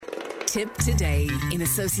Tipp Today, in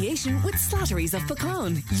association with Slattery's of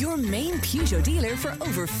Pecan, your main Peugeot dealer for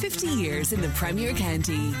over 50 years in the Premier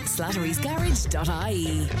County.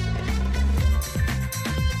 Slattery'sGarage.ie.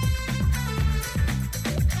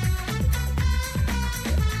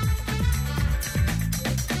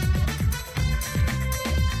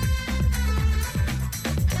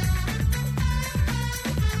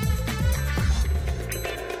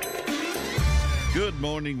 Good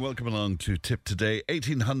morning, welcome along to Tipp Today,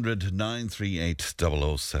 1800 938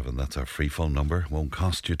 007. That's our free phone number. Won't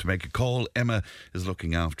cost you to make a call. Emma is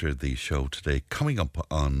looking after the show today. Coming up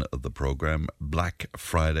on the programme, Black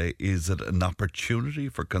Friday. Is it an opportunity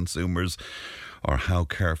for consumers, or how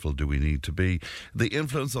careful do we need to be? The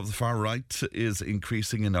influence of the far right is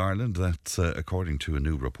increasing in Ireland. That's according to a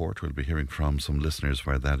new report. We'll be hearing from some listeners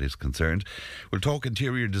where that is concerned. We'll talk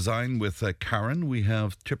interior design with Karen. We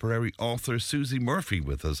have Tipperary author Susie Murphy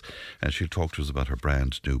with us, and she'll talk to us about her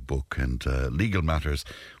brand new book, and legal matters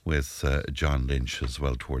with John Lynch as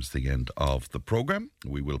well towards the end of the programme.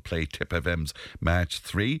 We will play Tipp FM's Match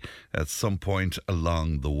 3 at some point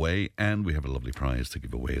along the way, and we have a lovely prize to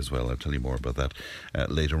give away as well. I'll tell you more about that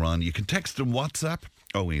later on. You can text and WhatsApp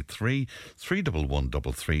 083 311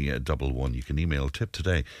 3311. You can email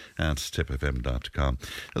tipptoday at tippfm.com.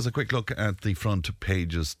 There's a quick look at the front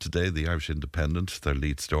pages today. The Irish Independent, their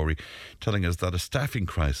lead story, telling us that a staffing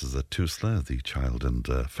crisis at TUSLA, the Child and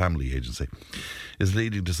Family Agency, is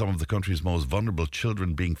leading to some of the country's most vulnerable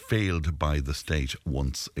children being failed by the state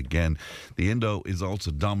once again. The Indo is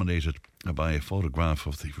also dominated by a photograph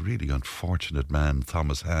of the really unfortunate man,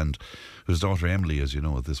 Thomas Hand, whose daughter Emily, as you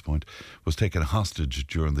know at this point, was taken hostage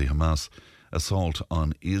during the Hamas assault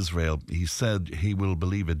on Israel. He said he will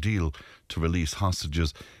believe a deal to release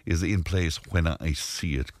hostages is in place when I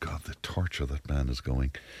see it. God, the torture that man is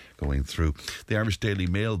going through. The Irish Daily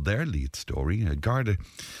Mail, their lead story,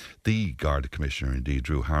 the Garda Commissioner, indeed,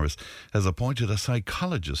 Drew Harris, has appointed a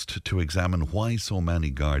psychologist to examine why so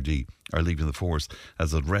many Gardaí are leaving the force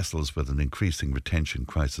as it wrestles with an increasing retention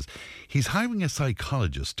crisis. He's hiring a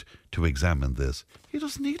psychologist to examine this. He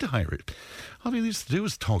doesn't need to hire it. All he needs to do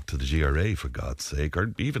is talk to the GRA, for God's sake,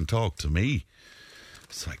 or even talk to me.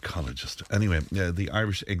 Psychologist. Anyway, the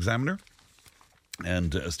Irish Examiner,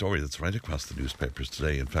 and a story that's right across the newspapers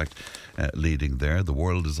today, in fact, leading there. The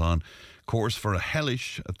world is on course for a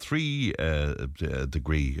hellish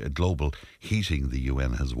 3-degree global heating, the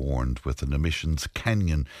UN has warned, with an emissions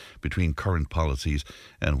canyon between current policies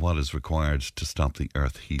and what is required to stop the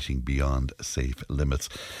earth heating beyond safe limits.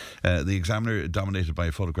 The Examiner, dominated by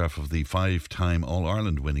a photograph of the 5-time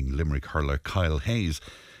All-Ireland winning Limerick hurler Kyle Hayes,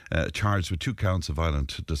 charged with 2 counts of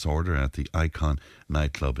violent disorder at the Icon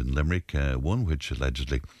nightclub in Limerick, one which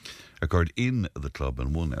allegedly occurred in the club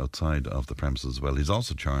and one outside of the premises as well. He's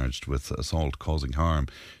also charged with assault causing harm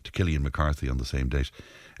to Killian McCarthy on the same date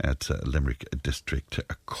at Limerick District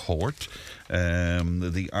Court.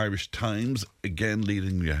 The Irish Times, again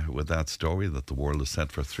leading with that story that the world is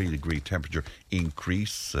set for a 3-degree temperature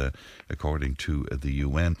increase, according to the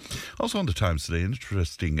UN. Also on the Times today, an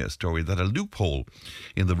interesting story that a loophole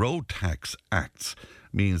in the Road Tax Acts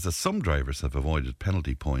means that some drivers have avoided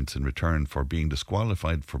penalty points in return for being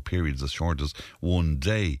disqualified for periods as short as 1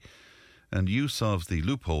 day. And use of the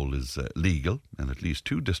loophole is legal, and at least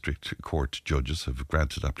 2 district court judges have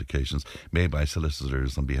granted applications made by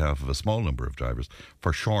solicitors on behalf of a small number of drivers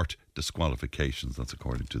for short disqualifications. That's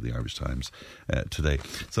according to the Irish Times today.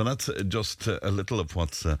 So that's just a little of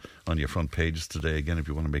what's on your front pages today. Again, if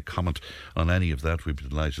you want to make comment on any of that, we'd be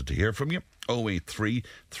delighted to hear from you. 083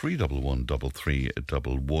 311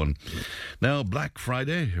 3311. Now, Black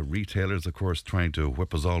Friday, retailers, of course, trying to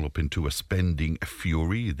whip us all up into a spending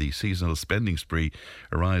fury. The seasonal spending spree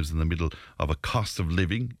arrives in the middle of a cost of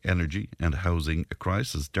living, energy and housing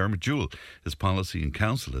crisis. Dermot Jewell is Policy and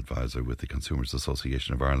Council Advisor with the Consumers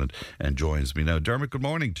Association of Ireland and joins me now. Dermot, good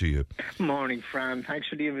morning to you. Morning, Fran. Thanks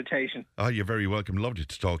for the invitation. Oh, you're very welcome. Lovely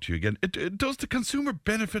to talk to you again. Does the consumer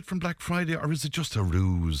benefit from Black Friday, or is it just a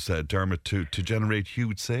ruse, Dermot, to generate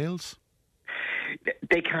huge sales?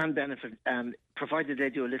 They can benefit, provided they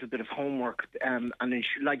do a little bit of homework. And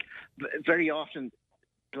very often,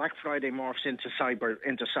 Black Friday morphs into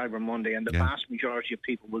Cyber Monday, and the vast majority of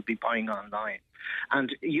people will be buying online.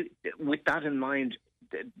 And with that in mind,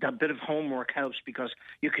 that bit of homework helps, because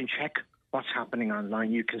you can check what's happening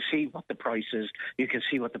online. You can see what the price is. You can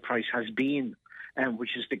see what the price has been,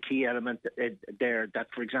 which is the key element there, that,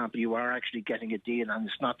 for example, you are actually getting a deal, and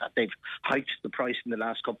it's not that they've hiked the price in the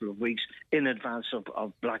last couple of weeks in advance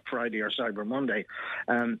of Black Friday or Cyber Monday.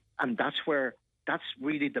 And that's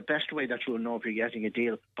really the best way that you'll know if you're getting a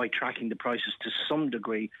deal, by tracking the prices to some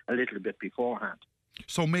degree a little bit beforehand.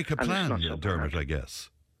 So make a And it's plan, not so Dermot, bad. I guess.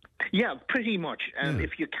 Yeah, pretty much. Yeah.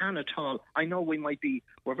 If you can at all. I know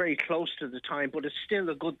we're very close to the time, but it's still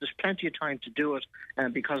there's plenty of time to do it,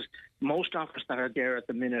 because most offers that are there at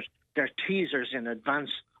the minute, they're teasers in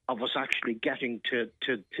advance of us actually getting to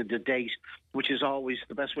the date, which is always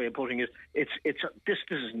the best way of putting it. This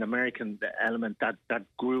is an American element that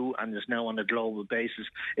grew and is now on a global basis.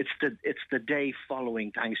 It's the day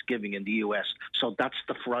following Thanksgiving in the US, so that's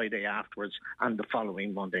the Friday afterwards and the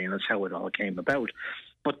following Monday, and that's how it all came about.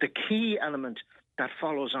 But the key element that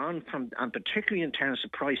follows on from, and particularly in terms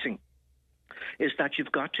of pricing, is that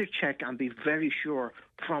you've got to check and be very sure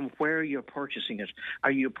from where you're purchasing it.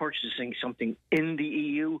 Are you purchasing something in the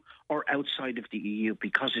EU or outside of the EU?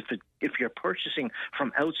 Because if you're purchasing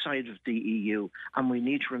from outside of the EU, and we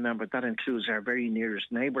need to remember that includes our very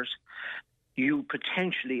nearest neighbours, you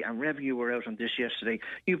potentially, and Rev, you were out on this yesterday,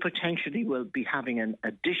 you potentially will be having an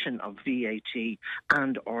addition of VAT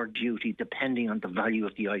and or duty depending on the value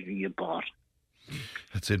of the item you bought.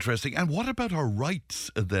 That's interesting. And what about our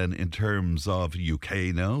rights then in terms of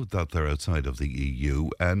UK now that they're outside of the EU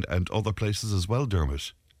and other places as well,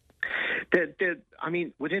 Dermot?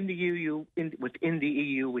 Within the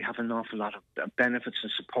EU, we have an awful lot of benefits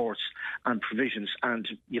and supports and provisions, and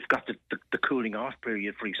you've got the cooling off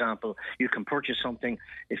period. For example, you can purchase something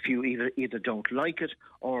if you either don't like it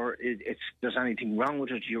or there's anything wrong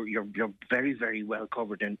with it. You're very, very well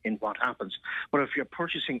covered in what happens. But if you're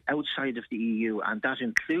purchasing outside of the EU, and that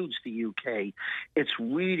includes the UK, it's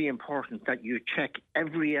really important that you check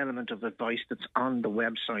every element of advice that's on the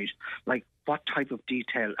website, like what type of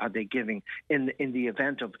detail are they giving in the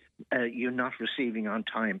event of you not receiving on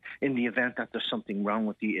time, in the event that there's something wrong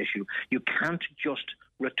with the issue. You can't just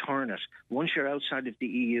return it. Once you're outside of the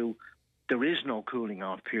EU, there is no cooling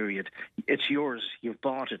off period. It's yours. You've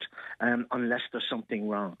bought it, unless there's something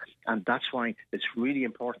wrong. And that's why it's really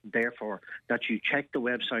important, therefore, that you check the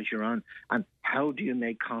website you're on and how do you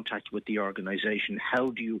make contact with the organisation?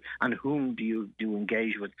 How do you and whom do you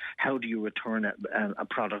engage with? How do you return a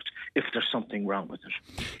product if there's something wrong with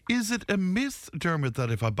it? Is it a myth, Dermot, that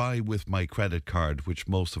if I buy with my credit card, which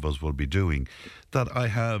most of us will be doing, that I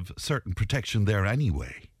have certain protection there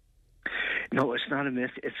anyway? No, it's not a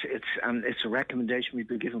myth. It's a recommendation we've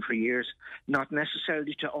been given for years. Not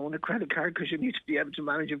necessarily to own a credit card, because you need to be able to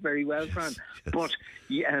manage it very well, Fran. Yes. But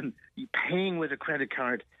paying with a credit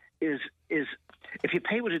card is if you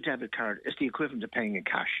pay with a debit card, it's the equivalent of paying in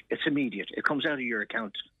cash. It's immediate. It comes out of your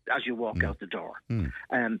account as you walk out the door.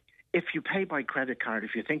 If you pay by credit card,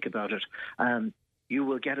 if you think about it, you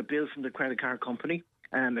will get a bill from the credit card company.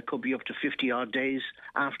 It could be up to 50-odd days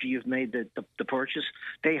after you've made the purchase.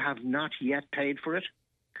 They have not yet paid for it.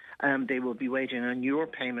 They will be waiting on your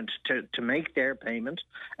payment to make their payment.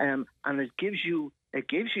 And it gives you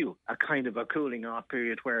a kind of a cooling off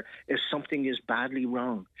period where if something is badly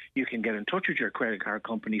wrong, you can get in touch with your credit card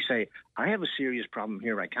company, say, I have a serious problem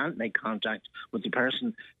here. I can't make contact with the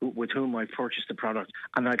person with whom I purchased the product,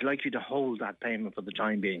 and I'd like you to hold that payment for the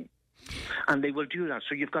time being. And they will do that.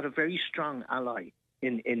 So you've got a very strong ally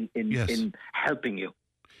in helping you.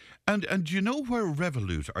 And do you know where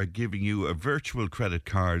Revolut are giving you a virtual credit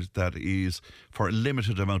card that is for a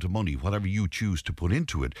limited amount of money, whatever you choose to put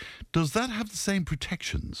into it? Does that have the same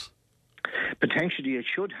protections? Potentially it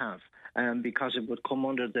should have, because it would come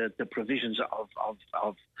under the provisions of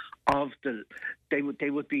the... They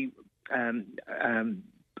would be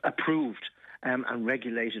approved and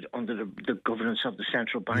regulated under the governance of the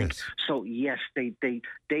central bank. Yes. So yes,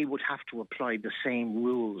 they would have to apply the same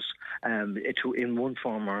rules in one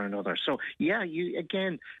form or another. So yeah,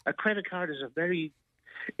 a credit card is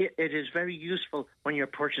it is very useful when you're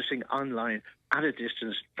purchasing online at a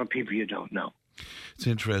distance from people you don't know. It's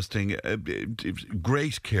interesting.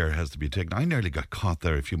 Great care has to be taken. I nearly got caught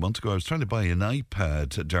there a few months ago. I was trying to buy an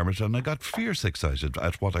iPad, Dermot, and I got fierce excited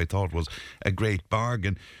at what I thought was a great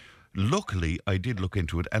bargain. Luckily, I did look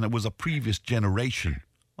into it, and it was a previous generation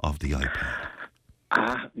of the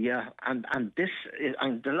iPad. Yeah, and this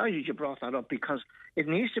I'm delighted you brought that up, because it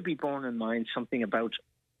needs to be borne in mind something about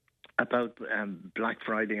Black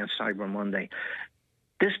Friday and Cyber Monday.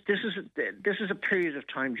 This is a period of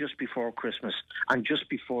time just before Christmas and just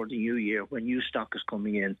before the New Year when new stock is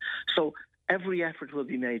coming in. So every effort will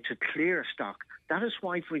be made to clear stock. That is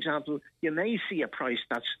why, for example, you may see a price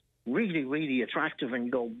that's really, really attractive and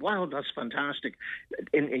you go, wow, that's fantastic.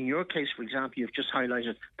 In your case, for example, you've just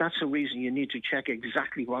highlighted, that's the reason you need to check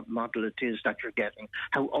exactly what model it is that you're getting.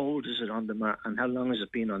 How old is it on the market and how long has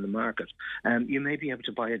it been on the market? You may be able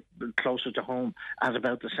to buy it closer to home at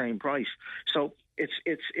about the same price. So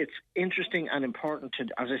it's interesting and important to,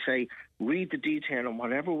 as I say, read the detail on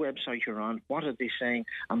whatever website you're on. What are they saying?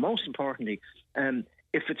 And most importantly,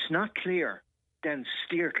 if it's not clear, then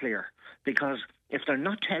steer clear, because if they're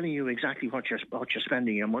not telling you exactly what you're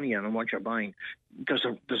spending your money on and what you're buying, there's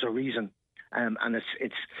a reason. And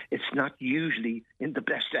it's not usually in the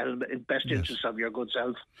best interest of your good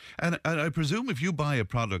self. And I presume if you buy a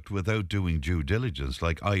product without doing due diligence,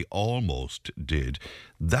 like I almost did,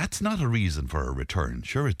 that's not a reason for a return.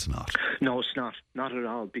 Sure, it's not. No, it's not at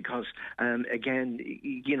all. Because again,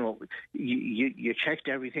 you checked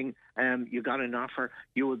everything. You got an offer.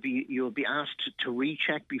 You will be asked to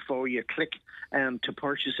recheck before you click to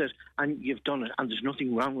purchase it, and you've done it. And there's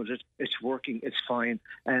nothing wrong with it. It's working. It's fine.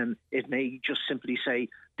 It may just simply say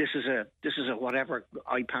this is a whatever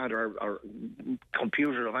iPad or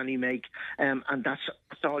computer of any make, and that's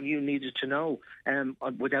all you needed to know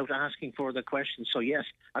without asking further questions. So yes,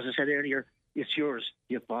 as I said earlier, it's yours.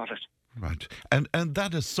 You've bought it. Right, and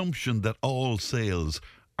that assumption that all sales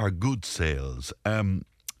are good sales,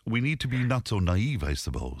 we need to be not so naive, I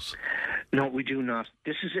suppose. No, we do not.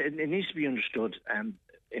 It needs to be understood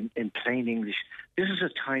in plain English. This is a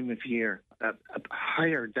time of year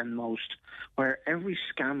higher than most, where every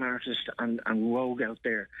scam artist and rogue out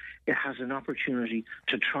there, it has an opportunity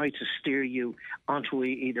to try to steer you onto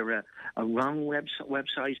either a wrong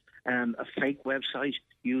website, a fake website,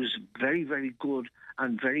 use very, very good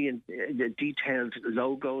and very detailed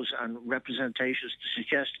logos and representations to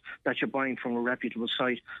suggest that you're buying from a reputable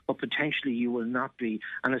site, but potentially you will not be.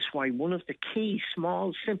 And it's why one of the key,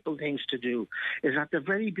 small, simple things to do is at the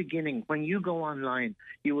very beginning, when you go online,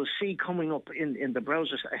 you will see coming up in the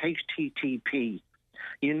browser HTTP.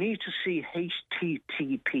 You need to see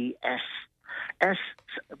HTTPS. S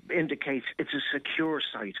indicates it's a secure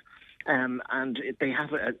site. And they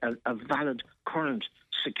have a valid current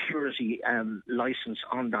security license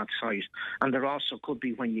on that site. And there also could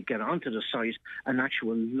be, when you get onto the site, an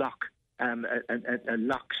actual lock, a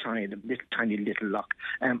lock sign, a tiny little lock.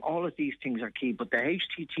 All of these things are key, but the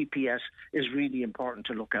HTTPS is really important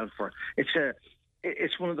to look out for.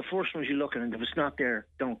 It's one of the first ones you look at, and if it's not there,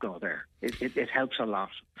 don't go there. It helps a lot.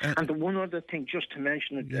 And the one other thing, just to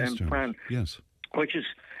mention it, Fran, which is,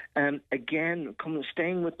 again,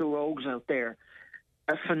 staying with the rogues out there,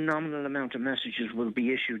 a phenomenal amount of messages will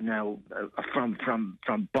be issued now from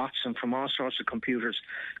bots and from all sorts of computers,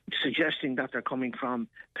 suggesting that they're coming from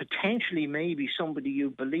potentially maybe somebody you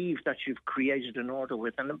believe that you've created an order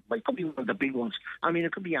with, and it could be one of the big ones. I mean,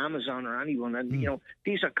 it could be Amazon or anyone, and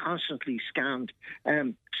these are constantly scammed.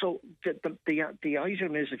 So the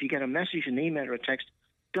item is, if you get a message, an email or a text,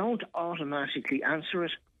 don't automatically answer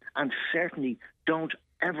it, and certainly don't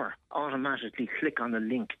ever automatically click on a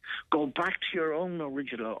link. Go back to your own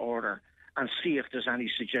original order and see if there's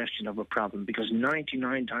any suggestion of a problem, because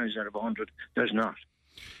 99 times out of 100, there's not.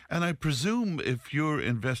 And I presume if you're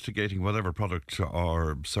investigating whatever product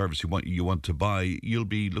or service you want to buy, you'll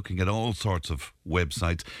be looking at all sorts of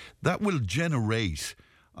websites. That will generate,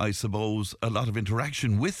 I suppose, a lot of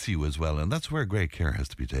interaction with you as well, and that's where great care has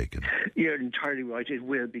to be taken. You're entirely right. It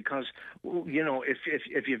will, because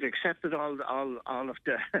if you've accepted all of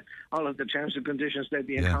the terms and conditions, they'll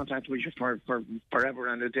be in contact with you for forever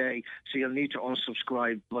and a day. So you'll need to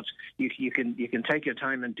unsubscribe. But you can take your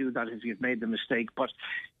time and do that if you've made the mistake. But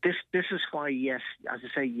this is why, yes, as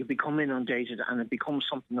I say, you become inundated and it becomes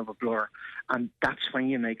something of a blur, and that's when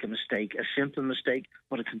you make a mistake, a simple mistake,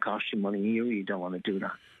 but it can cost you money. You really don't want to do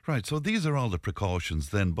that. Right, so these are all the precautions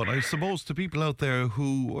then, but I suppose to people out there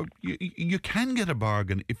who, you can get a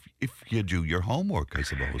bargain if you do your homework, I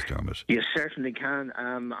suppose, Dermot. You certainly can.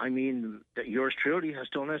 I mean, yours truly has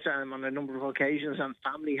done it on a number of occasions, and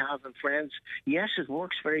family have, and friends. Yes, it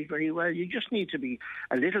works very, very well. You just need to be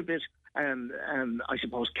a little bit, I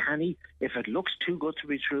suppose, canny. If it looks too good to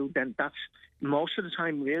be true, then that's most of the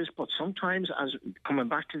time it is, but sometimes, as coming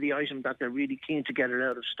back to the item that they're really keen to get it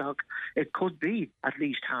out of stock, it could be at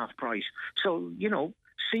least half price. So,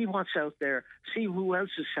 see what's out there, see who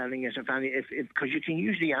else is selling it, if any, because you can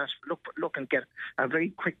usually look and get a very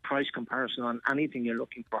quick price comparison on anything you're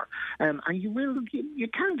looking for, and you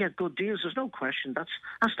can get good deals. There's no question. That's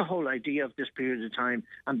the whole idea of this period of time,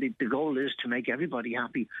 and the goal is to make everybody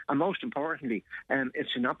happy, and most importantly,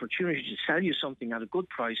 it's an opportunity to sell you something at a good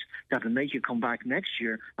price that will make you come back next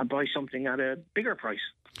year and buy something at a bigger price.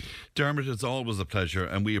 Dermot, it's always a pleasure,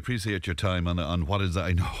 and we appreciate your time on what is,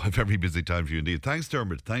 I know, a very busy time for you indeed. Thanks,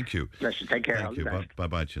 Dermot. Thank you. Pleasure. Take care. Thank you.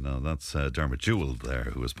 Bye-bye. That's Dermot Jewell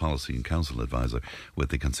there, who is Policy and Council Advisor with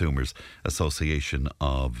the Consumers Association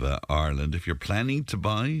of Ireland. If you're planning to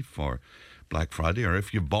buy for Black Friday, or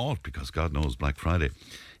if you've bought, because God knows Black Friday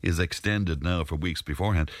is extended now for weeks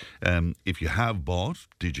beforehand. If you have bought,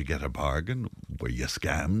 did you get a bargain? Were you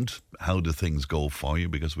scammed? How do things go for you?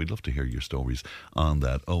 Because we'd love to hear your stories on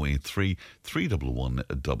that. 083 311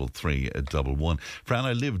 3311. Fran,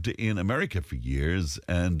 I lived in America for years,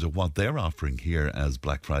 and what they're offering here as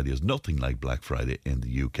Black Friday is nothing like Black Friday in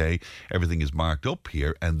the UK. Everything is marked up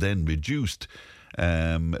here and then reduced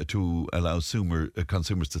to allow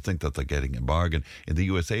consumers to think that they're getting a bargain. In the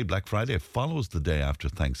USA, Black Friday follows the day after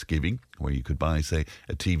Thanksgiving, where you could buy, say,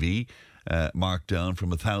 a TV marked down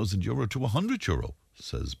from €1,000 to €100,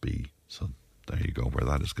 says B. So there you go, where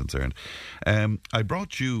that is concerned. I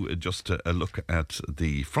brought you just a look at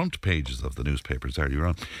the front pages of the newspapers earlier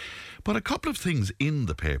on. But a couple of things in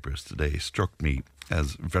the papers today struck me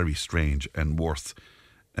as very strange and worth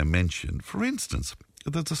a mention. For instance,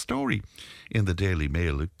 there's a story in the Daily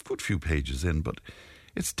Mail, a good few pages in, but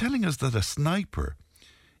it's telling us that a sniper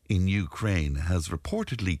in Ukraine has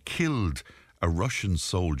reportedly killed a Russian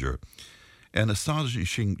soldier an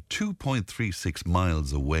astonishing 2.36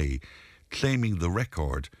 miles away, claiming the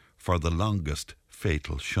record for the longest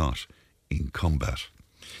fatal shot in combat.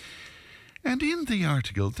 And in the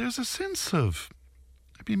article, there's a sense of,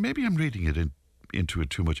 maybe I'm reading it into it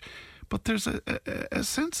too much, but there's a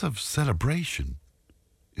sense of celebration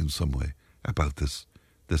in some way about this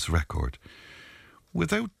record,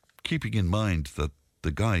 without keeping in mind that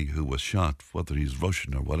the guy who was shot, whether he's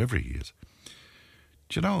Russian or whatever he is,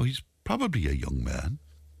 he's probably a young man,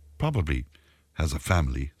 probably has a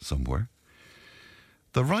family somewhere.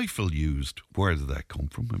 The rifle used, where did that come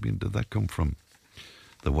from? Did that come from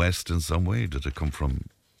the West in some way? Did it come from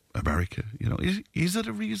America? Is it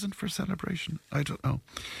a reason for celebration? I don't know.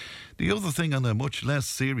 The other thing, on a much less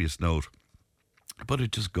serious note, but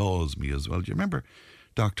it just galls me as well. Do you remember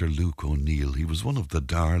Dr. Luke O'Neill? He was one of the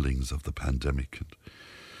darlings of the pandemic. And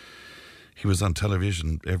he was on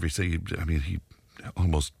television every day. He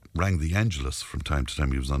almost rang the Angelus from time to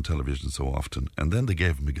time. He was on television so often. And then they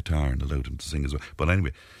gave him a guitar and allowed him to sing as well. But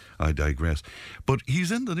anyway, I digress. But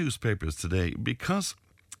he's in the newspapers today because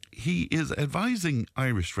he is advising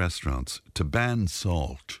Irish restaurants to ban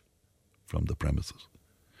salt from the premises.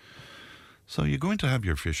 So you're going to have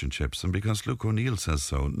your fish and chips, and because Luke O'Neill says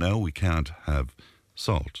so, now we can't have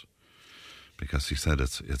salt, because he said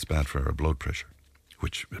it's bad for our blood pressure,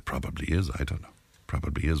 which it probably is. I don't know,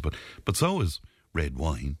 probably is, but so is red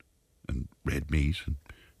wine and red meat and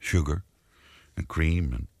sugar and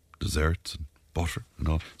cream and desserts and butter and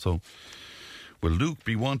all. So will Luke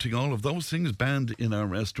be wanting all of those things banned in our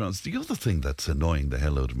restaurants? The other thing that's annoying the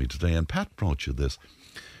hell out of me today, and Pat brought you this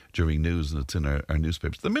during news, and it's in our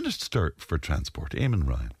newspapers. The Minister for Transport, Eamon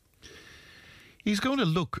Ryan, he's going to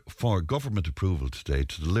look for government approval today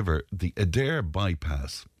to deliver the Adair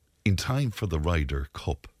bypass in time for the Ryder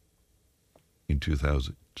Cup in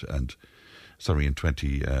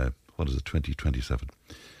 2027,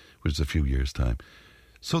 which is a few years' time.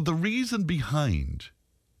 So the reason behind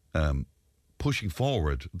pushing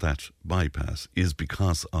forward that bypass is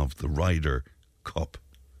because of the Ryder Cup,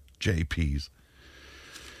 JP's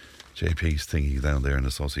thingy down there in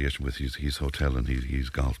association with his hotel and his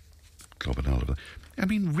golf club and all of that.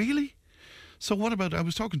 Really? So what about, I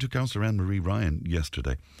was talking to Councillor Anne-Marie Ryan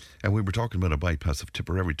yesterday, and we were talking about a bypass of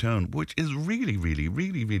Tipperary town, which is really, really,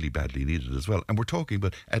 really, really badly needed as well. And we're talking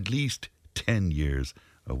about at least 10 years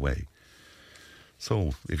away.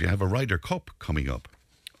 So if you have a Ryder Cup coming up,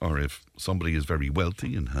 or if somebody is very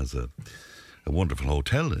wealthy and has a wonderful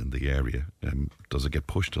hotel in the area, does it get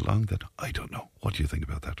pushed along that? I don't know. What do you think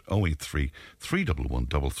about that? 083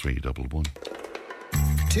 311 3311.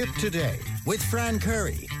 Tip Today with Fran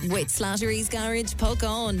Curry. With Slattery's Garage,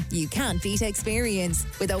 Puckane. You can't beat experience.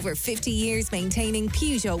 With over 50 years maintaining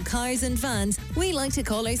Peugeot cars and vans, we like to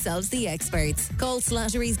call ourselves the experts. Call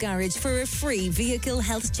Slattery's Garage for a free vehicle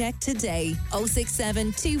health check today.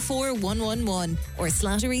 067 24111 or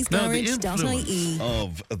slatterysgarage.ie.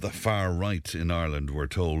 Of the far right in Ireland, we're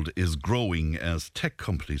told, is growing as tech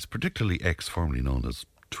companies, particularly X, formerly known as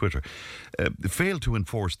Twitter, fail to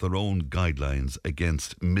enforce their own guidelines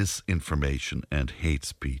against misinformation and hate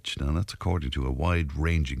speech. Now, that's according to a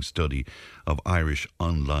wide-ranging study of Irish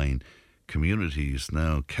online communities.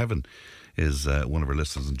 Now, Kevin is one of our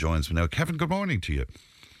listeners and joins me now. Kevin, good morning to you.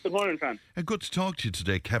 Good morning, Fran. Good to talk to you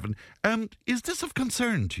today, Kevin. Is this of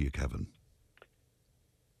concern to you, Kevin?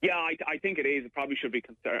 Yeah, I think it is. It probably should be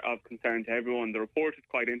of concern to everyone. The report is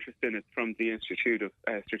quite interesting. It's from the Institute of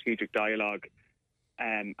Strategic Dialogue,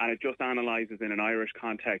 and it just analyses in an Irish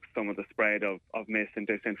context some of the spread of mis and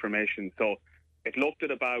disinformation. So it looked at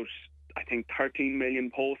about, I think, 13 million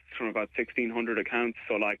posts from about 1,600 accounts.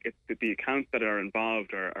 So the accounts that are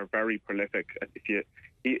involved are very prolific.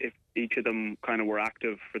 If each of them kind of were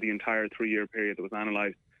active for the entire 3-year period that was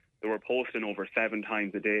analysed, they were posting over 7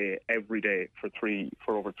 times a day, every day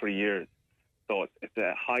for over 3 years. So it's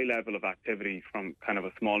a high level of activity from kind of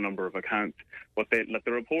a small number of accounts. But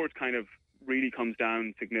the report kind of really comes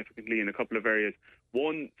down significantly in a couple of areas.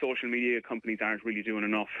 One, social media companies aren't really doing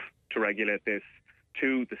enough to regulate this.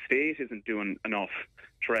 2, the state isn't doing enough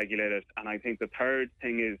to regulate it. And I think the third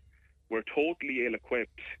thing is we're totally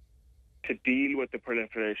ill-equipped to deal with the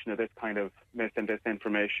proliferation of this kind of mis and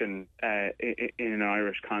disinformation in an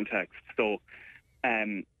Irish context. So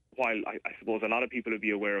while I suppose a lot of people would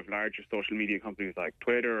be aware of larger social media companies like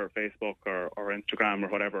Twitter or Facebook or Instagram or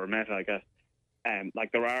whatever, or Meta, I guess,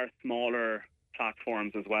 there are smaller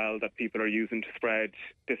platforms as well that people are using to spread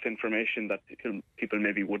disinformation that people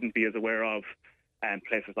maybe wouldn't be as aware of,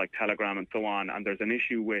 places like Telegram and so on. And there's an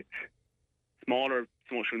issue with smaller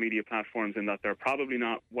social media platforms in that they're probably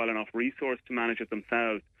not well enough resourced to manage it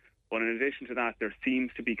themselves. But in addition to that, there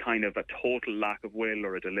seems to be kind of a total lack of will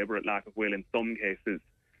or a deliberate lack of will in some cases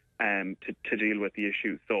to deal with the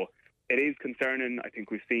issue. So it is concerning. I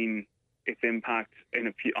think we've seen its impact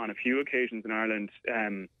on a few occasions in Ireland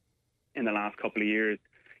in the last couple of years.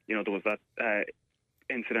 You know, there was that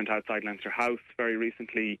incident outside Leinster House very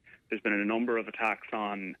recently. There's been a number of attacks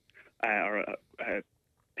on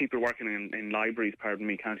people working in libraries,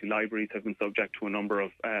 county libraries have been subject to a number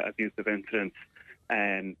of abusive incidents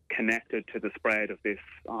connected to the spread of this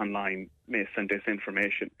online mis and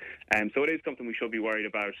disinformation. So it is something we should be worried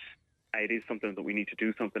about. It is something that we need to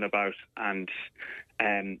do something about, and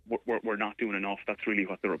we're not doing enough. That's really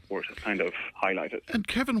what the report has kind of highlighted. And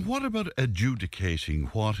Kevin, what about adjudicating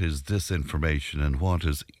what is disinformation and what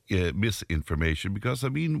is misinformation? Because, I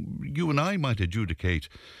mean, you and I might adjudicate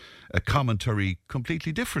a commentary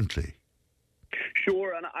completely differently.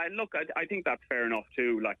 Sure, and I think that's fair enough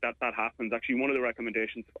too. Like that happens. Actually, one of the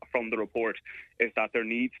recommendations from the report is that there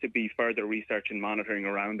needs to be further research and monitoring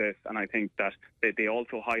around this. And I think that they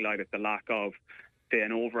also highlighted the lack of, say,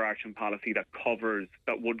 an overarching policy that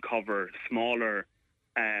would cover smaller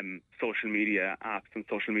social media apps and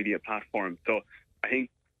social media platforms. So I think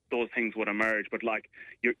those things would emerge. But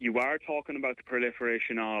you are talking about the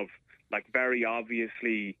proliferation of very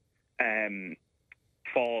obviously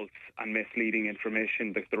false and misleading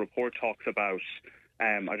information that the report talks about.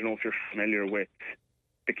 I don't know if you're familiar with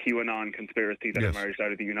the QAnon conspiracy that emerged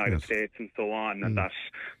out of the United States and so on, and that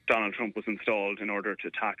Donald Trump was installed in order to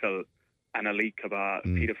tackle an elite cabal,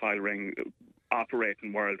 paedophile ring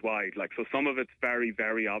operating worldwide. So some of it's very,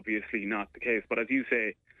 very obviously not the case. But as you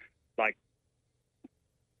say,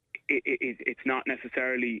 it's not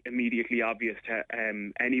necessarily immediately obvious to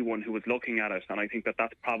anyone who is looking at it. And I think that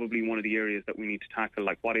that's probably one of the areas that we need to tackle.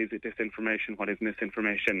 What is it disinformation? What is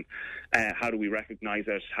misinformation? How do we recognise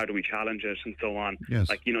it? How do we challenge it? And so on. Yes.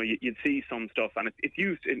 You'd see some stuff, and it's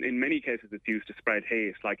used, in many cases, it's used to spread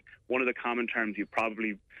hate. One of the common terms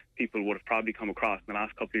people would have probably come across in the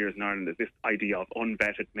last couple of years in Ireland is this idea of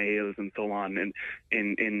unvetted males and so on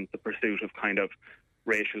in the pursuit of kind of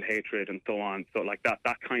racial hatred and so on. So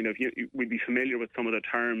that kind of, we'd be familiar with some of the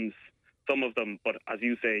terms, some of them, but as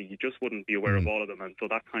you say, you just wouldn't be aware of all of them. And so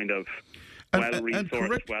that kind of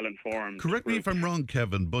well-resourced, well-informed. Correct me if I'm wrong,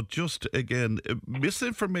 Kevin, but just again,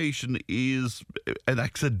 misinformation is an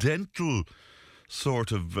accidental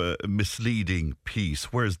sort of misleading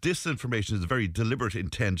piece, whereas disinformation is a very deliberate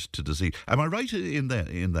intent to deceive. Am I right in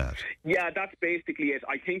that? Yeah, that's basically it.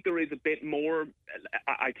 I think there is a bit more.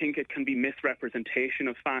 I think it can be misrepresentation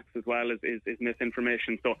of facts as well as is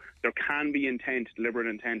misinformation. So there can be deliberate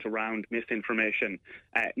intent around misinformation.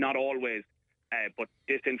 Not always, but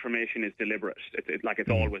disinformation is deliberate. It's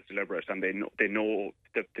always deliberate, and they know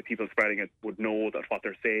the people spreading it would know that what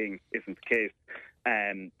they're saying isn't the case.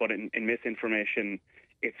 But in misinformation,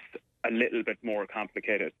 it's a little bit more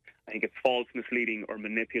complicated. I think it's false, misleading, or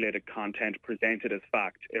manipulated content presented as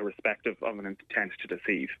fact, irrespective of an intent to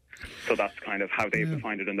deceive. So that's kind of how they've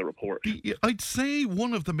defined it in the report. I'd say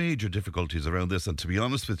one of the major difficulties around this, and to be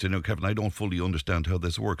honest with you, Kevin, I don't fully understand how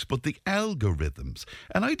this works, but the algorithms.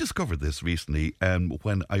 And I discovered this recently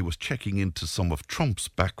when I was checking into some of Trump's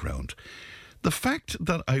background. The fact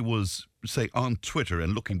that I was, say, on Twitter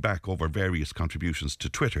and looking back over various contributions to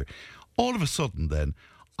Twitter, all of a sudden then,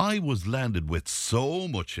 I was landed with so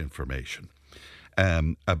much information.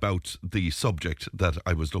 about the subject that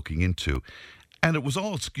I was looking into. And it was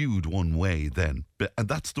all skewed one way then. And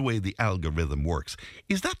that's the way the algorithm works.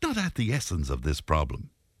 Is that not at the essence of this problem?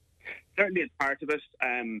 Certainly it's part of it.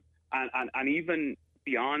 And even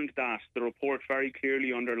beyond that, the report very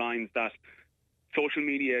clearly underlines that social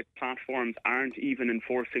media platforms aren't even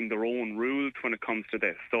enforcing their own rules when it comes to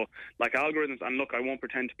this. So, like algorithms, and look, I won't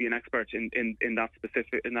pretend to be an expert in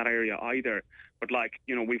that area either, but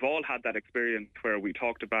we've all had that experience where we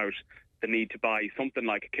talked about the need to buy something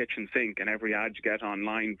like a kitchen sink, and every ad you get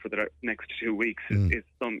online for the next 2 weeks is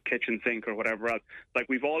some kitchen sink or whatever else. Like,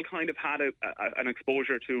 we've all kind of had an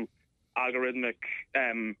exposure to algorithmic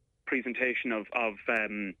presentation of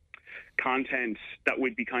content that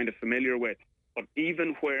we'd be kind of familiar with. But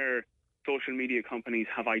even where social media companies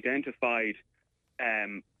have identified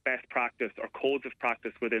best practice or codes of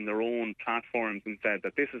practice within their own platforms and said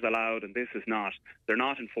that this is allowed and this is not, they're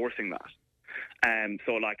not enforcing that.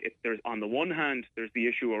 So, there's, on the one hand, there's the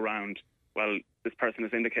issue around, well, this person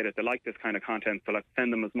has indicated they like this kind of content, so let's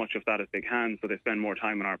send them as much of that as they can so they spend more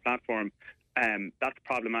time on our platform. That's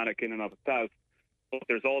problematic in and of itself. But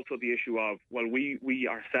there's also the issue of, well, we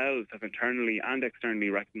ourselves have internally and externally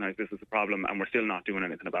recognised this as a problem, and we're still not doing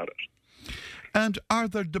anything about it. And are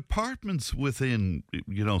there departments within,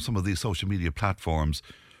 some of these social media platforms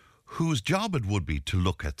whose job it would be to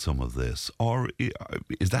look at some of this, or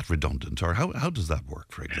is that redundant, or how does that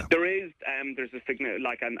work, for example? There is, there's a signal,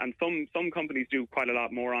 and some companies do quite a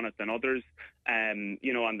lot more on it than others. And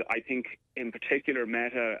I think in particular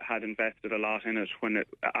Meta had invested a lot in it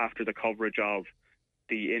after the coverage of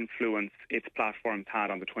the influence its platforms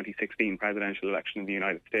had on the 2016 presidential election in the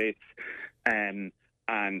United States. And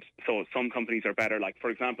so some companies are better. Like, for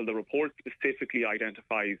example, the report specifically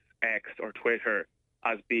identifies X or Twitter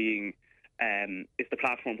as being it's the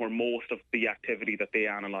platform where most of the activity that they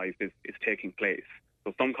analysed is taking place.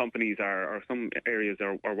 So some companies or some areas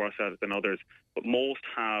are worse at it than others, but most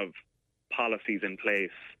have policies in place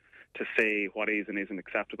to say what is and isn't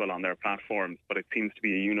acceptable on their platforms. But it seems to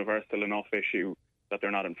be a universal enough issue that they're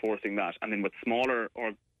not enforcing that. And then with smaller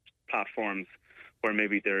platforms where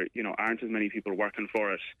maybe there aren't as many people working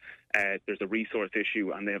for it, there's a resource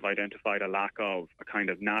issue, and they've identified a lack of a kind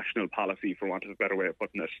of national policy, for want of a better way of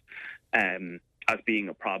putting it, as being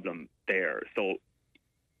a problem there. So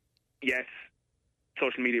yes,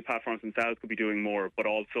 social media platforms themselves could be doing more, but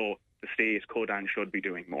also the state could and should be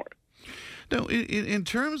doing more. Now, in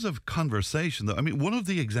terms of conversation, though, I mean, one of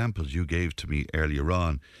the examples you gave to me earlier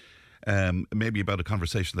on, maybe about a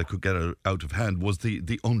conversation that could get out of hand, was the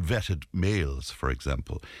unvetted males, for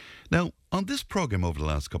example. Now, on this programme over the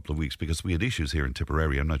last couple of weeks, because we had issues here in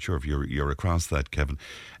Tipperary, I'm not sure if you're across that, Kevin,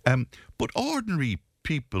 but ordinary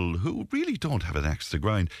people who really don't have an axe to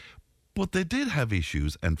grind, but they did have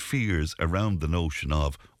issues and fears around the notion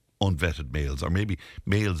of unvetted males, or maybe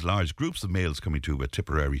males, large groups of males coming to a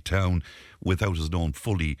Tipperary town without us knowing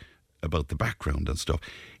fully about the background and stuff.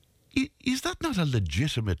 Is that not a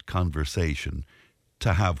legitimate conversation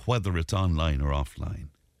to have, whether it's online or offline?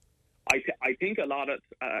 I think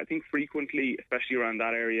I think frequently, especially around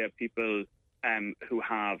that area, people who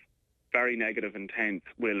have very negative intent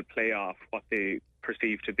will play off what they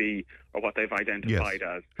perceive to be or what they've identified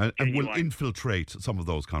as. And will infiltrate some of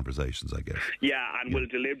those conversations, I guess. Yeah, and will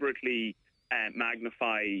deliberately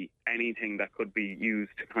magnify anything that could be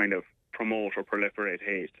used to kind of promote or proliferate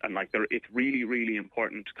hate. And it's really, really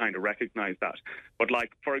important to kind of recognise that. But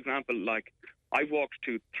for example, I've walked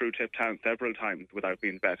through Tip Town several times without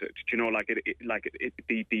being vetted.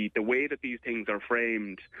 The way that these things are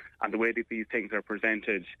framed and the way that these things are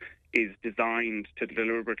presented is designed to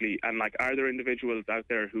deliberately, and are there individuals out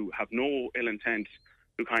there who have no ill intent,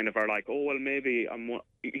 who kind of are oh, well, maybe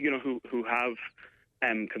who have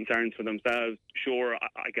concerns for themselves? Sure,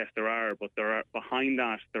 I guess there are, but behind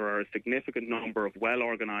that there are a significant number of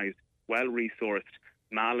well-organised, well-resourced,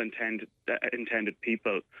 intended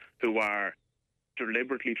people who are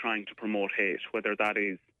deliberately trying to promote hate, whether that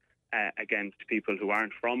is against people who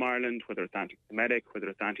aren't from Ireland, whether it's anti-Semitic, whether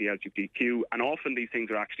it's anti-LGBTQ, and often these things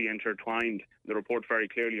are actually intertwined. The report very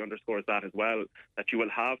clearly underscores that as well, that you will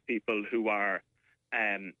have people who are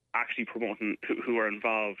actually who are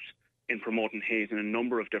involved in promoting hate in a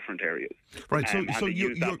number of different areas. Right, so they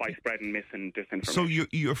use that by spreading mis and disinformation. So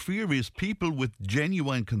your fear is people with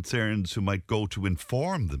genuine concerns who might go to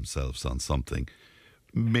inform themselves on something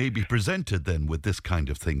may be presented then with this kind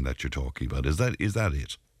of thing that you're talking about. Is that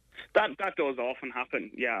it? That does often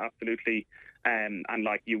happen. Yeah, absolutely. And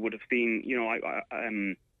you would have seen,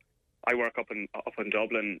 I work up in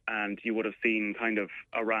Dublin, and you would have seen kind of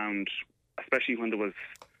around, especially when there was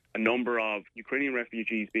a number of Ukrainian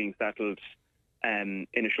refugees being settled in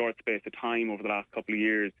a short space of time over the last couple of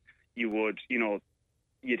years, you'd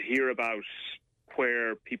hear about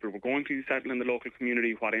where people were going to settle in the local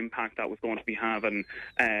community, what impact that was going to be having.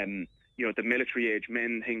 The military-age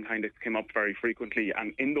men thing kind of came up very frequently.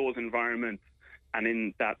 And in those environments, and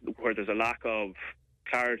in that where there's a lack of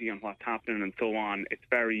clarity on what's happening and so on, it's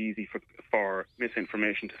very easy for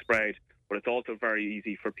misinformation to spread. But it's also very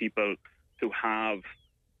easy for people who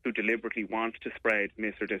deliberately want to spread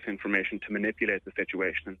mis or disinformation to manipulate the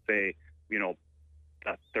situation and say,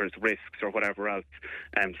 that there's risks or whatever else.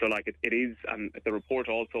 So it is, and the report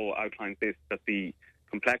also outlines this, that the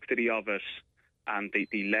complexity of it and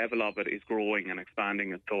the level of it is growing and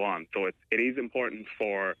expanding and so on. So it is important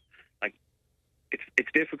for,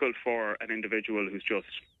 it's difficult for an individual who's just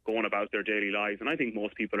going about their daily lives, and I think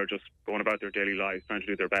most people are just going about their daily lives trying to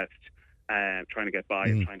do their best, trying to get by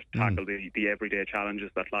and trying to tackle the everyday challenges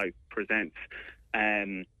that life presents.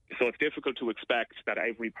 So it's difficult to expect that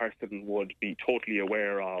every person would be totally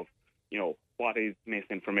aware of, what is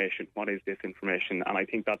misinformation, what is disinformation. And I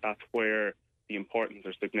think that that's where the importance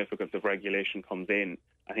or significance of regulation comes in.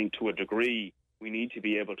 I think to a degree, we need to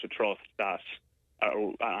be able to trust that,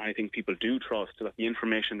 I think people do trust that the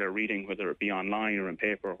information they're reading, whether it be online or in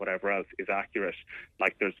paper or whatever else, is accurate.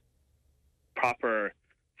 There's proper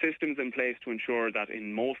systems in place to ensure that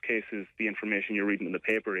in most cases the information you're reading in the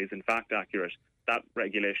paper is in fact accurate. That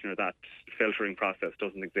regulation or that filtering process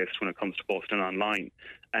doesn't exist when it comes to posting online.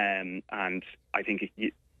 And I think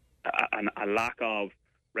a lack of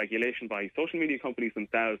regulation by social media companies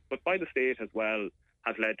themselves, but by the state as well,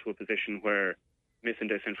 has led to a position where mis and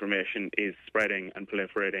disinformation is spreading and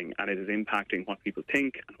proliferating, and it is impacting what people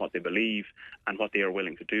think and what they believe and what they are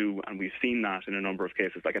willing to do. And we've seen that in a number of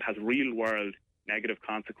cases. It has real world negative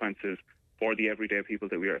consequences for the everyday people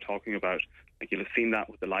that we are talking about. You'll have seen that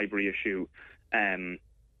with the library issue in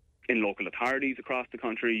local authorities across the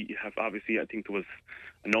country. You have, obviously, I think there was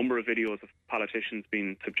a number of videos of politicians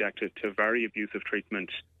being subjected to very abusive treatment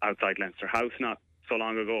outside Leinster House not so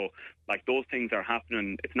long ago. Those things are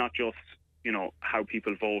happening. It's not just, how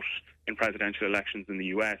people vote in presidential elections in the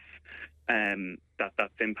US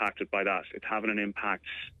that's impacted by that. It's having an impact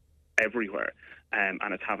everywhere. And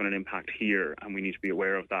it's having an impact here, and we need to be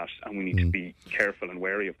aware of that, and we need to be careful and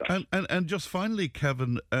wary of that. And just finally,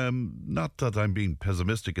 Kevin, not that I'm being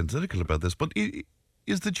pessimistic and cynical about this, but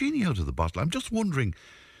is the genie out of the bottle? I'm just wondering,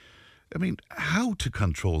 how to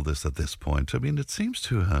control this at this point? It seems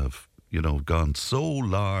to have, gone so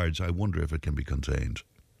large. I wonder if it can be contained.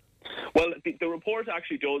 Well, the report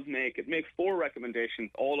actually makes 4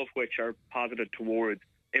 recommendations, all of which are posited towards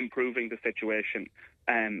improving the situation.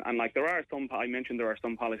 And there are some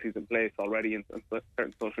policies in place already in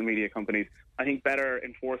certain social media companies. I think better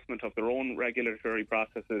enforcement of their own regulatory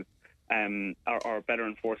processes or better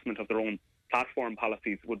enforcement of their own platform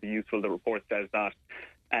policies would be useful. The report says that.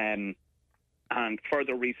 And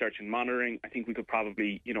further research and monitoring, I think we could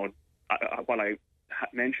probably, while I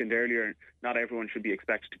mentioned earlier, not everyone should be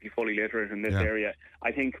expected to be fully literate in this area.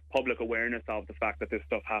 I think public awareness of the fact that this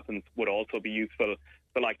stuff happens would also be useful.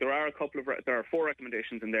 But there are 4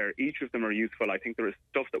 recommendations in there. Each of them are useful. I think there is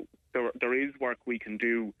stuff that there is work we can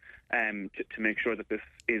do to make sure that this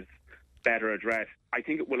is better addressed. I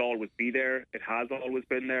think it will always be there. It has always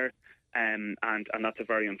been there, and that's a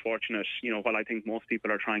very unfortunate. While I think most people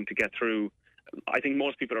are trying to get through, I think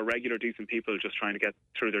most people are regular, decent people just trying to get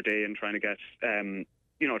through their day and trying to get,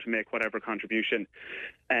 to make whatever contribution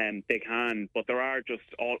they can. But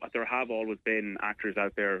there have always been actors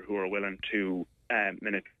out there who are willing to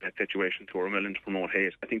manipulate situations, who are willing to promote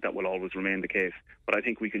hate. I think that will always remain the case. But I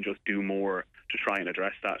think we can just do more to try and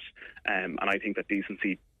address that. And I think that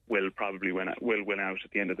decency will probably win out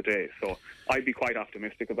at the end of the day. So I'd be quite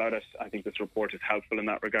optimistic about it. I think this report is helpful in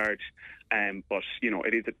that regard. But,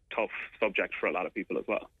 it is a tough subject for a lot of people as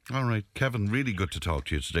well. All right, Kevin, really good to talk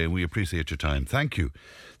to you today, and we appreciate your time. Thank you.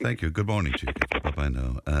 Thank you. Good morning to you, Kevin. Bye-bye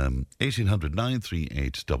now. 1800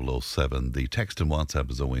 938 007. The text and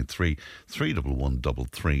WhatsApp is 083 311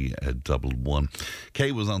 3311.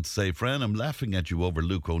 Kay was on to say, Fran, I'm laughing at you over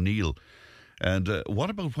Luke O'Neill. And what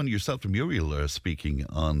about when yourself and Muriel are speaking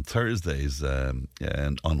on Thursdays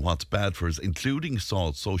and on what's bad for us, including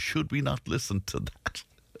salt? So should we not listen to that?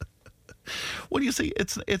 Well, you see,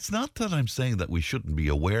 it's not that I'm saying that we shouldn't be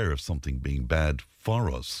aware of something being bad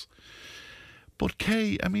for us. But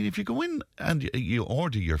Kay, if you go in and you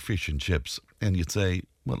order your fish and chips and you say,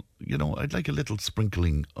 well, I'd like a little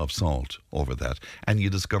sprinkling of salt over that, and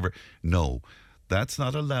you discover, no, that's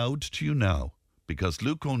not allowed to you now, because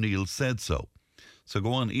Luke O'Neill said so. So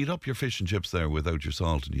go on, eat up your fish and chips there without your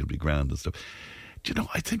salt and you'll be grand and stuff.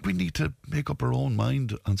 I think we need to make up our own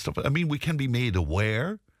mind on stuff. I mean, we can be made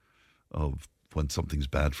aware of when something's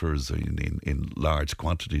bad for us in large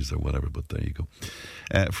quantities or whatever, but there you go.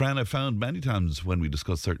 Fran, I found many times when we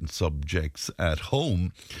discuss certain subjects at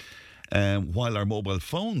home, while our mobile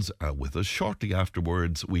phones are with us, shortly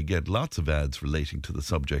afterwards we get lots of ads relating to the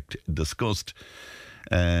subject discussed.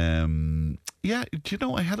 I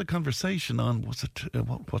had a conversation on, was it,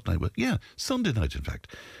 what night? Yeah, Sunday night, in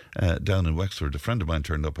fact, down in Wexford. A friend of mine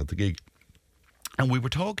turned up at the gig, and we were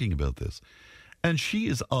talking about this. And she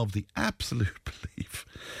is of the absolute belief,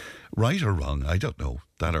 right or wrong, I don't know,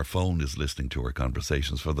 that her phone is listening to her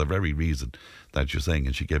conversations for the very reason that you're saying.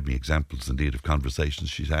 And she gave me examples, indeed, of conversations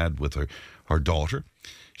she's had with her daughter.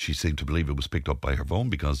 She seemed to believe it was picked up by her phone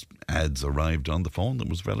because ads arrived on the phone that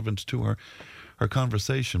was relevant to her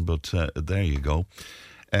conversation. But there you go.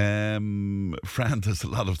 Fran, there's a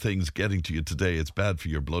lot of things getting to you today. It's bad for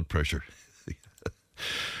your blood pressure.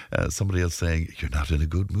 Somebody else saying, you're not in a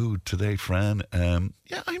good mood today, Fran. I'm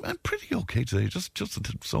pretty okay today. Just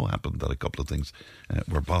it so happened that a couple of things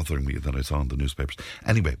were bothering me that I saw in the newspapers.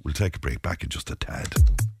 Anyway, we'll take a break. Back in just a tad.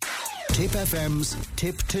 Tip FM's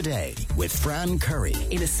Tip Today with Fran Curry.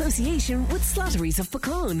 In association with Slattery's of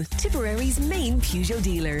Puckane, Tipperary's main Peugeot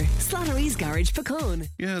dealer. Slattery's Garage Puckane.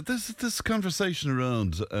 Yeah, this conversation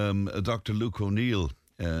around Dr. Luke O'Neill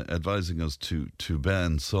advising us to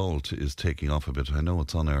ban salt is taking off a bit. I know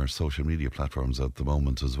it's on our social media platforms at the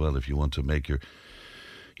moment as well. If you want to make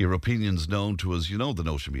your opinions known to us, you know the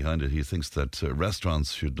notion behind it. He thinks that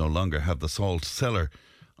restaurants should no longer have the salt cellar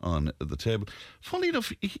on the table. Funny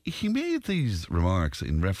enough, he made these remarks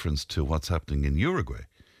in reference to what's happening in Uruguay.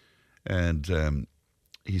 And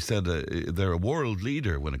he said they're a world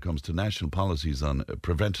leader when it comes to national policies on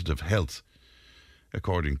preventative health,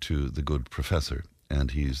 according to the good professor.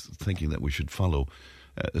 And he's thinking that we should follow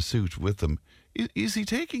suit with them. Is he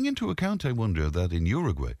taking into account, I wonder, that in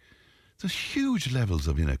Uruguay there's huge levels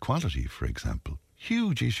of inequality, for example,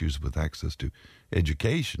 huge issues with access to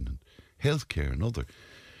education and healthcare and other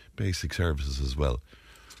basic services as well.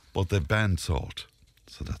 But they banned salt,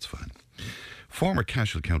 so that's fine. Former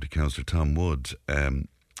Cashel County Councillor Tom Wood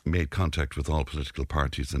made contact with all political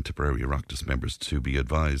parties and Tipperary Oireachtas members to be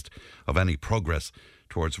advised of any progress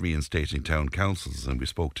towards reinstating town councils, and we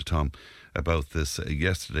spoke to Tom about this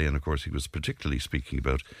yesterday, and of course he was particularly speaking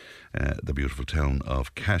about the beautiful town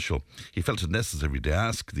of Cashel. He felt it necessary to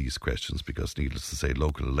ask these questions because, needless to say,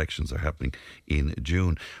 local elections are happening in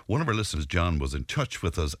June. One of our listeners, John, was in touch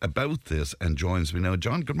with us about this and joins me now.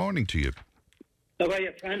 John, good morning to you. How are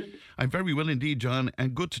you, Fran? I'm very well indeed, John,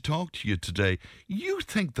 and good to talk to you today. You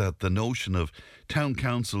think that the notion of town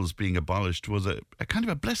councils being abolished was a kind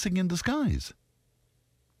of a blessing in disguise?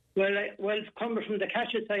 Well, it's coming from the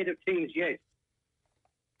Cashel side of things, yes.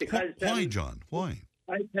 Because why, John? Why?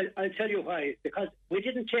 I'll tell you why. Because we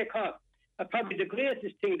didn't take off. Probably the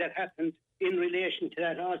greatest thing that happened in relation to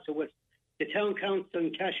that also was the town council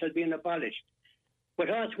in Cashel being abolished. But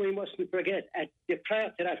also we mustn't forget, at the prior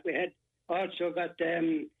to that we had also got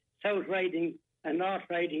South Riding and North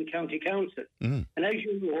Riding County Council. And as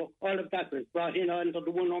you know, all of that was brought in under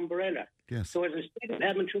the one umbrella. Yes. So instead of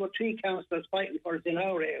having 2 or 3 councillors fighting for us in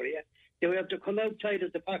our area, they would have to come outside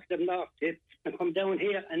of the pocket of North Tip and come down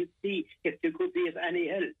here and see if there could be of any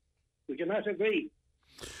help. Would you not agree?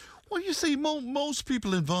 Well, you see, most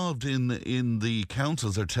people involved in the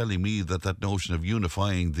councils are telling me that notion of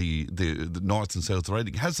unifying the North and South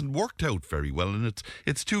Riding hasn't worked out very well, and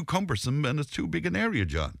it's too cumbersome and it's too big an area,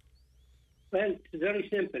 John. Well, it's very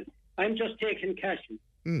simple. I'm just taking Cashel,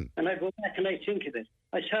 and I go back and I think of it.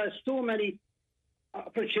 I saw so many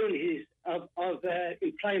opportunities of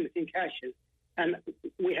employment in Cashel, and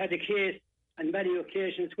we had a case on many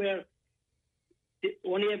occasions where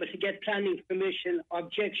unable to get planning permission,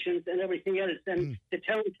 objections and everything else, and the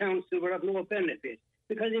town council were of no benefit.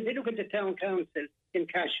 Because if you look at the town council in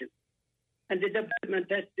Cashel, and the development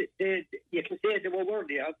that you can say they were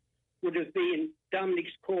worthy of would have been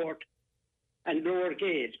Dominic's Court and Lower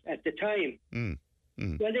Gate at the time.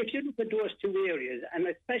 Well, if you look at those 2 areas, and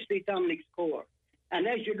especially Dominic's Court, and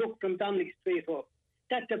as you look from Dominic Street up,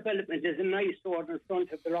 that development is a nice order in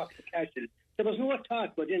front of the Rocks of Cashel. There was no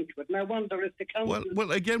thought put into it, and I wonder if the council...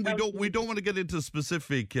 Well, again, we don't want to get into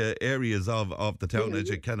specific areas of the town, as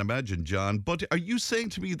you can imagine, John. But are you saying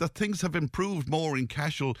to me that things have improved more in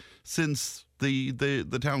Cashel since the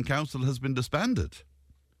town council has been disbanded?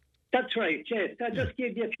 That's right, yes. I'll just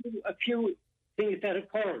give you a few things that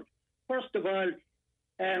occurred. First of all,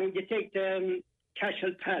 you take the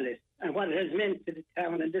Cashel Palace and what it has meant to the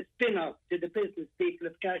town and the spin-off to the business people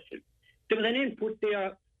of Cashel. There was an input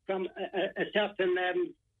there from a certain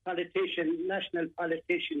politician, national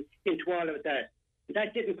politician, into all of that.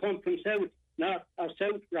 That didn't come from North or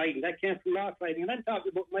South riding. That came from North riding. And I'm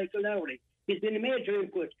talking about Michael Lowry. He's been a major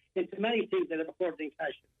input into many things that have occurred in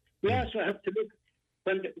Cashel. We also have to look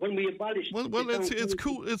when we abolish. Well, it's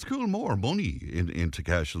cool. It's cool. More money into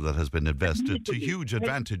Cashel that has been invested to huge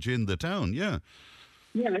advantage in the town. Yeah.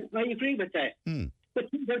 Yeah, I agree with that. But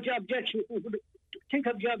think of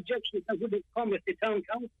the objections that would have come if the town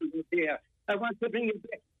council was there. I want to bring you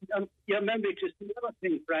back your memory to some other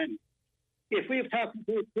thing, friend. If we've talked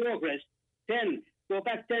about progress, then go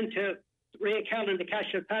back then to Ray Callan, the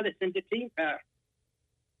Cashel Palace and the theme park.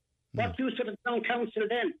 What use of the town council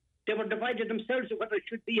then? They were divided themselves of whether it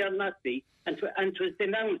should be or not be, and it was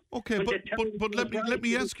denounced. Okay, but let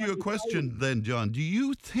me ask you a question then, John. Do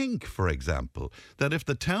you think, for example, that if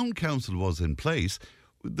the town council was in place,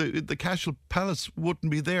 the Cashel Palace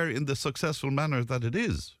wouldn't be there in the successful manner that it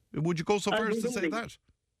is? Would you go so far as to say that?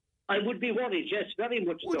 I would be worried, yes, very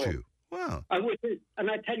much so. Would you? Wow. I would,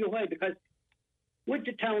 and I tell you why, because with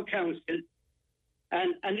the town council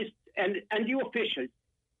and the officials,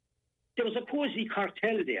 there was a cozy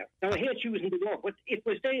cartel there. Now I hate using the word, but it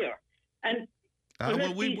was there. And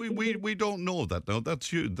well, we don't know that. No,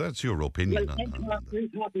 that's your opinion. Well, I'm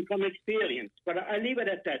talking from experience, but I'll leave it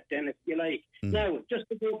at that then, if you like. Now, just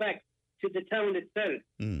to go back to the town itself,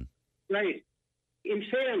 right? In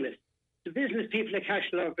fairness, the business people of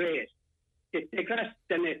Cashel are great. They grasp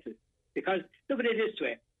the nettle. Because look at it this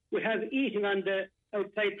way: we have eating on the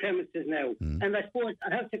outside premises now, and I suppose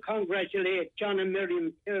I have to congratulate John and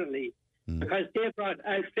Miriam Kearney because they brought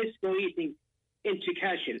al fresco eating into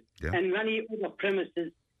Cashel, and many other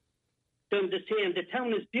premises done the same. The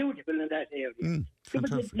town is beautiful in that area.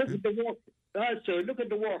 Look at the work. Also, look at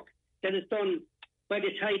the work that is done by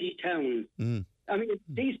the tidy town. I mean,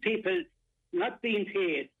 these people not being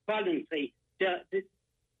paid voluntary.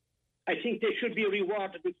 I think they should be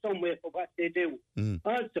rewarded in some way for what they do.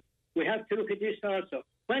 Also, we have to look at this also.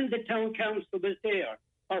 When the town council was there,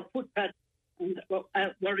 our footpaths were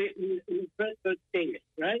in a dreadful state,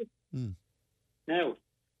 right? Now,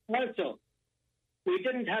 also, we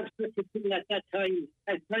didn't have such a thing at that time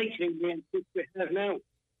as cycling lanes, which we have now.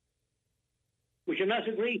 Would you not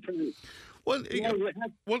agree for me? Well,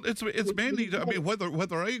 it's mainly. I mean,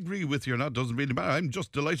 whether I agree with you or not doesn't really matter. I'm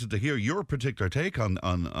just delighted to hear your particular take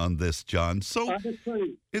on this, John. So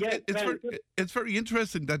it's very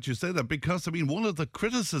interesting that you say that, because I mean, one of the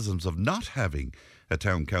criticisms of not having a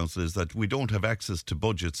town council is that we don't have access to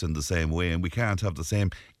budgets in the same way, and we can't have the same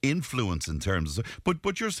influence in terms of.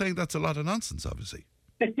 But you're saying that's a lot of nonsense, obviously.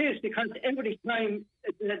 It is, because every time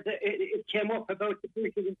it came up about the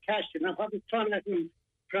budget of cash, and I was trying at him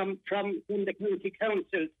from the county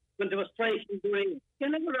council when they were striking the ring. They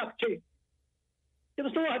never objected. There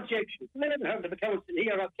was no objection. I never heard of a council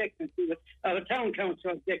here objecting to it, or a town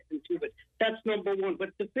council objecting to it. That's number one.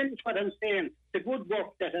 But to finish what I'm saying, the good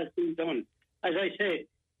work that has been done, as I say,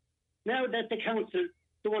 now that the council,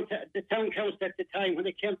 the town council at the time, when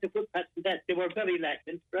it came to footpaths and that, they were very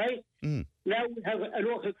lacking, right? Now we have a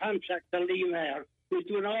local contractor, Lee Mayer, who's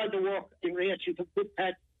doing all the work in relation to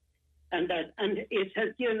footpaths and that, and it has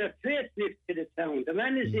given a facelift to the town. The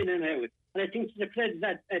man is in and out, and I think to the credit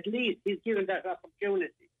that at least he's given that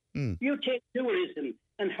opportunity. You take tourism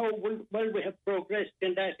and how well we have progressed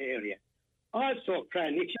in that area. Also,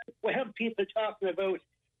 Fran, we have people talking about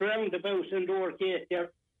roundabouts and lower gate there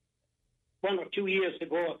 1 or 2 years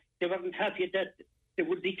ago. They weren't happy that there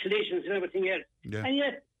would be collisions and everything else. And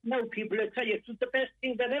yet, now people will tell you it was the best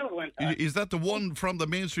thing that ever went on. Is that the one from the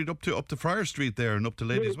main street up to Friar Street there and up to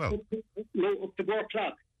Lady as well? No, up to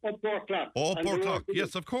Borclock. Oh, Borclock.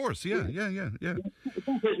 Yes, of course. Yeah.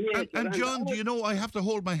 And John, do you know, I have to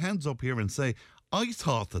hold my hands up here and say, I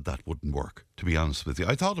thought that wouldn't work, to be honest with you.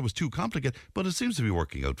 I thought it was too complicated, but it seems to be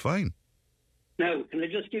working out fine. Now, can I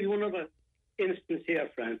just give you another instance here,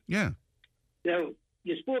 Fran? Yeah. Now,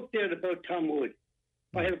 you spoke there about Tom Wood.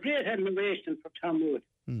 I have great admiration for Tom Wood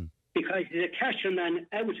because he's a Cashel man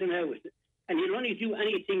out and out, and he'll only do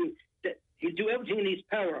anything he'll do everything in his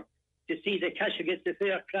power to see that Cashel gets a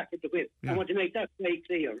fair crack at the whip. I want to make that very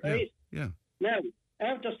clear, right? Yeah. Now,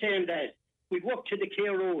 after saying that, we go up to the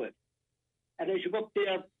Clare Road, and as you go up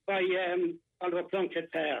there by Oliver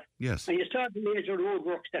Plunkett Park, and you saw the major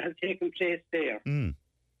roadworks that have taken place there.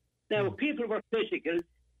 Now, people were critical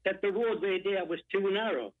that the roadway there was too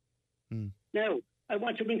narrow. Now, I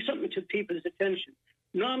want to bring something to people's attention.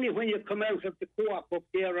 Normally, when you come out of the co-op up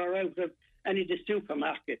there or out of any of the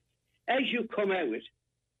supermarkets, as you come out,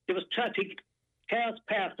 there was traffic, cars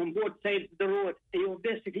parked on both sides of the road, and you were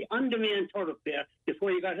basically on the main thoroughfare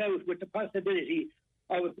before you got out, with the possibility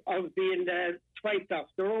of being swiped off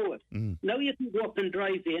the road. Now you can go up and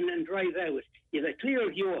drive in and drive out. You have a clear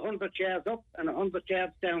view 100 yards up and 100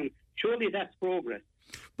 yards down. Surely that's progress.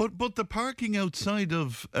 But the parking outside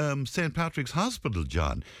of St. Patrick's Hospital,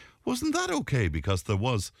 John, wasn't that okay? Because there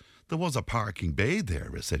was a parking bay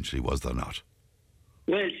there, essentially, was there not?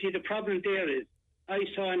 Well, see, the problem there is, I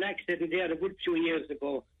saw an accident there a good few years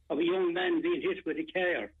ago of a young man being hit with a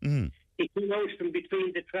car. He came out from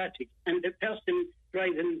between the traffic, and the person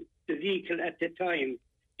driving the vehicle at the time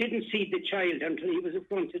didn't see the child until he was in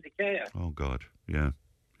front of the car. Oh, God, yeah.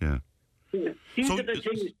 These are the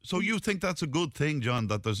things. So you think that's a good thing, John,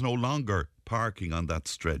 that there's no longer parking on that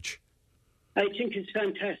stretch? I think it's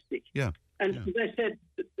fantastic. Yeah. And as I said,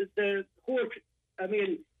 the whole,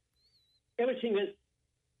 everything is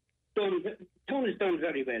done, the town is done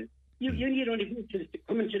very well. You need only to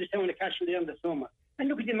come into the town of Cashel in the summer and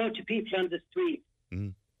look at the amount of people on the street.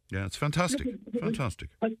 Yeah, it's fantastic. Fantastic.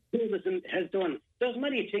 What tourism has done. There's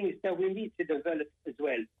many things that we need to develop as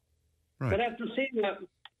well. Right. But after saying that,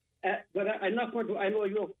 but I'm not going to, I know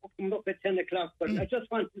you're coming up at 10 o'clock, but I just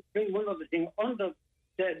want to bring one other thing. Under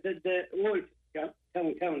the old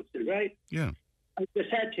town council, right? Yeah. And the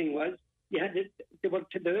sad thing was, they were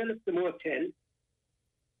to develop the motel,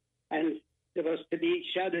 and there was to be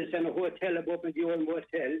shadows and a hotel above the old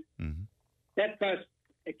motel. That got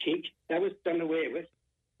a kick. That was done away with.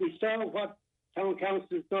 We saw what town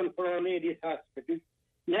council's done for Our Lady's Hospital.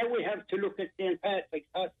 Now we have to look at St. Patrick's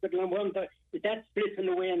Hospital and wonder, is that slipping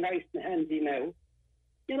away nice and handy now?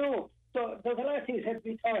 You know, so there's a lot of things have to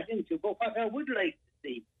be thought into. But what I would like to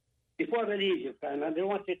see, before I leave you, Fran, I don't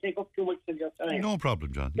want to take up too much of your time. No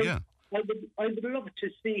problem, John. Yeah. I would love to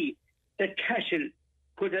see that Cashel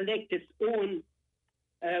could elect its own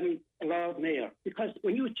Lord Mayor. Because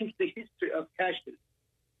when you think the history of Cashel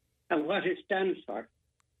and what it stands for,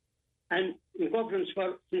 and in governance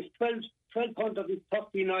for since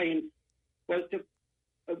 1239 was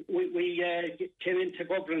we came into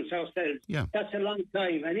governance ourselves. Yeah. That's a long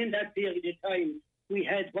time. And in that period of time, we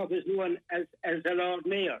had what was known as the Lord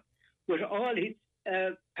Mayor, with all his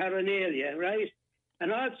paraphernalia, right?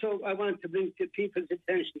 And also, I want to bring to people's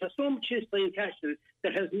attention, there's so much history in Cashel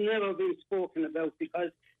that has never been spoken about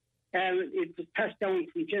because it was passed down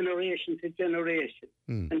from generation to generation.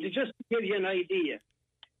 And to just give you an idea,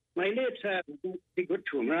 my late father, be good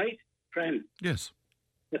to him, right, friend? Yes.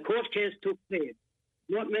 The court case took place.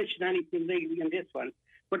 Not mention anything legally in this one,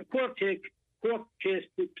 but court case took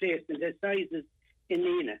place in the assizes in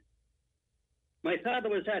Nina. My father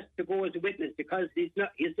was asked to go as a witness because his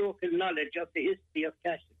local knowledge of the history of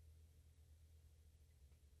Cashel.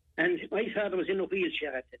 And my father was in a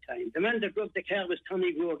wheelchair at the time. The man that drove the car was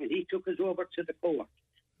Tommy Grogan. He took us over to the court.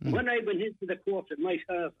 When I went into the court with my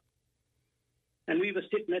father, and we were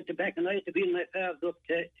sitting at the back, and I had to bring my father up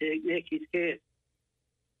to make his case,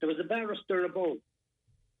 there was a barrister above,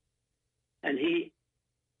 and he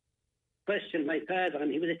questioned my father,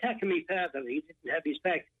 and he was attacking my father. He didn't have his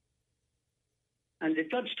back. And the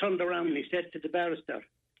judge turned around and he said to the barrister,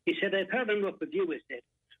 he said, I've heard enough of you, he said.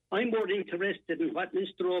 I'm more interested in what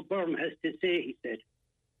Mr. O'Byrne has to say, he said,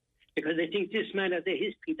 because I think this man has a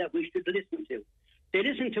history that we should listen to. They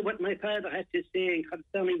listened to what my father had to say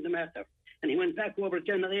concerning the matter, and he went back over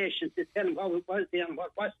generations to tell him what was there and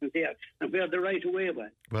what wasn't there, and where the right of way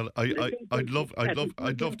was. Well, I'd love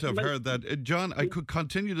to have heard that. John, I could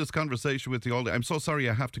continue this conversation with you all day. I'm so sorry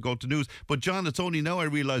I have to go to news, but John, it's only now I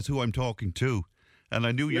realise who I'm talking to. And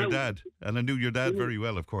I knew your dad, very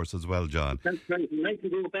well, of course, as well, John. That's right. I'd like to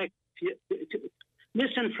go back to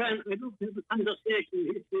listen, Fran, I'd love to have a conversation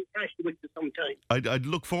with you sometime. I'd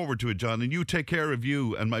look forward to it, John, and you take care of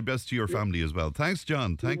you, and my best to your family as well. Thanks,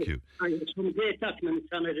 John. Thank you. I have some great documents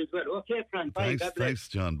on it as well. Okay, Fran. Bye. Thanks,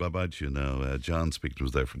 John. Bye-bye to you now. John speaking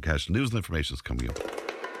was there from Cashel. News and information is coming up.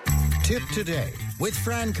 Tipp Today with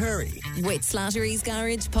Fran Curry. With Slattery's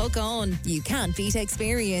Garage, Puckane. You can't beat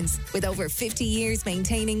experience. With over 50 years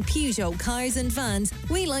maintaining Peugeot cars and vans,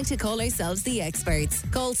 we like to call ourselves the experts.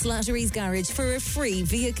 Call Slattery's Garage for a free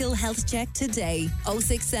vehicle health check today.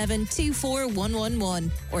 067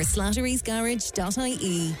 24111 or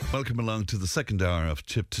slatterysgarage.ie. Welcome along to the second hour of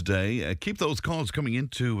Tipp Today. Keep those calls coming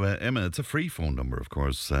into Emma. It's a free phone number, of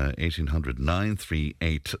course, 1800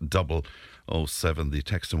 938 007. The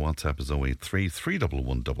text and WhatsApp is 083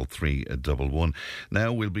 311 3311.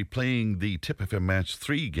 Now we'll be playing the Tipp FM Match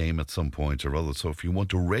 3 game at some point or other, so if you want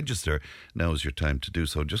to register, now's your time to do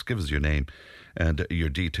so. Just give us your name and your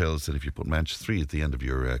details, and if you put Match 3 at the end of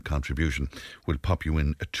your contribution, we'll pop you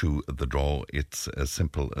in to the draw. It's as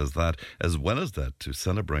simple as that. As well as that, to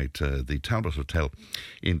celebrate the Talbot Hotel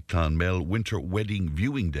in Clonmel Winter Wedding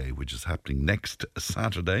Viewing Day, which is happening next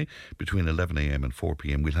Saturday between 11am and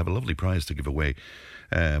 4pm. We'll have a lovely prize to give away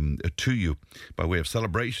to you by way of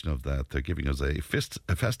celebration of that. They're giving us a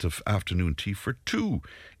festive afternoon tea for two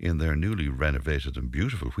in their newly renovated and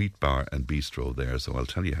beautiful wheat bar and bistro there. So I'll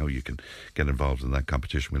tell you how you can get involved in that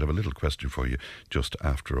competition. We'll have a little question for you just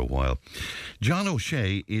after a while. John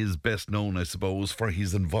O'Shea is best known, I suppose, for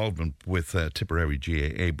his involvement with Tipperary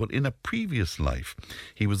GAA, but in a previous life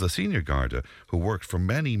he was a senior Garda who worked for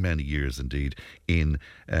many, many years indeed in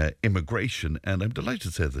immigration, and I'm delighted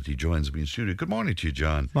to say that he joins me in studio. Good morning to you,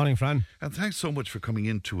 John. Morning, Fran. And thanks so much for coming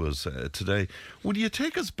in to us today. Would you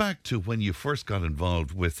take us back to when you first got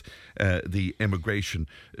involved with the immigration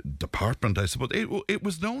department, I suppose? It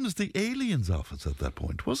was known as the Aliens Office at that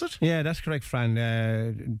point, was it? Yeah, that's correct, Fran.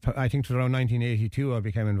 I think it was around 1982 I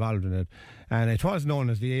became involved in it. And it was known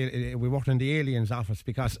as we worked in the Aliens Office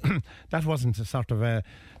because that wasn't a sort of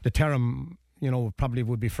the term, probably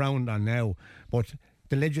would be frowned on now. But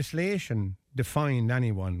the legislation defined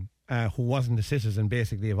anyone who wasn't a citizen,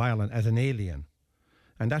 basically, of Ireland as an alien.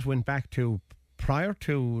 And that went back to prior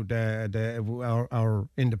to our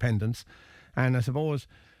independence. And I suppose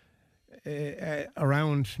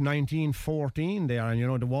around 1914 there,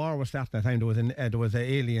 and the war was starting at the time. There was an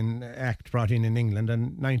Alien Act brought in England,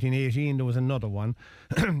 and 1918 there was another one,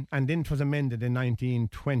 and then it was amended in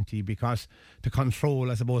 1920 because to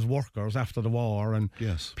control, I suppose, workers after the war and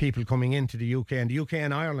people coming into the UK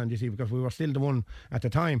and Ireland, you see, because we were still the one at the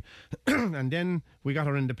time. And then we got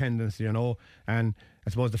our independence, and I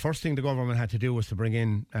suppose the first thing the government had to do was to bring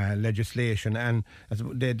in legislation, and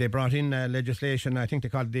they brought in legislation. I think they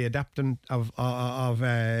called it the Adaptation of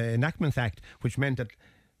Enactments Act, which meant that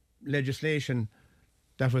legislation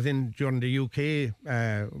that was in during the UK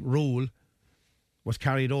rule was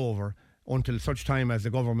carried over until such time as the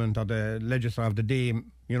government or the legislature of the day,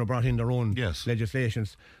 brought in their own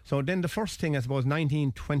legislations. So then the first thing, I suppose,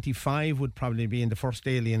 1925 would probably be in the first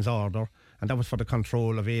Aliens Order, and that was for the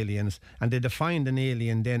control of aliens. And they defined an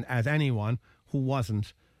alien then as anyone who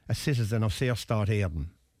wasn't a citizen of Searstad Éireann,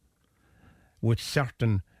 with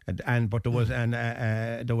certain, but there was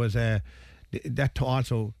that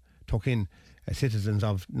also took in citizens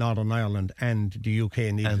of Northern Ireland and the UK,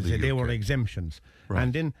 and they were exemptions. Right.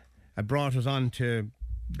 And then it brought us on to.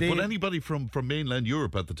 But anybody from mainland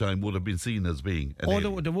Europe at the time would have been seen as being an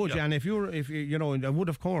alien. They would, and if you they would,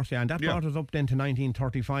 of course, and that brought us up then to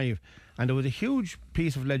 1935, and there was a huge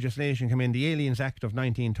piece of legislation come in, the Aliens Act of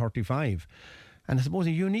 1935, and I suppose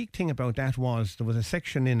a unique thing about that was there was a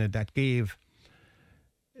section in it that gave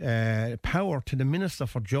power to the Minister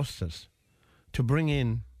for Justice to bring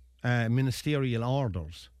in ministerial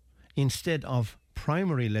orders instead of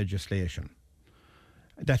primary legislation.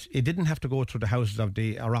 That it didn't have to go through the houses of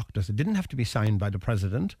the Oireachtas. It didn't have to be signed by the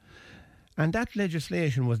President. And that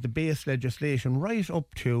legislation was the base legislation right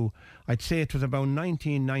up to, I'd say it was about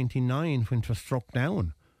 1999 when it was struck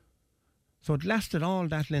down. So it lasted all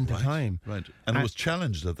that length of time. Right. And it was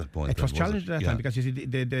challenged at that point. It was challenged at that time because, you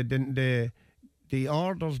see, the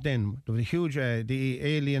orders then, there was a huge, the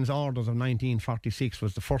Aliens Orders of 1946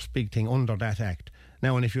 was the first big thing under that Act.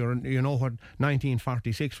 Now, and if you know what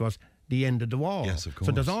 1946 was, the end of the war. Yes, of course.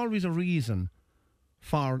 So there's always a reason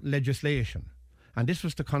for legislation. And this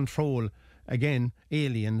was to control, again,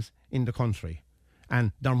 aliens in the country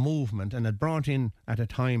and their movement. And it brought in, at a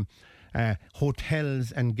time,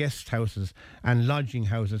 hotels and guest houses and lodging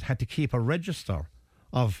houses had to keep a register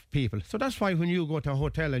of people. So that's why when you go to a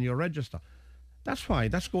hotel and you register, that's why.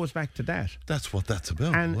 That goes back to that. That's what that's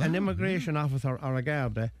about. And an immigration officer or a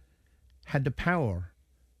Garda had the power,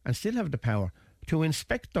 and still have the power, to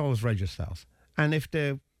inspect those registers. And if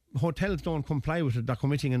the hotels don't comply with it, they're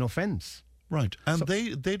committing an offence. Right. And so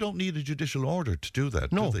they don't need a judicial order to do that,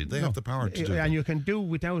 do they? They have the power to do that. And you can do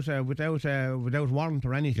without warrant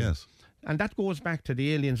or anything. Yes. And that goes back to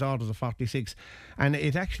the Aliens Orders of 46. And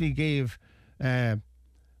it actually gave,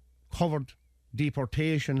 covered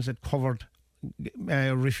deportations, it covered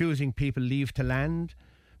refusing people leave to land.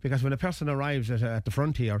 Because when a person arrives at the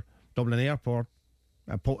frontier, Dublin Airport,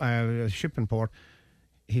 a shipping port,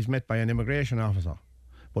 he's met by an immigration officer.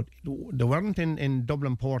 But they weren't in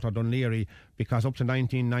Dublin Port or Dunleary, because up to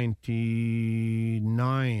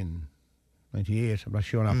 1999, 98, I'm not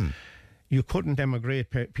sure now, you couldn't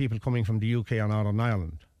emigrate people coming from the UK or Northern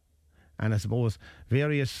Ireland. And I suppose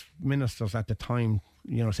various ministers at the time,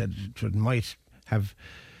 said it might have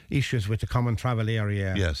issues with the common travel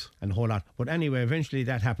area. Yes. And a whole lot. But anyway, eventually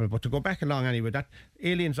that happened. But to go back along anyway, that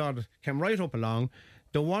aliens order came right up along.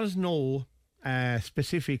 There was no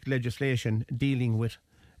specific legislation dealing with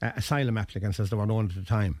asylum applicants as they were known at the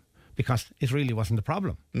time, because it really wasn't a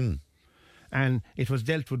problem. And it was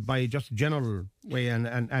dealt with by just general way.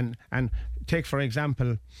 And take, for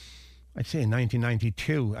example, I'd say in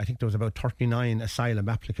 1992, I think there was about 39 asylum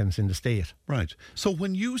applicants in the state. Right. So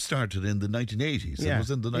when you started in the 1980s, it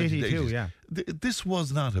was in the 1980s. 82, yeah. This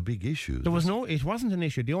was not a big issue. It wasn't an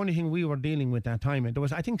issue. The only thing we were dealing with that time, there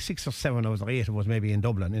was, I think, 6 or 7 or 8 of us maybe in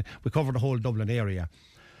Dublin. We covered the whole Dublin area.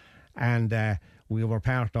 And we were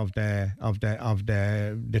part of the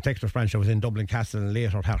detectives branch that was in Dublin Castle and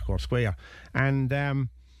later Harcourt Square. And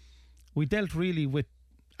we dealt really with,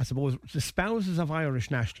 I suppose, the spouses of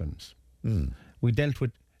Irish nationals. We dealt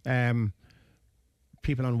with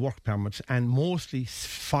people on work permits and mostly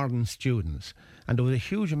foreign students. And there was a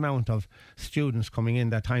huge amount of students coming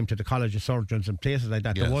in that time to the College of Surgeons and places like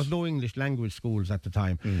that. Yes. There was no English language schools at the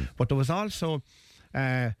time. But there was also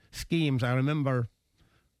schemes. I remember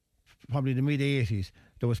probably the mid-80s,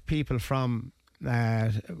 there was people from,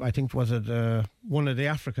 I think was it one of the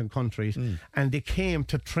African countries, and they came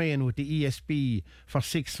to train with the ESB for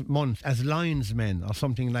 6 months as linesmen or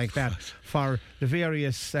something like that for the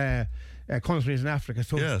various countries in Africa,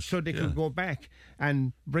 so they could go back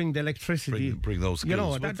and bring the electricity. Bring those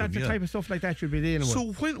skills with that's them, the type of stuff like that you'd be dealing with.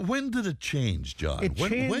 So when did it change, John?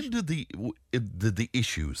 When did the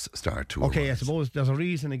issues start to arise? I suppose there's a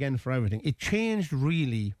reason again for everything. It changed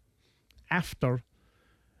really after,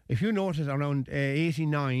 if you notice, around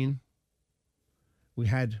 89, we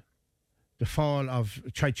had the fall of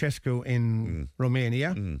Ceausescu in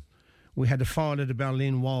Romania. We had the fall of the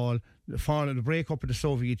Berlin Wall, the breakup of the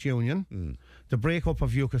Soviet Union, the breakup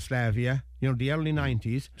of Yugoslavia, the early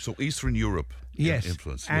 90s. So Eastern Europe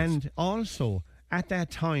influence. And also, at that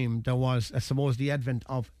time, there was, I suppose, the advent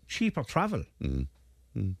of cheaper travel.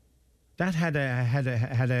 That had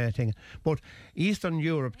a thing. But Eastern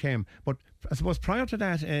Europe came. But I suppose prior to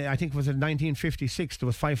that, I think it was in 1956, there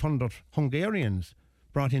was 500 Hungarians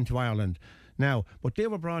brought into Ireland. Now, but they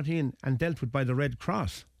were brought in and dealt with by the Red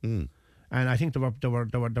Cross. And I think they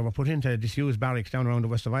were put into disused barracks down around the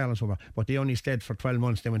west of Ireland somewhere. But they only stayed for 12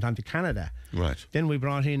 months. They went on to Canada. Right. Then we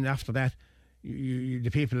brought in, after that, the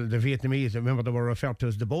people, the Vietnamese, remember they were referred to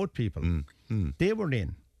as the boat people. They were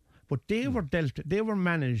in. But they were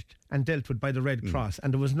managed and dealt with by the Red Cross,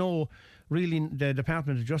 and there was no, really, the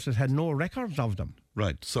Department of Justice had no records of them.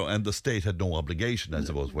 Right, so, and the state had no obligation, I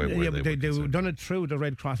suppose, where they done it through the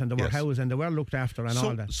Red Cross, and they were housed and they were looked after and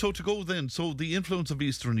all that. So to go then, so the influence of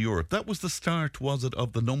Eastern Europe, that was the start, was it,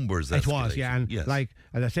 of the numbers? It was, yeah, and like,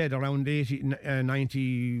 as I said, around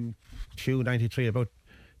 92, 93, about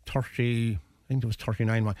 30... I think there was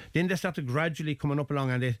 39. Then they started gradually coming up along,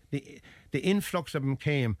 and the influx of them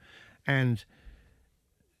came, and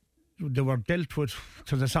they were dealt with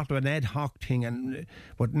to the sort of an ad hoc thing.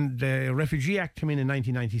 But the Refugee Act came in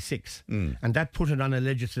 1996, and that put it on a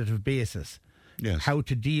legislative basis. Yes. How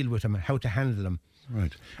to deal with them, how to handle them.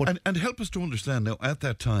 Right. And help us to understand now, at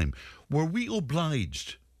that time, were we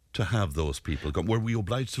obliged to have those people come? Were we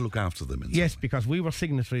obliged to look after them? Yes, because we were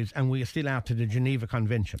signatories and we still are to the Geneva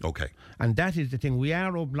Convention. Okay. And that is the thing. We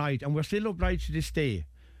are obliged, and we're still obliged to this day,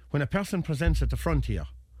 when a person presents at the frontier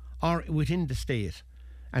or within the state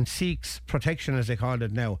and seeks protection, as they call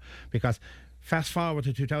it now, because fast forward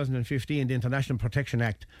to 2015, the International Protection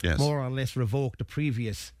Act more or less revoked the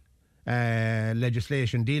previous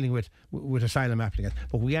legislation dealing with asylum applicants.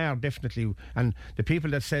 But we are definitely, and the people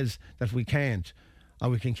that says that we can't, or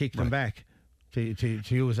we can kick them back to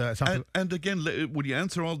use something. And again, would you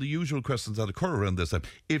answer all the usual questions that occur around this time?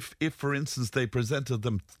 If, for instance, they presented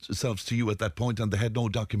themselves to you at that point and they had no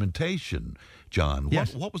documentation, John,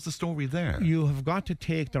 what was the story there? You have got to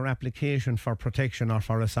take their application for protection or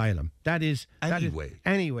for asylum. That is...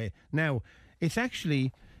 Anyway. Now, it's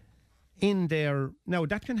actually in their... Now,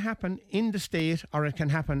 that can happen in the state, or it can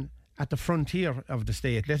happen at the frontier of the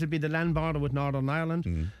state. Let it be the land border with Northern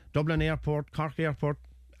Ireland, Dublin Airport, Cork Airport,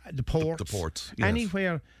 the ports. The ports, yes.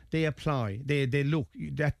 Anywhere they apply, they look.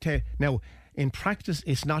 Now, in practice,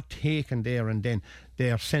 it's not taken there and then. They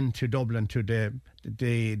are sent to Dublin to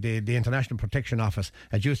the International Protection Office.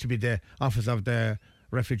 It used to be the Office of the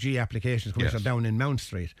Refugee Applications Commissioner down in Mount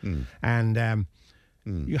Street. And...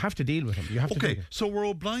 you have to deal with them. You have to so we're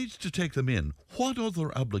obliged to take them in. What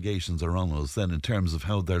other obligations are on us then in terms of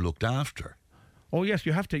how they're looked after? Oh yes,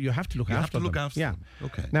 you have to look after them. You have to look after them.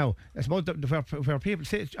 Okay. Now, I suppose where people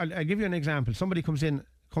say, I'll give you an example. Somebody comes in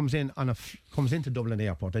comes into Dublin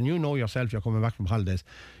Airport, and you know yourself you're coming back from holidays,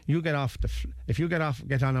 you get off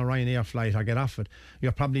get on a Ryanair flight or get off it,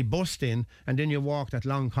 you're probably bussed in, and then you walk that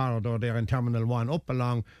long corridor there in Terminal 1 up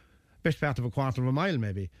along best part of a quarter of a mile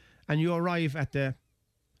maybe, and you arrive at the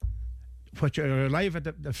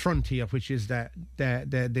front here, which is the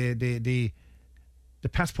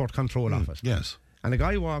passport control office. Yes. And the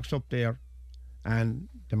guy walks up there, and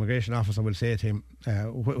the immigration officer will say to him,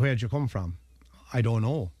 where'd you come from? I don't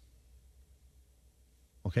know.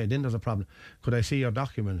 Okay, then there's a problem. Could I see your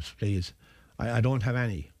documents, please? I don't have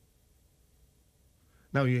any.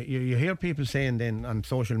 Now, you hear people saying then on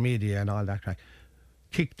social media and all that,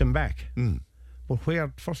 kick them back. But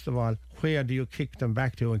first of all, where do you kick them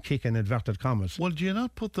back to, and kick in inverted commas? Well, do you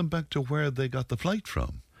not put them back to where they got the flight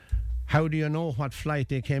from? How do you know what flight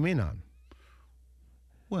they came in on?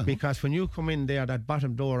 Well, because when you come in there, that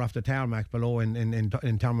bottom door off the tarmac below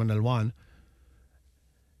in Terminal 1,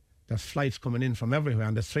 there's flights coming in from everywhere,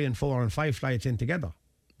 and there's 3 and 4 and 5 flights in together.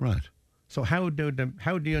 Right. So how do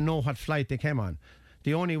you know what flight they came on?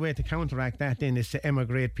 The only way to counteract that then is to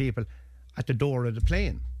emigrate people at the door of the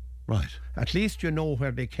plane. Right. At least you know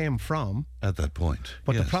where they came from. At that point.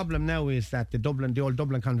 But yes. the problem now is that the old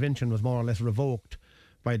Dublin Convention was more or less revoked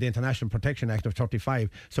by the International Protection Act of 35,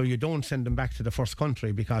 so you don't send them back to the first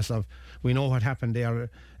country because we know what happened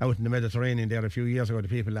there out in the Mediterranean there a few years ago, the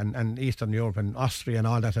people and Eastern Europe and Austria and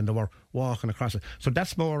all that, and they were walking across it. So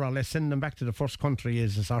that's more or less, sending them back to the first country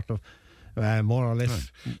is a sort of more or less.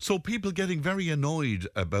 Right. So people getting very annoyed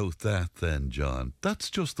about that then, John,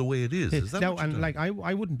 that's just the way it is. Is that now, what you're and doing?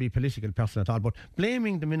 I wouldn't be a political person at all, but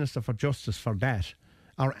blaming the Minister for Justice for that,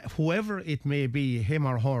 or whoever it may be, him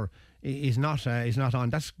or her, is not on.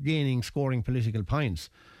 That's scoring political points,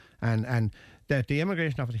 and that the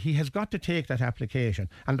immigration officer, he has got to take that application.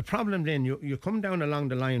 And the problem then, you come down along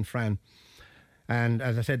the line, Fran, and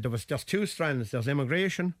as I said, there's 2 strands. There's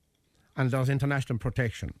immigration and there's international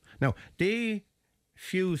protection. Now, they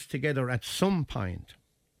fuse together at some point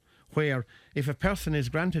where if a person is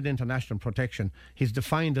granted international protection, he's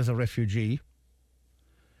defined as a refugee,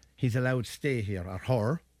 he's allowed to stay here, or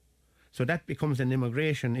her. So that becomes an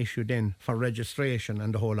immigration issue then for registration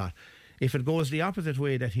and the whole lot. If it goes the opposite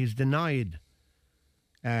way, that he's denied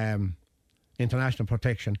international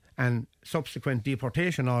protection and subsequent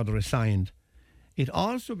deportation order is signed, it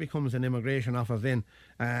also becomes an immigration offer then,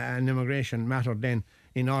 an immigration matter then,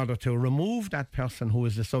 in order to remove that person who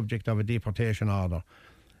is the subject of a deportation order.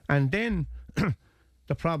 And then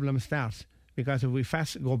the problem starts, because if we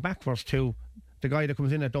go backwards to the guy that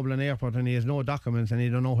comes in at Dublin Airport and he has no documents and he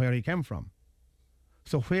don't know where he came from.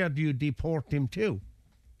 So where do you deport him to?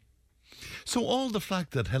 So all the flack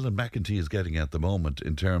that Helen McEntee is getting at the moment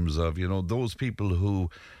in terms of, those people who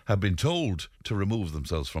have been told to remove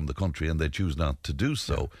themselves from the country and they choose not to do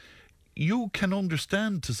so, you can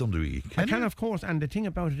understand to some degree, I can, of course, and the thing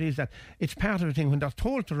about it is that it's part of the thing when they're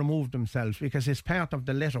told to remove themselves, because it's part of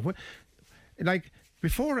the letter. Like,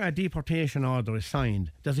 before a deportation order is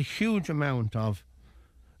signed, there's a huge amount of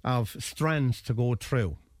strands to go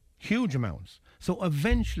through. Huge amounts. So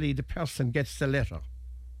eventually the person gets the letter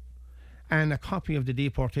and a copy of the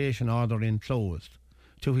deportation order enclosed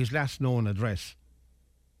to his last known address,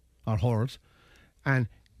 or hers, and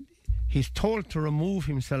he's told to remove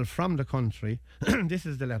himself from the country. This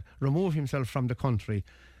is the letter. Remove himself from the country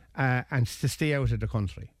and to stay out of the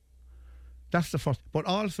country. That's the first. But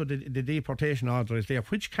also the deportation order is there,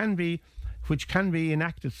 which can be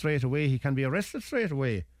enacted straight away. He can be arrested straight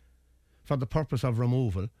away for the purpose of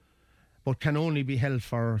removal, but can only be held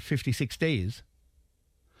for 56 days.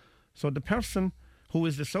 So the person who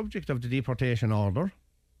is the subject of the deportation order,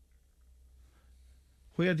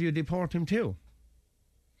 where do you deport him to?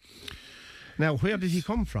 Now, where did he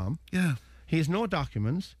come from? Yeah. He has no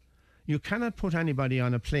documents. You cannot put anybody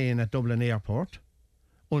on a plane at Dublin Airport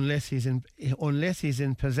unless he's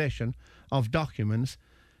in possession of documents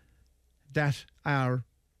that are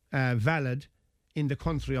valid in the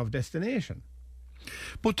country of destination.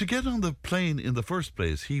 But to get on the plane in the first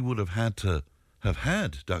place, he would have had to have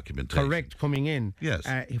had documentation. Correct, coming in. Yes.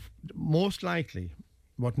 Most likely,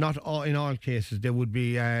 but not in all cases, there would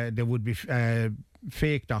be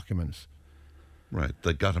fake documents. Right,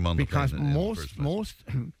 that got him on the plane. Because most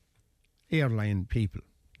airline people,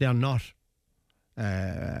 they're not,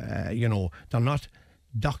 they're not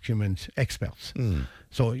document experts.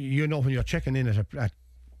 So when you're checking in at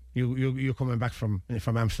you're coming back from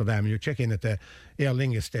Amsterdam, you check in at the Aer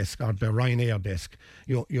Lingus desk or the Ryanair desk.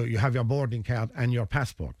 You have your boarding card and your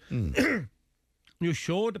passport. You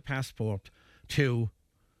show the passport to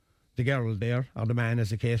the girl there, or the man as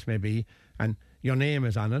the case may be, and your name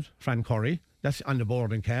is on it, Fran Curry. That's on the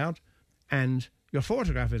boarding card, and your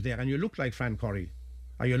photograph is there, and you look like Fran Curry,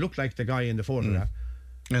 or you look like the guy in the photograph.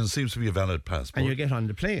 And it seems to be a valid passport. And you get on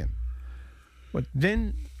the plane. But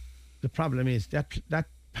then the problem is that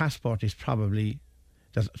passport is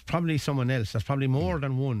there's probably someone else. There's probably more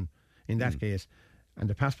than one in that case. And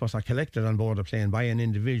the passports are collected on board a plane by an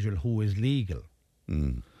individual who is legal.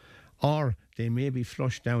 Or they may be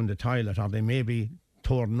flushed down the toilet, or they may be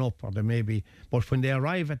torn up, or they may be... But when they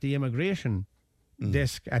arrive at the immigration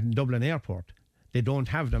desk at Dublin Airport, they don't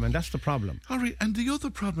have them, and that's the problem. All right, and the other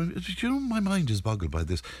problem, my mind is boggled by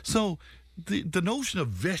this. So the notion of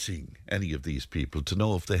vetting any of these people to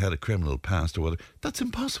know if they had a criminal past or whatever, that's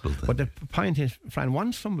impossible then. But the point is, Fran,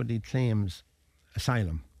 once somebody claims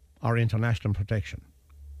asylum or international protection,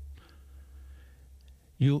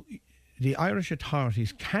 the Irish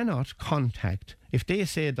authorities cannot contact, if they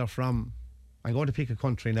say they're from, I'm going to pick a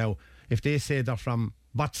country now, if they say they're from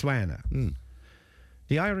Botswana,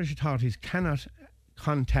 the Irish authorities cannot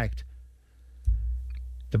contact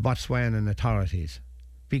the Botswanan authorities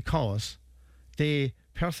because the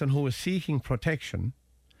person who is seeking protection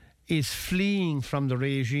is fleeing from the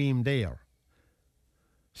regime there.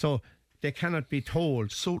 So they cannot be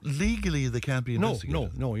told. So legally they can't be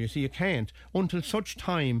investigated? No, you see, you can't until such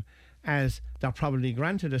time as they're probably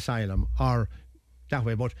granted asylum or that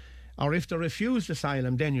way. Or if they refuse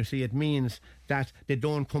asylum, then you see it means that they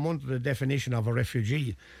don't come under the definition of a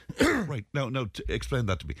refugee. Right. Now, explain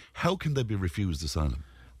that to me. How can they be refused asylum?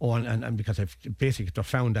 Oh, and because basically they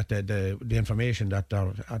found that the information that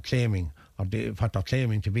they're claiming, or what they're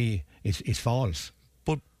claiming to be, is false.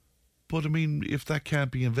 But I mean, if that can't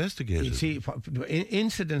be investigated... You see,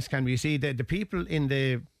 incidents can be... You see, the people in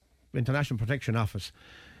the International Protection Office,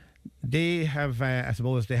 they have, I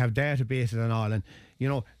suppose, they have databases and all, and, you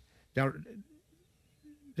know,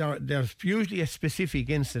 there's usually a specific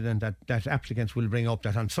incident that applicants will bring up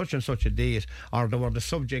that on such and such a date, or they were the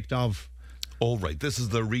subject of... Oh, right. This is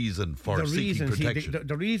the reason for seeking protection.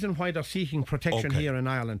 The reason why they're seeking protection here in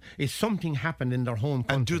Ireland is something happened in their home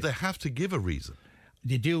country. And do they have to give a reason?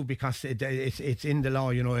 They do, because it's in the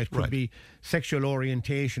law, you know. It could be sexual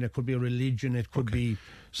orientation, it could be religion, it could be...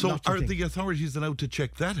 So are the authorities allowed to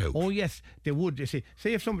check that out? Oh, yes, they would. You see,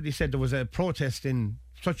 say if somebody said there was a protest in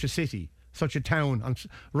such a city, such a town,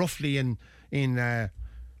 roughly in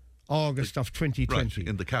August of 2020. Right,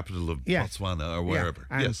 in the capital of Botswana or wherever.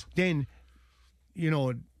 And yes. Then, you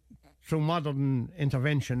know, through modern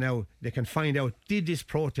intervention now, they can find out, did this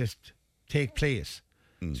protest take place?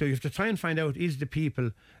 So you have to try and find out, is the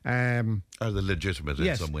people... are they legitimate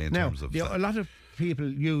in some way in terms of... A lot of people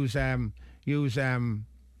use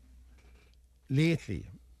lately.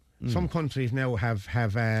 Some countries now have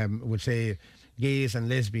would say gays and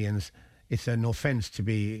lesbians, it's an offence to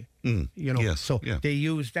be, you know. They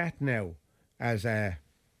use that now as a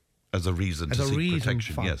reason to seek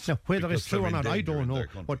protection. Yes. Now, whether it's true or not, I don't know.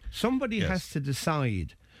 But somebody has to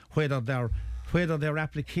decide whether their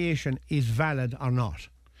application is valid or not.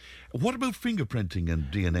 What about fingerprinting and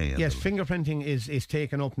DNA? Yes, fingerprinting is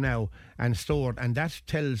taken up now and stored, and that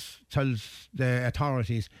tells the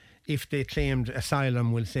authorities if they claimed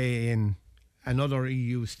asylum, we'll say, in another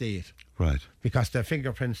EU state. Right. Because the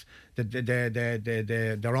fingerprints,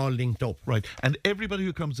 they're all linked up. Right. And everybody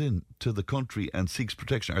who comes in to the country and seeks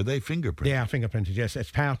protection, are they fingerprinted? They are fingerprinted, yes.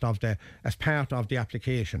 As part of the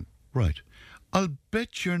application. Right. I'll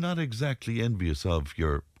bet you're not exactly envious of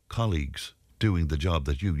your colleagues doing the job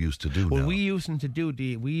that you used to do. Well, now. we used to do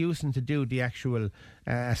the actual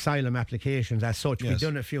asylum applications as such. We've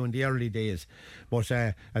done a few in the early days, but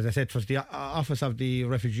as I said, it was the Office of the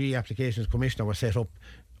Refugee Applications Commissioner was set up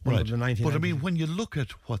under the 1990s. But I mean, when you look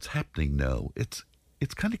at what's happening now, it's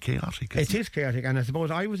kind of chaotic. It is chaotic, and I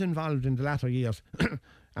suppose I was involved in the latter years,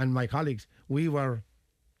 and my colleagues, we were,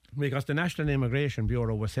 because the National Immigration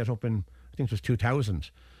Bureau was set up in, I think it was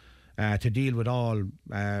 2000. To deal with all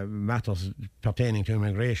matters pertaining to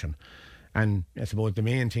immigration. And I suppose the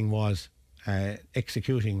main thing was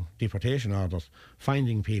executing deportation orders,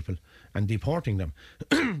 finding people and deporting them.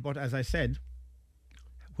 But as I said,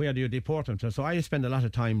 where do you deport them to? So I spend a lot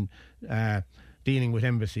of time dealing with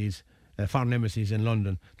embassies, foreign embassies in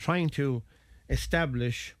London, trying to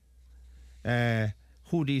establish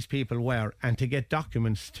who these people were and to get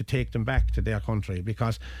documents to take them back to their country,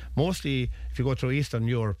 because mostly if you go through Eastern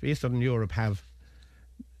Europe have,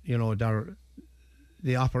 you know,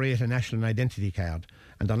 they operate a national identity card,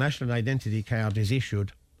 and the national identity card is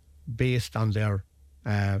issued based on their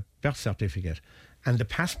birth certificate, and the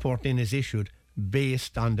passport then is issued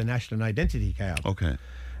based on the national identity card. Okay.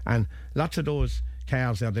 And lots of those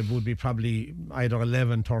cars there, they would be probably either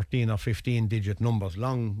 11, 13 or 15 digit numbers,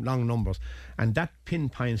 long numbers, and that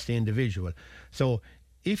pinpoints the individual. So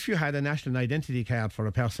if you had a national identity card for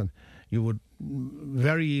a person, you would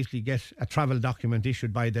very easily get a travel document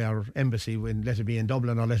issued by their embassy, let it be in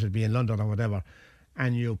Dublin or let it be in London or whatever,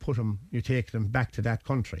 and you take them back to that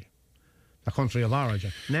country, the country of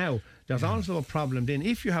origin. Now, there's also a problem then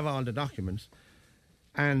if you have all the documents,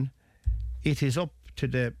 and it is up to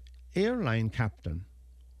the airline captain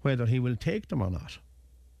whether he will take them or not,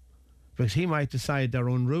 because he might decide they're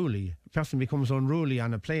unruly. A person becomes unruly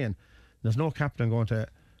on a plane, there's no captain going to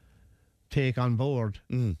take on board,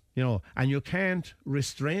 you know, and you can't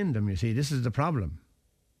restrain them, you see. This is the problem.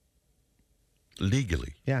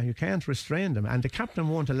 Legally. Yeah, you can't restrain them, and the captain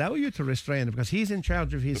won't allow you to restrain them because he's in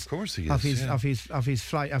charge of his, of course he is, of his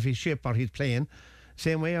flight, of his ship or his plane.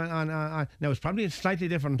 Same way on now it's probably slightly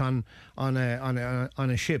different on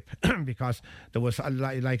a ship because there was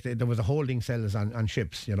there was a holding cells on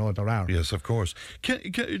ships, you know, there are. Yes, of course.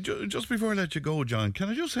 Just before I let you go, John, can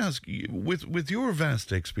I just ask you, with your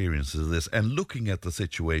vast experiences of this and looking at the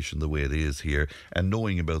situation the way it is here and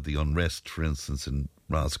knowing about the unrest, for instance, in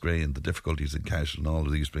Rossgrey and the difficulties in Cash and all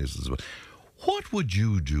of these places as well, what would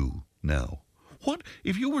you do now? What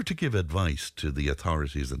if you were to give advice to the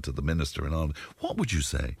authorities and to the minister and all? What would you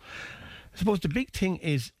say? I suppose the big thing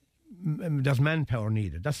is there's manpower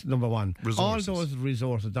needed. That's number one. Resources. All those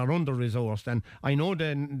resources, they're under-resourced, and I know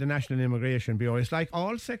the National Immigration Bureau, it's like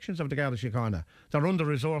all sections of the Garda Síochána, they're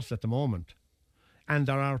under-resourced at the moment, and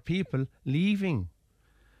there are people leaving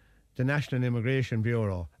the National Immigration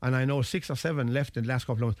Bureau, and I know 6 or 7 left in the last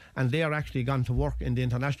couple of months, and they are actually gone to work in the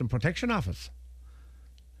International Protection Office.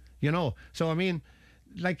 You know, so I mean,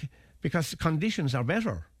 like, because conditions are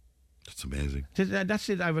better. That's amazing. That's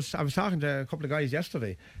it. I was talking to a couple of guys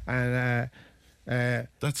yesterday, and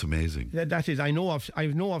that's amazing. That is. I know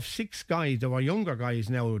of 6 guys. There were younger guys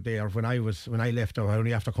now there when I left, or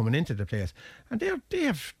only after coming into the place, and they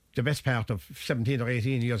have the best part of 17 or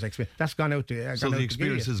 18 years experience. That's gone out. So the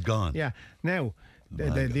experience is gone. Yeah. Now,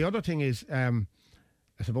 the other thing is.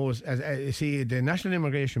 I suppose, you see, the National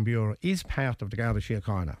Immigration Bureau is part of the Garda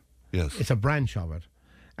Síochána. Yes. It's a branch of it.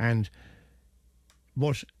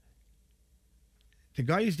 But the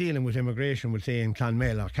guys dealing with immigration will say in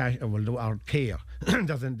Clonmel or Care,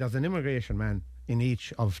 there's an immigration man in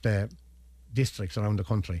each of the districts around the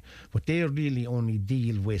country, but they really only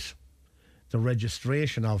deal with the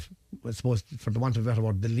registration of, I suppose, for the want of a better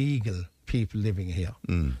word, the legal people living here.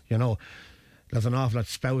 You know, there's an awful lot of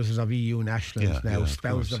spouses of EU nationals now,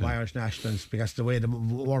 spouses of Irish nationals, because the way the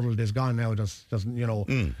world is gone now, there's you know,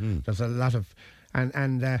 there's a lot of...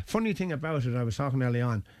 And funny thing about it, I was talking early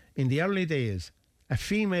on, in the early days, a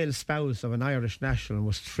female spouse of an Irish national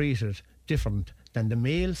was treated different than the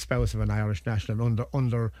male spouse of an Irish national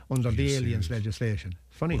under the aliens legislation.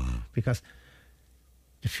 Funny, because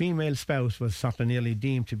the female spouse was sort of nearly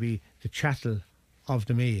deemed to be the chattel of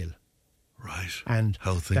the male. Right. And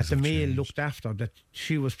that the male looked after, that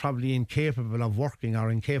she was probably incapable of working or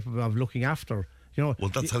incapable of looking after, you know. Well,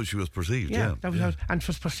 that's how she was perceived, That was how, and it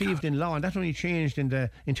was perceived in law, and that only changed in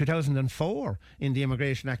 2004, in the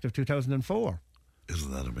Immigration Act of 2004.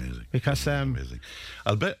 Isn't that amazing? Because amazing.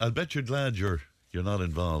 I'll bet you're glad you're not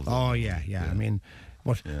involved. Oh yeah. I mean,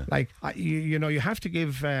 but like you know, you have to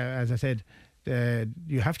give, as I said,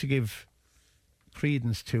 you have to give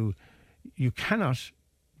credence to. You cannot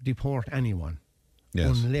deport anyone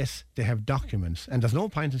unless they have documents, and there's no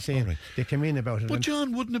point in saying they came in about it. But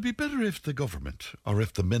John, wouldn't it be better if the government, or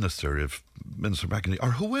if the minister, if Minister McEnany,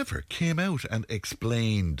 or whoever came out and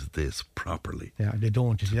explained this properly? Yeah, they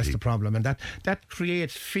don't. That's the problem, and that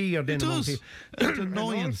creates fear. Then it does. And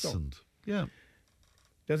annoyance,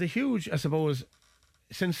 there's a huge, I suppose,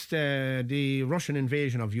 since the Russian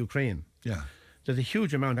invasion of Ukraine. Yeah. There's a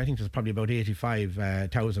huge amount. I think there's probably about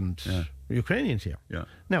 85,000 Ukrainians here. Yeah.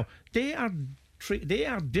 Now they are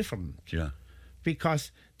different. Yeah.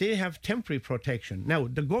 Because they have temporary protection. Now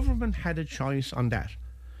the government had a choice on that.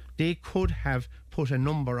 They could have put a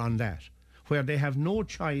number on that, where they have no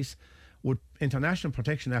choice with international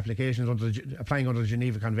protection applications applying under the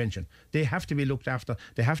Geneva Convention. They have to be looked after.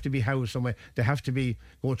 They have to be housed somewhere. They have to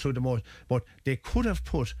go through the most. But they could have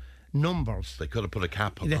put numbers. They could have put a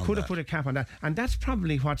cap on that. They could have put a cap on that. And that's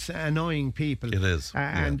probably what's annoying people. It is.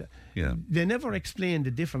 And they never explain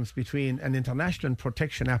the difference between an international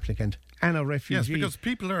protection applicant and a refugee. Yes, because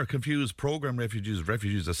people are confused. Program refugees,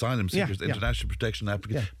 asylum seekers, international protection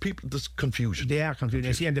applicants. People, there's confusion. They are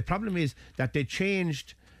confused. See, and the problem is that they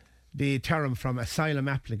changed the term from asylum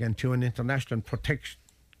applicant to an international protection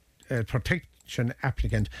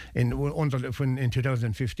applicant in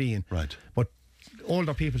 2015. Right. But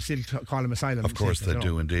older people still call him asylum. Of course they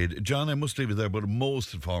do indeed. John, I must leave you there, but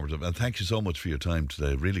most informative. And thank you so much for your time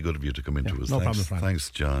today. Really good of you to come into us. No Thanks, problem, Frank.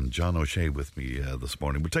 Thanks, John. John O'Shea with me this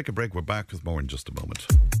morning. We'll take a break. We're back with more in just a moment.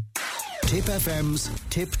 Tipp FM's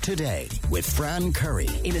Tipp Today with Fran Curry.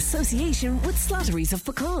 In association with Slattery's of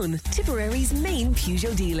Pecan, Tipperary's main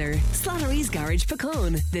Peugeot dealer. Slattery's Garage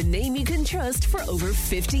Pecan, the name you can trust for over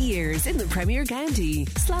 50 years in the Premier County.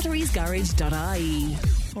 Slattery'sGarage.ie.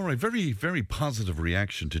 All right, very, very positive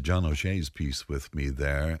reaction to John O'Shea's piece with me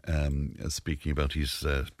there, speaking about his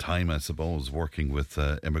time, I suppose, working with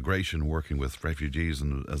immigration, working with refugees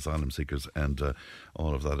and asylum seekers and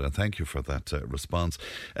all of that. And thank you for that response.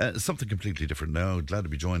 Something completely different now. Glad to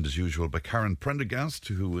be joined as usual by Karen Prendergast,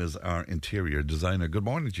 who is our interior designer. Good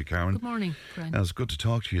morning to you, Karen. Good morning, Brian. It's good to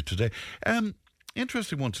talk to you today.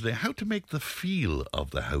 Interesting one today. How to make the feel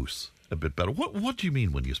of the house a bit better. What do you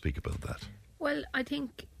mean when you speak about that? Well, I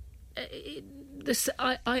think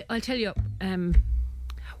I'll tell you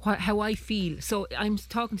how I feel. So I'm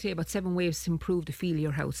talking today about 7 ways to improve the feel of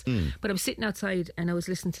your house. But I was sitting outside and I was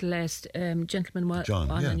listening to the last gentleman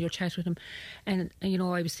John, on your chat with him, and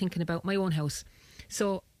I was thinking about my own house.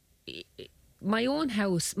 So my own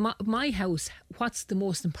house, my house, what's the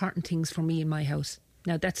most important things for me in my house?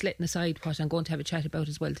 Now that's letting aside what I'm going to have a chat about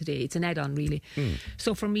as well today. It's an add-on really.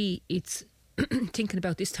 So for me it's thinking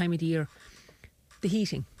about this time of the year, the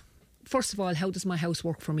heating. First of all, how does my house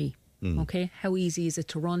work for me? Okay, how easy is it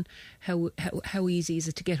to run? How easy is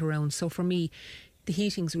it to get around? So for me, the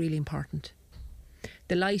heating's really important.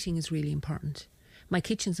 The lighting is really important. My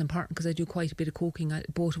kitchen's important because I do quite a bit of cooking.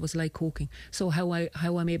 Both of us like cooking. So how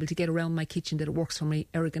I'm able to get around my kitchen that it works for me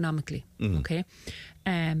ergonomically. Okay,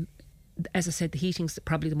 as I said, the heating's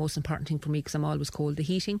probably the most important thing for me because I'm always cold. The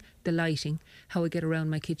heating, the lighting, how I get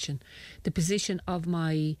around my kitchen, the position of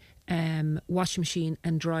my washing machine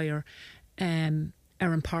and dryer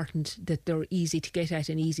are important, that they're easy to get at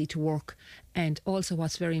and easy to work. And also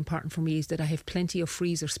what's very important for me is that I have plenty of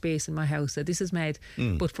freezer space in my house. Now, this is mad,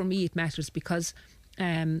 but for me it matters because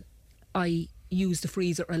I use the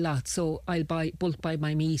freezer a lot, so I'll bulk buy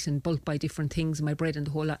my meat and bulk buy different things and my bread and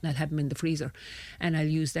the whole lot, and I'll have them in the freezer and I'll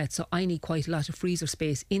use that. So I need quite a lot of freezer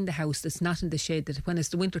space in the house that's not in the shed, that when it's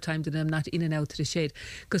the winter time that I'm not in and out to the shed.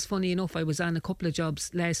 Because funny enough, I was on a couple of jobs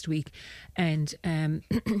last week and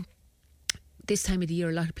this time of the year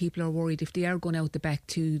a lot of people are worried if they are going out the back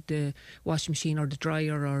to the washing machine or the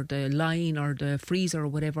dryer or the line or the freezer or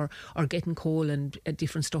whatever, or getting coal and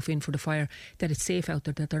different stuff in for the fire, that it's safe out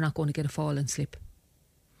there, that they're not going to get a fall and slip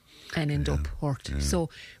and end up hurt. So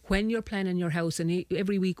when you're planning your house, and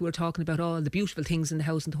every week we're talking about all the beautiful things in the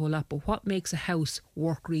house and the whole lot, but what makes a house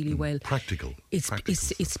work really well? Practical. It's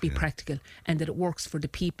to be practical, and that it works for the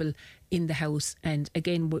people in the house. And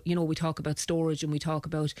again, we talk about storage and we talk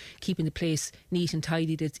about keeping the place neat and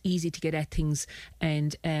tidy, that it's easy to get at things.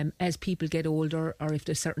 And as people get older, or if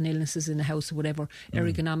there's certain illnesses in the house or whatever,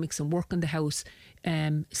 ergonomics and working the house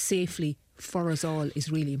safely for us all is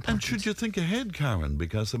really important. And should you think ahead, Karen?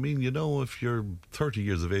 Because, I mean, if you're 30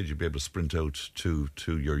 years of age, you'd be able to sprint out to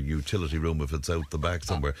your utility room if it's out the back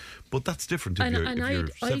somewhere. But that's different if you're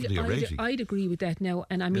 70 or 80. I'd agree with that now.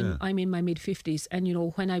 And I'm in my mid-50s. And,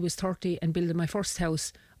 when I was 30 and building my first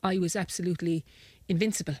house, I was absolutely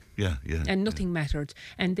invincible. And nothing mattered.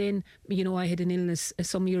 And then, I had an illness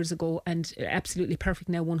some years ago and absolutely perfect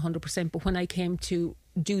now, 100%. But when I came to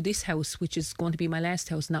do this house, which is going to be my last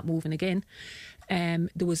house, not moving again,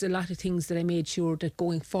 there was a lot of things that I made sure that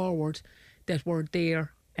going forward that were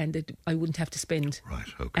there and that I wouldn't have to spend. Right,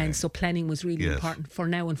 okay. And so planning was really important for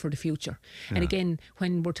now and for the future. Yeah. And again,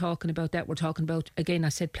 when we're talking about that, we're talking about, again, I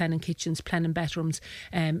said planning kitchens, planning bathrooms.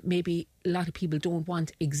 Maybe a lot of people don't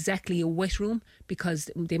want exactly a wet room because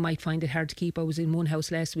they might find it hard to keep. I was in one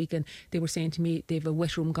house last week and they were saying to me they have a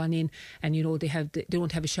wet room gone in, and they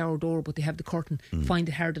don't have a shower door, but they have the curtain. Find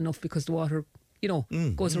it hard enough because the water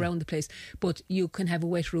goes around the place. But you can have a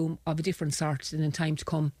wet room of a different sort, and in time to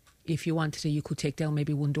come, if you wanted to, you could take down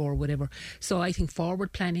maybe one door or whatever. So I think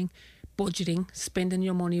forward planning, budgeting, spending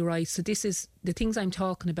your money right. So this is the things I'm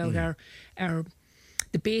talking about are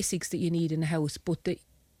the basics that you need in a house, but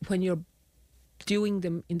when you're doing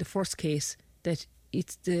them in the first case, that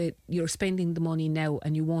you're spending the money now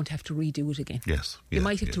and you won't have to redo it again. You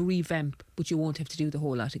might have to revamp, but you won't have to do the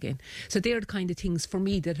whole lot again. So they're the kind of things for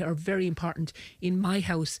me that are very important in my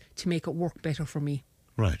house to make it work better for me.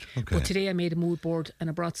 Right, okay. But today I made a mood board and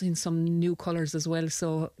I brought in some new colours as well.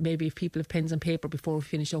 So maybe if people have pens and paper before we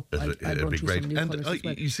finish up, I'd run through some new colours as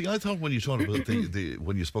well. You see, I thought when you talked about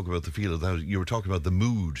when you spoke about the feel of the house, you were talking about the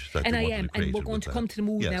mood that and you I wanted am, to create. and we're going to come to the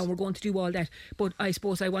mood now. We're going to do all that. But I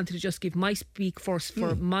suppose I wanted to just give my speak first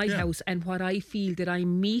for my house and what I feel that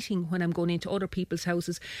I'm meeting when I'm going into other people's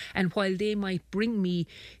houses. And while they might bring me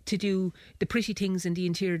to do the pretty things in the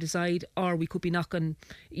interior design, or we could be knocking,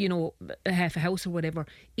 half a house or whatever,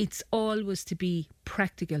 it's always to be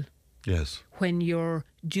practical. Yes. When you're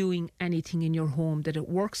doing anything in your home, that it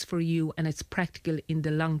works for you and it's practical in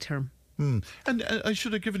the long term. And I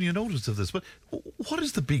should have given you notice of this, but what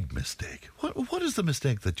is the big mistake? What is the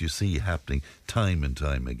mistake that you see happening time and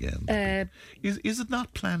time again? Is it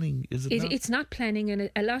not planning? It's not planning,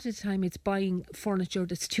 and a lot of the time it's buying furniture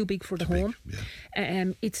that's too big for the home.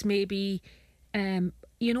 It's maybe,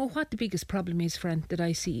 you know what the biggest problem is, Fran, that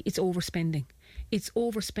I see? It's overspending. It's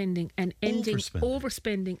overspending and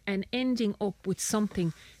ending up with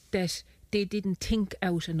something that they didn't think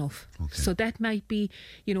out enough. Okay. So that might be,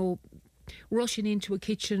 rushing into a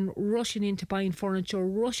kitchen, rushing into buying furniture,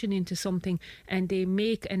 rushing into something, and they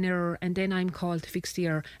make an error, and then I'm called to fix the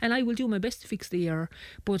error. And I will do my best to fix the error,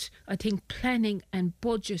 but I think planning and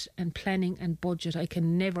budget, I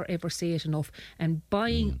can never ever say it enough, and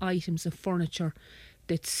buying items of furniture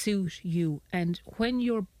that suit you. And when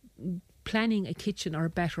you're planning a kitchen or a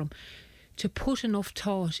bathroom, to put enough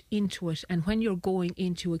thought into it, and when you're going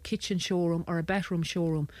into a kitchen showroom or a bathroom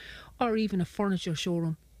showroom or even a furniture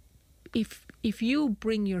showroom, if you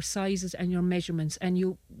bring your sizes and your measurements and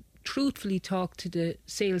you truthfully talk to the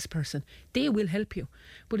salesperson, they will help you.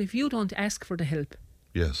 But if you don't ask for the help,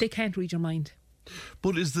 they can't read your mind.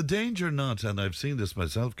 But is the danger not, and I've seen this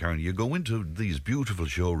myself, Karen, you go into these beautiful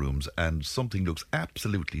showrooms and something looks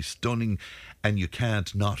absolutely stunning and you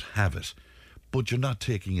can't not have it, but you're not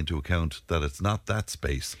taking into account that it's not that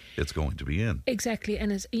space it's going to be in. Exactly,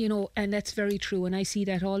 and as and that's very true, and I see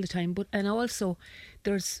that all the time. But and also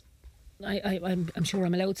there's I'm sure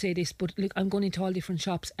I'm allowed to say this, but look, I'm going into all different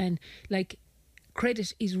shops, and like,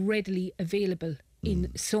 credit is readily available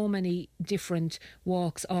in so many different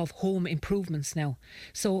walks of home improvements now.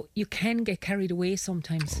 So you can get carried away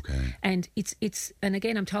sometimes. Okay. And it's and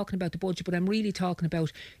again, I'm talking about the budget, but I'm really talking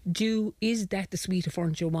about, is that the suite of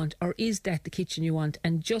furniture you want, or is that the kitchen you want?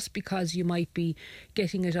 And just because you might be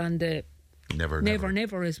getting it on the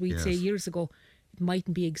never, as we'd say years ago, it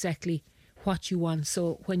mightn't be exactly what you want.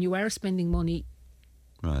 So when you are spending money,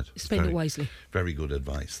 spend it wisely. Very good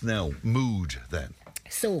advice. Now, mood then.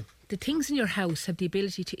 So the things in your house have the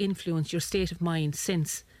ability to influence your state of mind,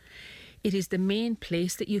 since it is the main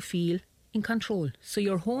place that you feel in control. So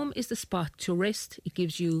your home is the spot to rest.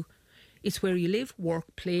 It's where you live,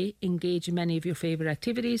 work, play, engage in many of your favourite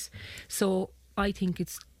activities. So I think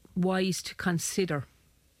it's wise to consider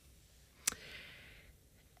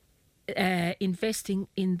investing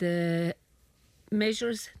in the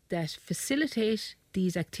measures that facilitate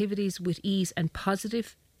these activities with ease and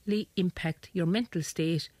positively impact your mental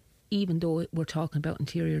state, even though we're talking about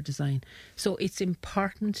interior design. So it's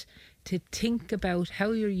important to think about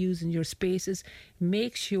how you're using your spaces.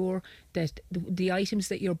 Make sure that the items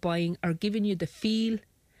that you're buying are giving you the feel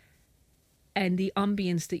and the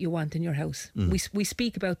ambience that you want in your house. We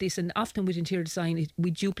speak about this, and often with interior design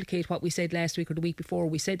we duplicate what we said last week or the week before.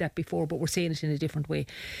 We said that before, but we're saying it in a different way.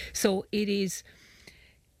 So it is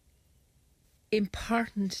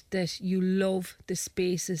important that you love the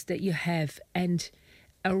spaces that you have and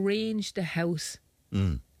arrange the house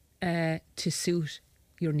to suit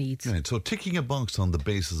your needs. Right, so ticking a box on the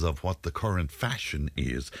basis of what the current fashion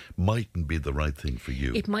is mightn't be the right thing for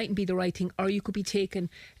you. It mightn't be the right thing, or you could be taking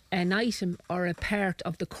an item or a part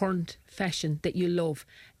of the current fashion that you love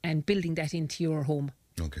and building that into your home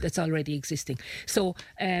that's already existing. So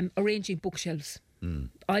arranging bookshelves.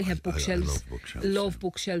 I have bookshelves. I love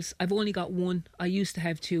bookshelves. I've only got one. I used to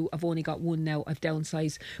have two. I've only got one now. I've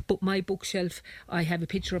downsized. But my bookshelf, I have a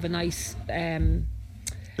picture of a nice...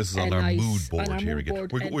 this is on our mood board here again.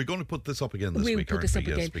 We're going to put this up again this week. We'll put this up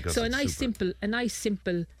again. Yes, so a nice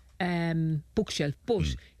simple bookshelf, but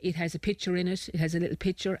it has a picture in it. It has a little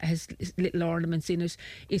picture. It has little ornaments in it.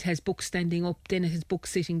 It has books standing up. Then it has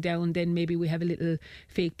books sitting down. Then maybe we have a little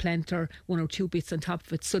fake planter, one or two bits on top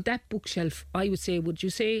of it. So that bookshelf, I would say, would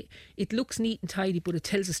you say it looks neat and tidy, but it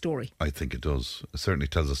tells a story? I think it does. It certainly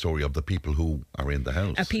tells a story of the people who are in the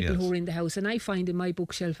house. Who are in the house. And I find in my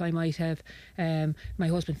bookshelf I might have my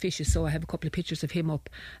husband fishes, so I have a couple of pictures of him up.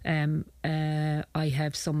 I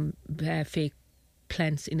have some fake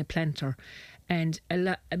plants in a planter, and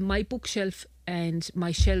my bookshelf and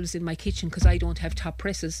my shelves in my kitchen, because I don't have top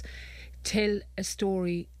presses, tell a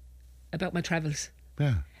story about my travels.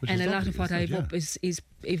 Yeah, and a lot of what I have up is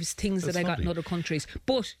things that I got in lovely. other countries.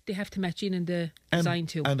 But they have to match in the design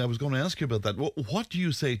too. And I was going to ask you about that. What do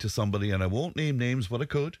you say to somebody, and I won't name names, but I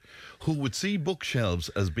could, who would see bookshelves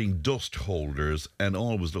as being dust holders and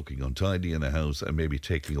always looking untidy in a house and maybe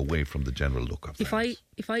taking away from the general look of the house?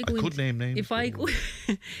 If I could name names. If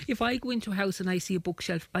I go into a house and I see a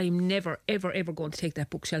bookshelf, I am never, ever, ever going to take that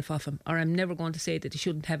bookshelf off him, or I'm never going to say that he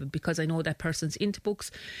shouldn't have it, because I know that person's into books.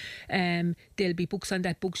 There'll be books on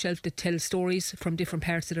that bookshelf that tell stories from different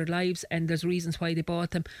parts of their lives, and there's reasons why they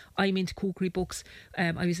bought them. I'm into cookery books.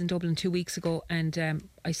 I was in Dublin 2 weeks ago, and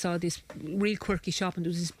I saw this real quirky shop, and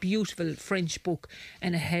there was this beautiful French book,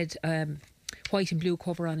 and it had white and blue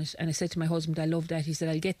cover on it, and I said to my husband, I love that. He said,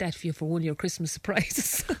 I'll get that for you for one of your Christmas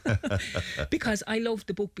surprises. Because I loved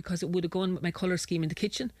the book, because it would have gone with my colour scheme in the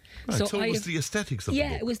kitchen. Right, so it was the aesthetics of the book.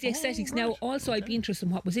 Yeah, it was the aesthetics. Now also I'd be interested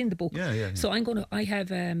in what was in the book. Yeah. So I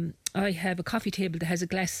have a coffee table that has a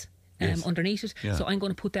glass underneath it. Yeah. So I'm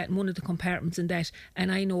going to put that in one of the compartments in that,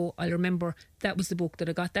 and I know I'll remember that was the book that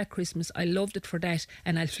I got that Christmas. I loved it for that,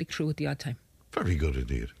 and I'll flick through it the odd time. Very good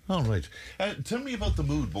indeed. All right. Tell me about the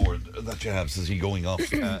mood board that you have, since you're going off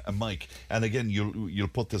Mike. And again, you'll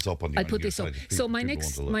put this up on your I'll put this site. up. So my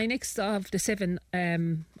next of the 7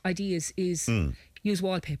 ideas is use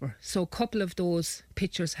wallpaper. So a couple of those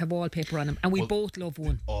pictures have wallpaper on them, and we both love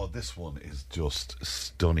one. Oh, this one is just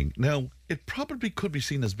stunning. Now, it probably could be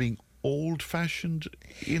seen as being old-fashioned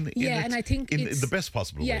in I think in the best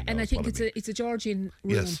possible way. Yeah, and I think it's a Georgian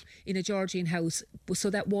room in a Georgian house, so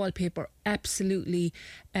that wallpaper absolutely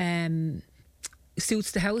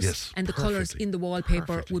suits the house, and the colours in the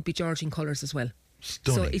wallpaper would be Georgian colours as well.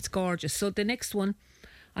 Stunning. So it's gorgeous. So the next one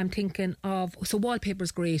I'm thinking of, so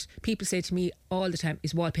wallpaper's great. People say to me all the time,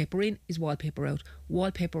 is wallpaper in, is wallpaper out?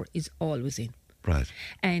 Wallpaper is always in. Right.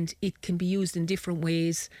 And it can be used in different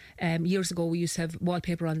ways. Years ago we used to have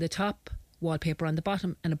wallpaper on the top, wallpaper on the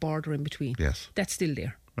bottom, and a border in between. Yes. That's still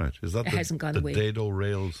there. Right. Is that it hasn't gone away. Dado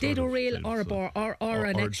rail? Dado rail or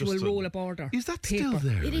an actual roll of border. Is that paper. Still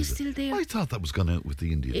there? It is still there. I thought that was gone out with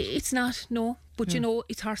the Indians. It's not, no. But you know,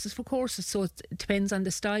 it's horses for courses, so it depends on the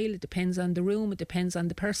style, it depends on the room, it depends on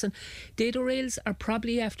the person. Dado rails are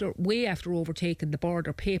probably way after overtaking the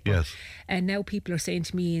border paper. Yes. And now people are saying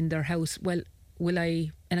to me in their house, well, will I,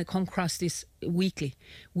 and I come across this weekly,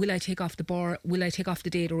 will I take off the bar, will I take off the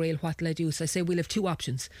dado rail, what will I do? So I say we'll have 2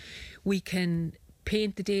 options. We can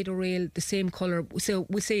paint the dado rail the same colour. So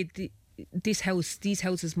we'll say these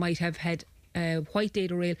houses might have had white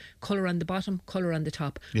dado rail, colour on the bottom, colour on the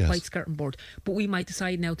top, white skirting board. But we might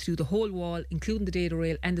decide now to do the whole wall, including the dado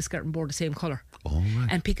rail and the skirting board, the same colour.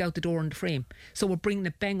 And pick out the door and the frame. So we're bringing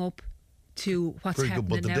it bang up to what's very happening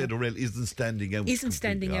good, but the now. dado rail isn't standing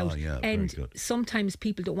out. And sometimes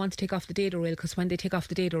people don't want to take off the dado rail, because when they take off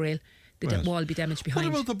the dado rail, the wall will be damaged behind.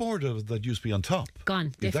 What about the border that used to be on top?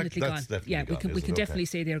 Gone, definitely gone. Definitely yeah, gone, we can definitely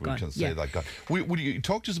say they're gone. We can say that gone. Will you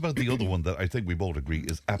talk to us about the other one that I think we both agree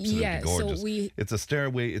is absolutely gorgeous? So it's a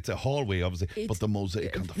stairway, it's a hallway, obviously, but the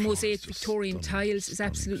mosaic on the floor, mosaic Victorian tiles is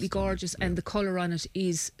absolutely gorgeous, and the colour on it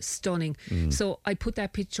is stunning. So I put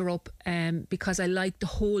that picture up because I like the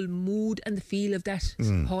whole mood and the feel of that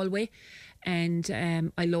hallway, and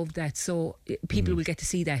I love that. So people will get to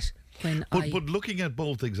see that. But looking at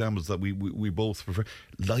both examples that we both prefer,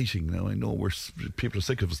 lighting. Now I know people are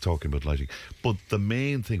sick of us talking about lighting, but the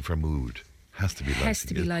main thing for mood has to be lighting. Has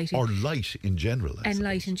to be lighting, or light in general.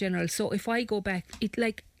 Light in general. So if I go back,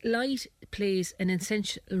 light plays an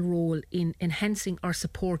essential role in enhancing or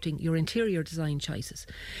supporting your interior design choices.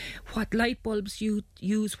 What light bulbs you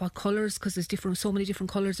use, what colours, because there's so many different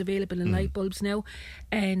colours available in light bulbs now,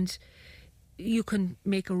 and you can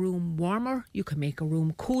make a room warmer, you can make a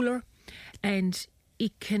room cooler, and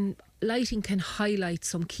lighting can highlight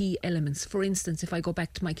some key elements. For instance, if I go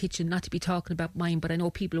back to my kitchen, not to be talking about mine, but I know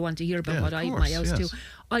people want to hear about what I have in my house too.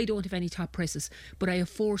 I don't have any top presses, but I have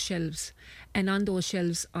 4 shelves, and on those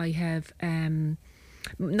shelves I have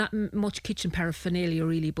not much kitchen paraphernalia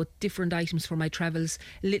really, but different items for my travels,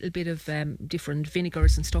 a little bit of different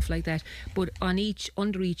vinegars and stuff like that. But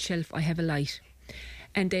under each shelf I have a light.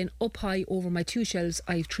 And then up high over my 2 shelves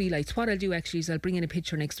I have 3 lights. What I'll do actually is I'll bring in a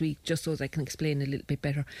picture next week just so as I can explain a little bit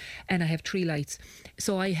better. And I have 3 lights.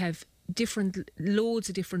 So I have loads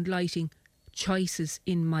of different lighting choices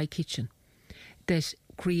in my kitchen that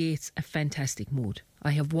creates a fantastic mood.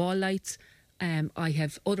 I have wall lights, I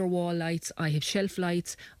have other wall lights, I have shelf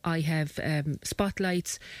lights, I have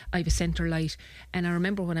spotlights, I have a centre light. And I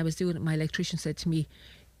remember when I was doing it, my electrician said to me,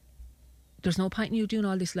 there's no point in you doing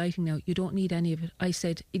all this lighting now. You don't need any of it. I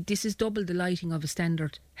said, this is double the lighting of a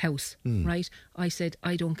standard house, right? I said,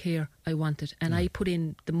 I don't care. I want it. And I put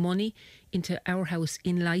in the money into our house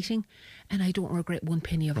in lighting, and I don't regret one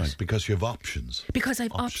penny of it. Right, because you have options. Because I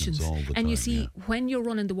have options. All the time, and you see, when you're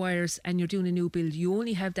running the wires and you're doing a new build, you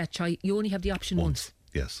only have you only have the option once.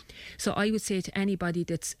 Yes. So I would say to anybody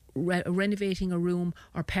that's renovating a room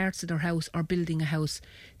or parts of their house or building a house,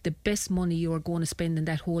 the best money you are going to spend in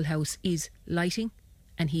that whole house is lighting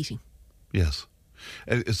and heating. Yes.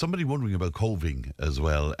 Is somebody wondering about coving as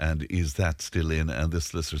well, and is that still in? And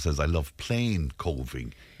this listener says, I love plain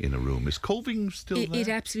coving in a room. Is coving still there? It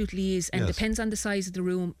absolutely is, and depends on the size of the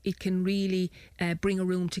room. It can really bring a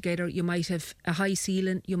room together. You might have a high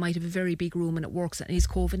ceiling, you might have a very big room, and it works. And is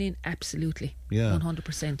coving in? Absolutely. Yeah.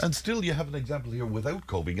 100%. And still you have an example here without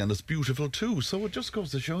coving, and it's beautiful too. So it just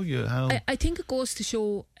goes to show you how... I think it goes to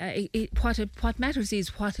show what matters is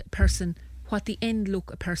what the end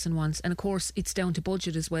look a person wants. And of course it's down to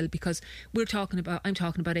budget as well, because I'm talking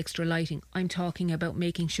about extra lighting. I'm talking about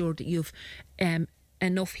making sure that you've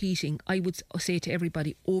enough heating. I would say to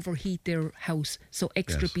everybody, overheat their house, so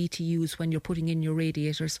extra BTUs when you're putting in your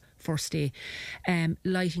radiators first day.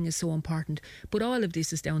 Lighting is so important, but all of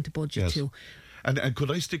this is down to budget too. And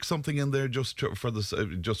could I stick something in there just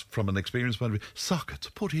from an experience point of view? Sockets,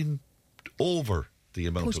 put in over the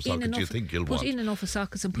amount of sockets you think you'll want. Put in enough of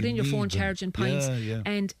sockets and put in your phone charging points. Yeah.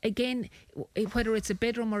 And again, whether it's a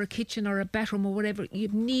bedroom or a kitchen or a bathroom or whatever, you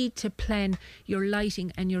need to plan your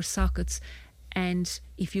lighting and your sockets. And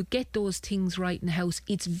if you get those things right in the house,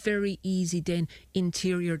 it's very easy then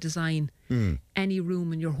interior design any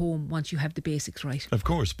room in your home once you have the basics right. Of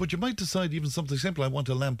course, but you might decide even something simple. I want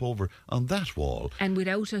a lamp over on that wall, and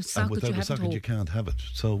without a socket, you can't have it.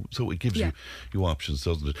 So it gives you options,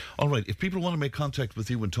 doesn't it? All right. If people want to make contact with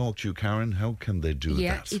you and talk to you, Karen, how can they do that?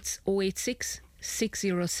 Yeah, it's 086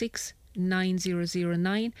 606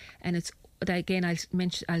 9009, and it's again.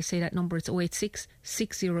 I'll say that number. It's 086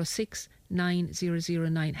 606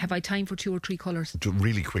 9009. Have I time for 2 or 3 colours?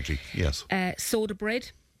 Really quickly, yes. Soda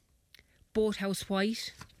bread, boathouse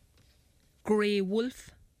white, grey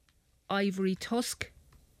wolf, ivory tusk,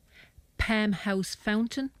 Palm House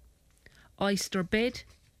fountain, oyster bed,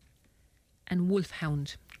 and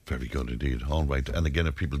wolfhound. Very good indeed. All right. And again,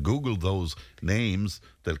 if people Google those names,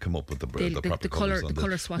 they'll come up with the proper colours. The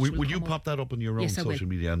colour swatch will you pop that up on your own social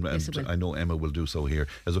media? And I know Emma will do so here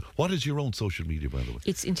as well. What is your own social media, by the way?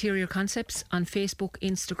 It's Interior Concepts on Facebook,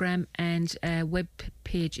 Instagram, and web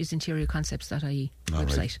page is interiorconcepts.ie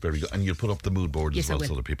website. Right, very good. And you'll put up the mood board as well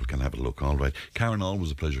so that people can have a look. All right. Karen, always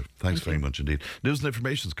a pleasure. Thanks very much indeed. News and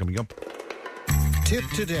information is coming up. Tip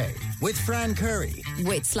Today with Fran Curry.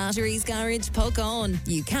 With Slattery's Garage, Puckane.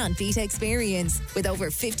 You can't beat experience. With over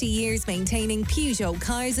 50 years maintaining Peugeot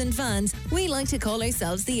cars and vans, we like to call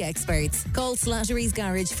ourselves the experts. Call Slattery's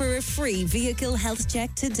Garage for a free vehicle health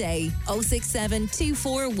check today. 067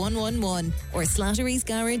 24111 or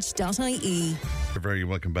slatterysgarage.ie. You're very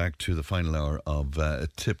welcome back to the final hour of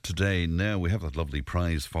Tip Today. Now we have that lovely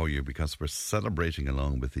prize for you because we're celebrating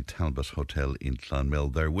along with the Talbot Hotel in Clonmel.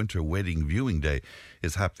 Their winter wedding viewing day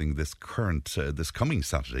is happening this coming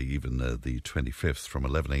Saturday, even the 25th, from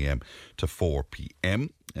 11 a.m. to 4 p.m.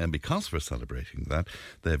 And because we're celebrating that,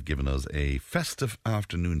 they've given us a festive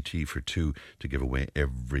afternoon tea for 2 to give away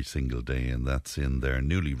every single day, and that's in their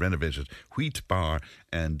newly renovated Wheat Bar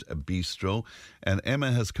and Bistro. And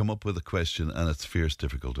Emma has come up with a question, and it's fierce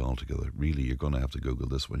difficult altogether. Really, you're going to have to Google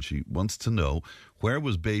this one. She wants to know, where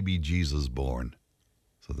was baby Jesus born?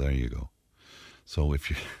 So there you go. So if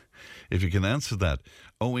you can answer that,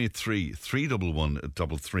 083 311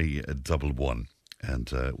 3311.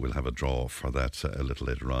 And we'll have a draw for that a little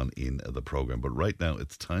later on in the programme. But right now,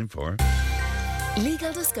 it's time for...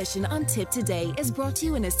 Legal discussion on Tip Today is brought to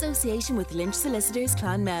you in association with Lynch Solicitors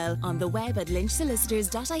Clonmel, on the web at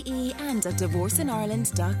lynchsolicitors.ie and at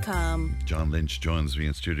divorceinIreland.com. John Lynch joins me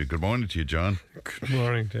in studio. Good morning to you, John. Good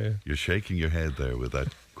morning to you. You're shaking your head there with that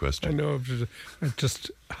question. I know.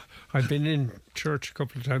 I've been in church a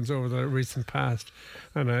couple of times over the recent past,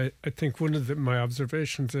 and I think one of my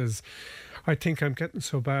observations is, I think I'm getting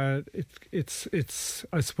so bad. It's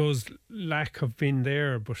I suppose lack of being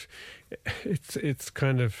there, but it's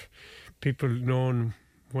kind of people knowing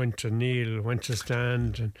when to kneel, when to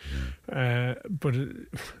stand, and but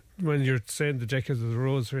when you're saying the decades of the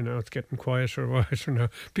rosary now, it's getting quieter now.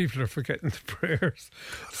 People are forgetting the prayers,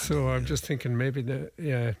 so I'm just thinking maybe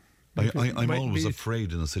I'm always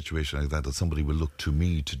afraid in a situation like that somebody will look to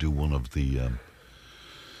me to do one of the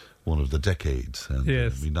one of the decades, and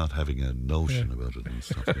Yes. me not having a notion about it and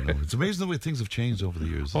stuff. It's amazing the way things have changed over the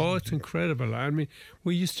years. Oh, it's incredible. I mean,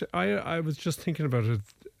 we used to. I was just thinking about it,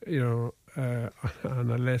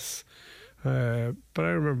 on a less. But I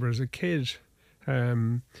remember as a kid,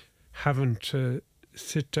 having to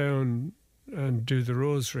sit down and do the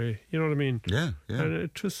rosary. You know what I mean? Yeah. And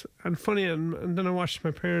it was funny, and then I watched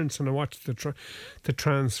my parents, and I watched the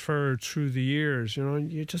transfer through the years.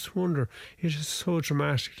 And you just wonder, it has so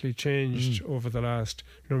dramatically changed over the last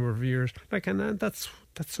number of years. And that's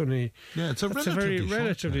only it's a very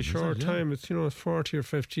relatively short time. It's 40 or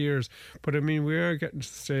 50 years. But I mean, we are getting to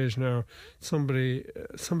the stage now. Somebody,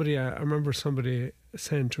 I remember somebody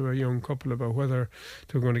saying to a young couple about whether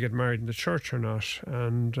they were going to get married in the church or not,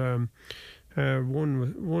 and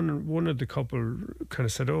one of the couple kind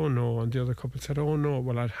of said, "Oh no," and the other couple said, "Oh no,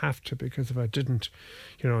 well I'd have to, because if I didn't,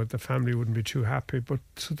 the family wouldn't be too happy." But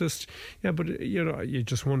so this, but you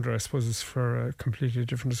just wonder. I suppose it's for a completely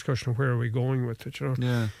different discussion. Where are we going with it?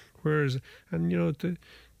 Yeah. Whereas, and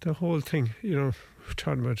the whole thing, we're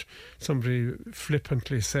talking about, somebody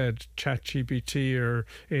flippantly said ChatGPT or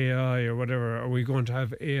AI or whatever. Are we going to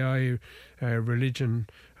have AI religion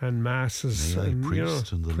and masses AI and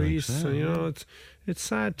priests and the priests? likes, And, it's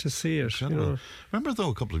sad to see it. Remember though,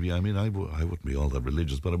 a couple of years. I mean, I wouldn't be all that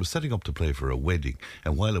religious, but I was setting up to play for a wedding,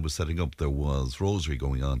 and while I was setting up, there was rosary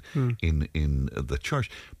going on in the church.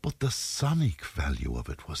 But the sonic value of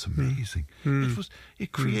it was amazing.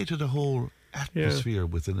 It created a whole atmosphere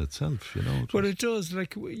within itself, But it does,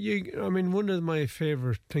 one of my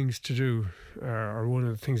favourite things to do, or one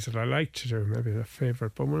of the things that I like to do, maybe a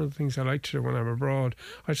favourite, but one of the things I like to do when I'm abroad,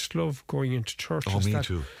 I just love going into churches. Oh, me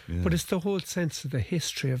too. Yeah. But it's the whole sense of the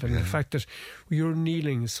history of it, and the fact that you're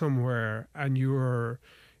kneeling somewhere and you're,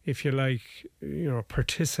 if you like,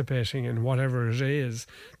 participating in whatever it is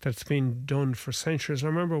that's been done for centuries. I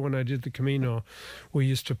remember when I did the Camino, we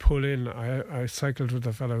used to pull in. I cycled with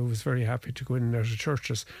a fellow who was very happy to go in and out of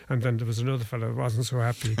churches, and then there was another fellow who wasn't so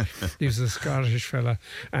happy. He was a Scottish fella,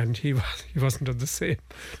 and he wasn't of the same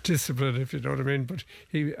discipline, if you know what I mean. But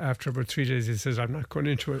he, after about 3 days, he says, "I'm not going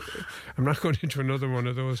into another one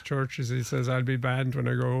of those churches." He says, "I'll be banned when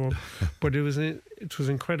I go home." But it was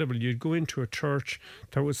incredible. You'd go into a church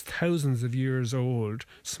that was thousands of years old,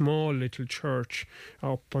 small little church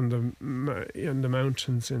up in the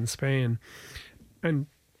mountains in Spain, and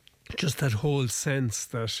just that whole sense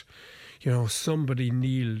that somebody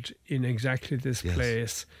kneeled in exactly this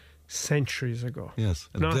place centuries ago. Yes,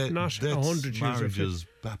 and not 100 years. Marriages,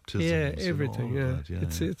 baptisms, everything.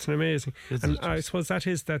 It's an amazing. I suppose that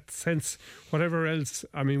is that sense. Whatever else,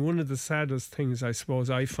 I mean, one of the saddest things I suppose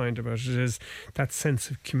I find about it is that sense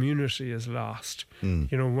of community is lost.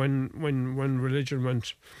 When religion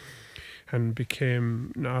went and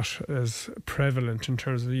became not as prevalent in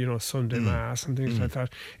terms of Sunday Mass and things like that.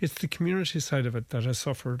 It's the community side of it that has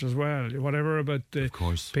suffered as well. Whatever about the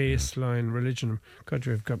baseline religion. God,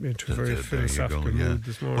 you've got me into a very philosophical mood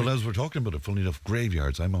this morning. Well, as we're talking about it, funny enough,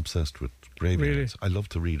 graveyards. I'm obsessed with graveyards. Really? I love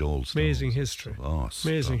to read old stones. Amazing history.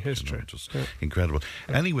 Amazing history. Just incredible.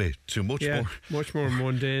 Anyway, to much more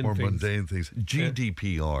mundane things.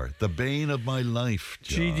 GDPR, the bane of my life.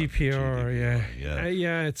 John. GDPR.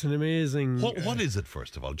 It's an amazing. What is it,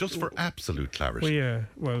 first of all, just for absolute clarity?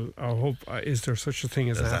 Well, I hope, is there such a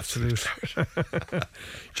thing as absolute?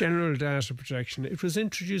 General data protection. It was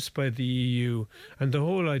introduced by the EU, and the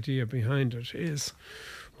whole idea behind it is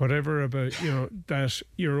whatever about, that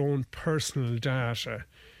your own personal data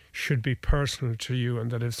should be personal to you,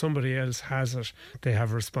 and that if somebody else has it, they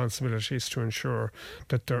have responsibilities to ensure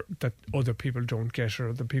that other people don't get it,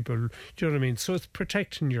 or the people, do you know what I mean? So it's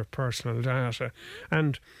protecting your personal data.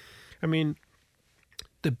 And I mean,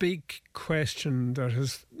 the big question that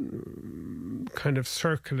has kind of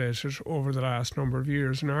circulated over the last number of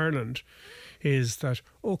years in Ireland is that,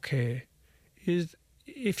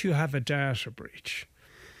 if you have a data breach,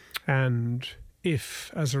 and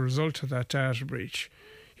if, as a result of that data breach,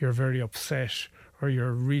 you're very upset, or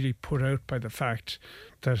you're really put out by the fact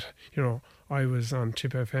that, I was on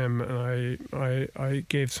Tipp FM and I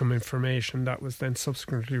gave some information that was then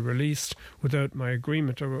subsequently released without my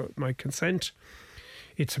agreement or my consent,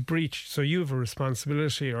 it's a breach. So you have a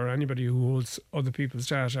responsibility, or anybody who holds other people's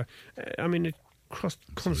data. I mean, it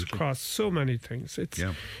comes across so many things. It's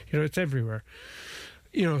it's everywhere.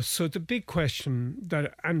 So the big question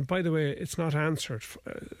that, and by the way, it's not answered.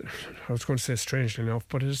 I was going to say strangely enough,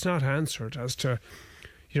 but it's not answered as to,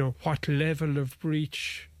 what level of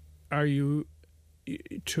breach are you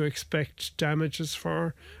to expect damages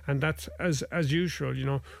for, and that's as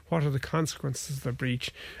usual. What are the consequences of the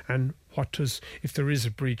breach, and if there is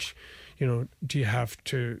a breach, do you have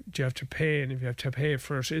to pay, and if you have to pay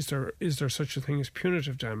for it, is there such a thing as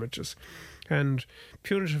punitive damages? And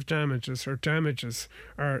punitive damages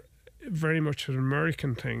are very much an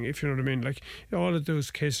American thing, if you know what I mean. Like all of those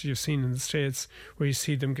cases you've seen in the States where you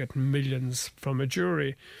see them getting millions from a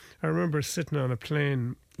jury. I remember sitting on a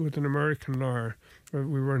plane with an American lawyer. We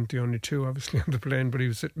weren't the only two, obviously, on the plane, but he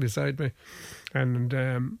was sitting beside me.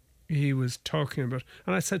 And he was talking about...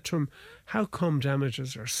 And I said to him, how come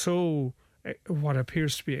damages are so... what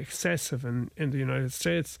appears to be excessive in the United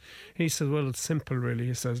States? And he said, well, it's simple, really.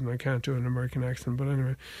 He says, and I can't do an American accent, but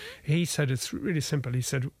anyway, he said it's really simple. He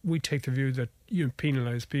said, we take the view that you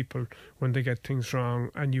penalise people when they get things wrong,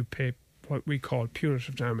 and you pay what we call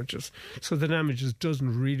punitive damages. So the damages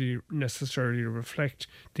doesn't really necessarily reflect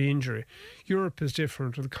the injury. Europe is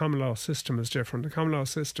different, or the common law system is different. The common law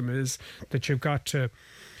system is that you've got to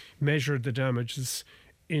measure the damages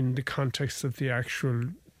in the context of the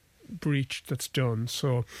actual breach that's done.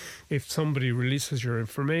 So if somebody releases your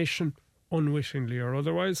information unwittingly or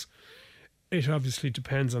otherwise, it obviously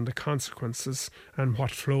depends on the consequences and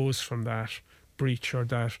what flows from that breach or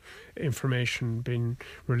that information being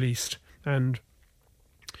released. And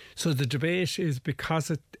so the debate is, because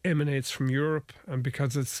it emanates from Europe, and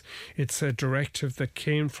because it's a directive that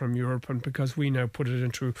came from Europe, and because we now put it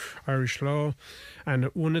into Irish law, and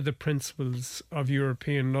one of the principles of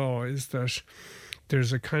European law is that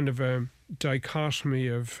there's a kind of a dichotomy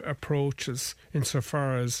of approaches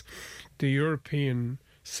insofar as the European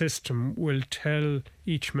system will tell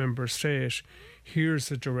each member state,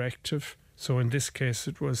 here's a directive. So in this case,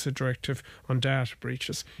 it was a directive on data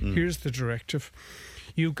breaches. Here's the directive.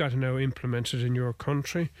 You've got to now implement it in your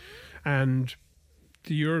country. And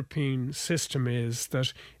the European system is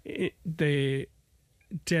that they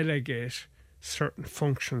delegate certain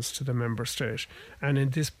functions to the member state, and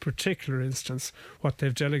in this particular instance what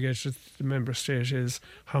they've delegated to the member state is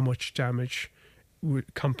how much damage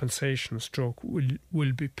compensation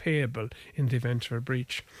will be payable in the event of a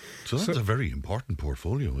breach. So that's a very important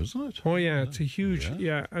portfolio, isn't it? Oh yeah, it's a huge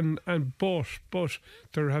but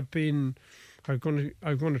there have been, I'm going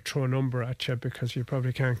to throw a number at you because you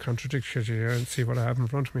probably can't contradict it here and see what I have in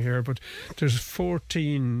front of me here, but there's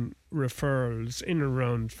 14 referrals, in and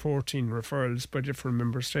around 14 referrals by different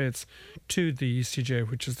member states to the ECJ,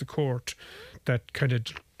 which is the court that kind of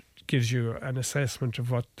gives you an assessment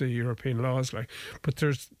of what the European law is like. But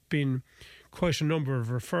there's been quite a number of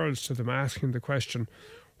referrals to them asking the question,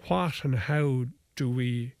 what and how do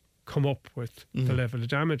we come up with the level of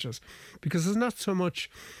damages? Because it's not so much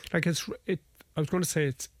like I was going to say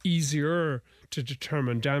it's easier to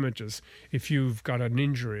determine damages if you've got an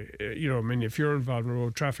injury. If you're involved in a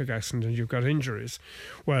road traffic accident and you've got injuries,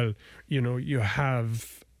 well, you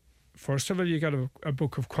have, first of all, you got a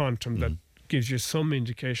book of quantum that gives you some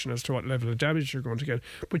indication as to what level of damage you're going to get.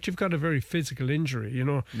 But you've got a very physical injury,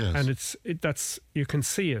 yes. And that's you can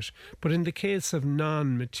see it. But in the case of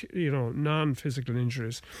non-physical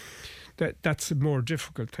injuries, that's a more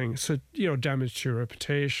difficult thing. So, damage to your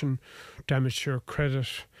reputation, damage to your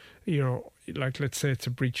credit, like let's say it's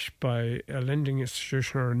a breach by a lending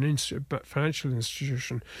institution or an financial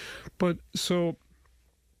institution. But the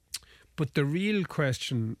real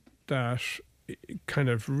question that kind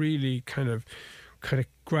of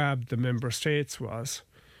grabbed the member states was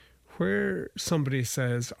where somebody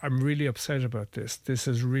says, I'm really upset about this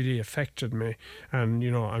has really affected me, and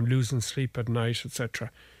I'm losing sleep at night,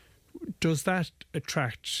 etc. Does that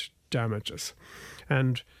attract damages?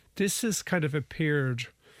 And this has kind of appeared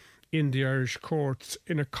in the Irish courts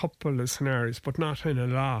in a couple of scenarios, but not in a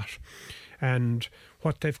lot. And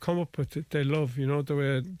what they've come up with, they love, the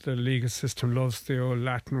way the legal system loves the old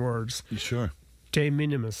Latin words. Sure. De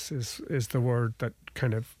minimis is the word that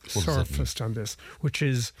kind of surfaced on this, which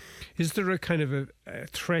is there a kind of a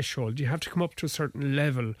threshold? You have to come up to a certain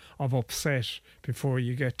level of upset before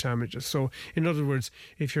you get damages. So, in other words,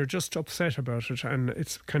 if you're just upset about it and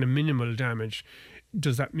it's kind of minimal damage,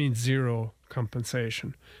 does that mean zero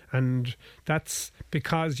compensation? And that's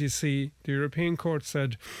because, you see, the European Court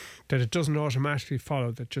said that it doesn't automatically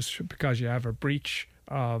follow that just because you have a breach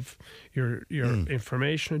of your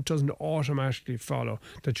information, it doesn't automatically follow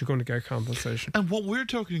that you're going to get compensation. And what we're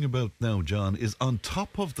talking about now, John, is on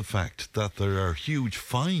top of the fact that there are huge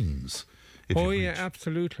fines if you breach.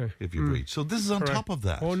 Absolutely. If you breach. So this is on top of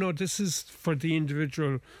that. Oh, no, this is for the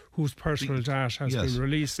individual whose personal data has been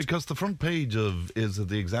released. Because the front page is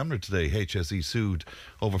the Examiner today, HSE sued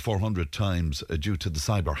over 400 times due to the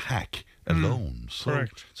cyber hack alone.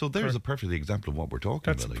 Correct. So there's a perfect example of what we're talking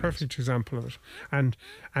about. That's a perfect example of it.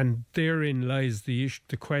 And therein lies the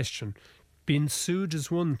question. Being sued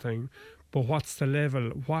is one thing, but what's the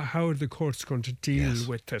level? How are the courts going to deal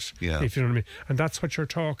with it? Yeah. If you know what I mean. And that's what you're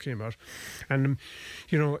talking about. And,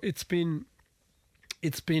 it's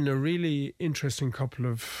been a really interesting couple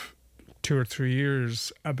of 2 or 3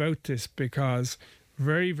 years about this, because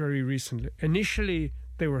very, very recently, initially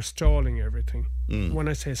they were stalling everything. When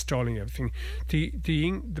I say stalling everything, the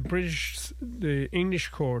English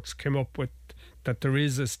courts came up with that there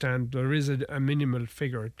is a minimal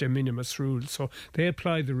figure, de minimis rule. So they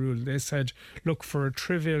applied the rule. They said, look, for a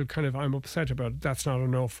trivial kind of, I'm upset about it, that's not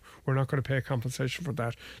enough. We're not going to pay compensation for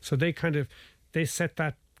that. So they set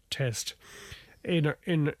that test. In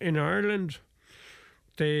Ireland,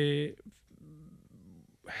 they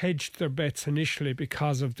hedged their bets initially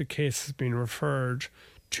because of the cases being referred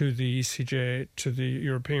to the ECJ, to the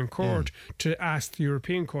European Court, to ask the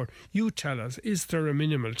European Court, you tell us, is there a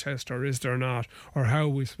minimal test or is there not, or how are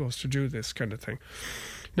we supposed to do this kind of thing.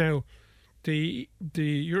 Now, the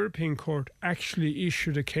European Court actually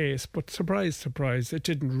issued a case, but surprise, surprise, it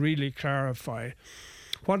didn't really clarify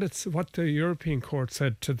what the European Court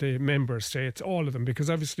said to the member states, all of them, because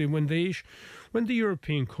obviously when the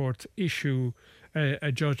European courts issue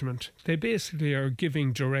a judgment, they basically are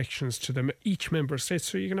giving directions to them, each member state.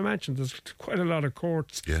 So you can imagine there's quite a lot of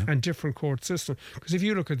courts and different court systems. Because if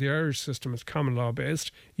you look at the Irish system, it's common law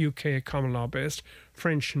based, UK common law based,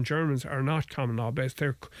 French and Germans are not common law based.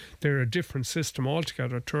 They're a different system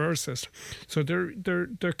altogether to our system. So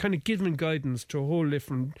they're kind of giving guidance to a whole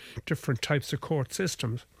different types of court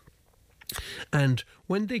systems. And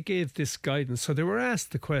when they gave this guidance, so they were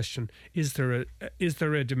asked the question, is there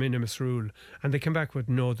a de minimis rule? And they came back with,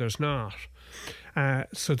 no, there's not.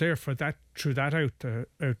 So therefore, that threw that out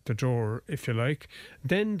the door, if you like.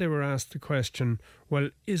 Then they were asked the question,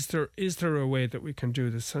 well, is there a way that we can do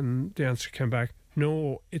this? And the answer came back,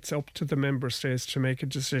 no, it's up to the member states to make a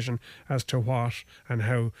decision as to what and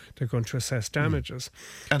how they're going to assess damages.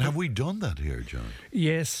 And have we done that here, John?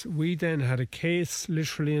 Yes, we then had a case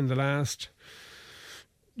literally in the last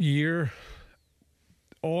year.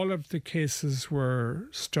 All of the cases were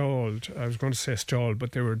stalled. I was going to say stalled,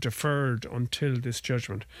 but they were deferred until this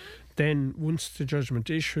judgment. Then, once the judgment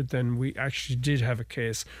issued, then we actually did have a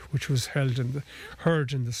case which was heard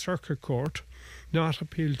in the Circuit Court, not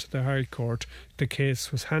appealed to the High Court. The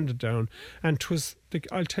case was handed down, and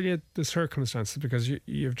I'll tell you the circumstances, because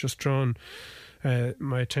you've just drawn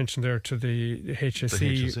my attention there to the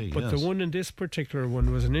HSE. But the one in this particular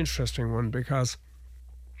one was an interesting one, because,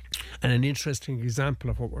 and an interesting example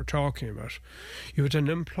of what we're talking about. You had an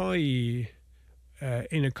employee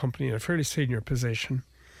in a company in a fairly senior position,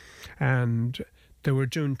 and they were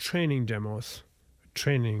doing training demos.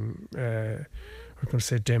 I'm going to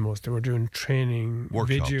say demos. They were doing training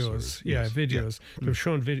workshops, videos. videos. They were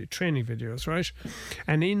showing training videos, right?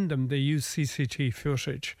 And in them, they used CCTV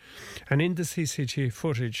footage. And in the CCTV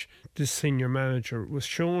footage, this senior manager was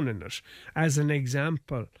shown in it as an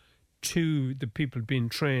example to the people being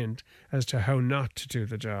trained as to how not to do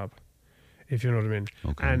the job, if you know what I mean.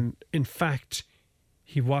 Okay. And in fact,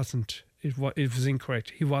 he wasn't. It was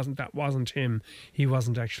incorrect. That wasn't him. He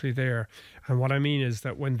wasn't actually there. And what I mean is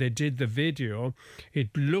that when they did the video,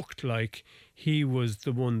 it looked like he was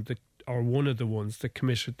the one that, or one of the ones that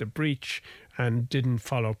committed the breach and didn't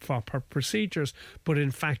follow proper procedures. But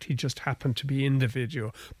in fact, he just happened to be in the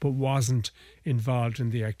video, but wasn't involved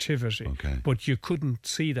in the activity. Okay. But you couldn't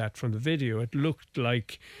see that from the video. It looked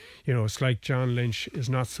like, it's like John Lynch is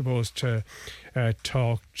not supposed to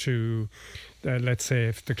talk to, let's say,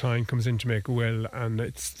 if the client comes in to make a will and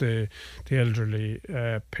it's the elderly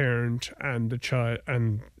parent and the child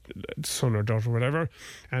and son or daughter or whatever,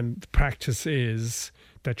 and the practice is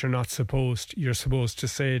that you're supposed to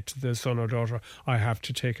say to the son or daughter, I have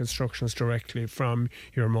to take instructions directly from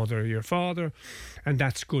your mother or your father, and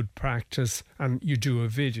that's good practice. And you do a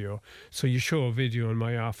video. So you show a video in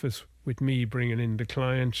my office with me bringing in the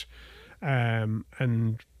client, and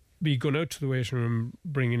me going out to the waiting room,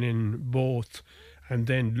 bringing in both, and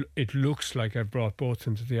then it looks like I've brought both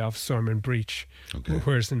into the office, so I'm in breach. Okay.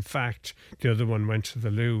 Whereas in fact, the other one went to the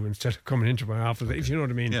loo instead of coming into my office, if you know what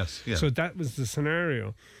I mean. Yes, yeah. So that was the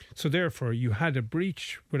scenario. So therefore, you had a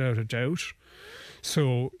breach without a doubt.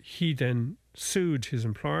 So he then sued his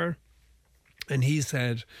employer, and he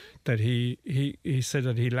said that he said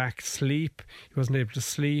that he lacked sleep. He wasn't able to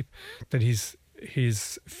sleep, that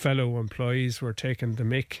his fellow employees were taking the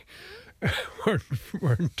mick,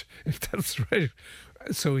 weren't, if that's right.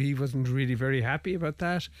 So he wasn't really very happy about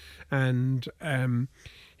that, and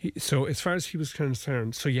So as far as he was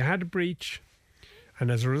concerned, so you had a breach, and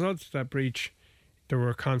as a result of that breach, there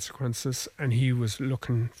were consequences, and he was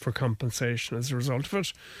looking for compensation as a result of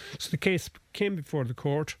it. So the case came before the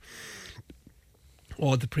court.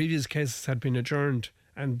 All the previous cases had been adjourned,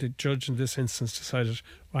 and the judge in this instance decided,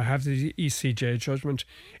 I have the ECJ judgment.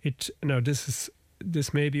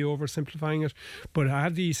 This may be oversimplifying it, but I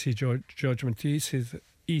have the ECJ judgment. The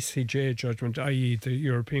ECJ judgment, i.e. the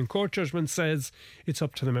European Court judgment, says it's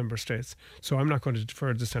up to the member states. So I'm not going to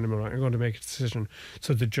defer this anymore. I'm going to make a decision.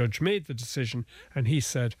 So the judge made the decision, and he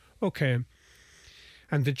said, okay.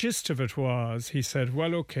 And the gist of it was, he said,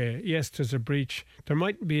 well, okay, yes, there's a breach. There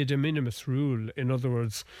mightn't be a de minimis rule. In other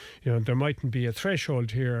words, there mightn't be a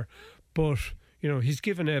threshold here, but he's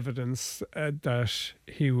given evidence that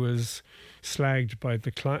he was slagged by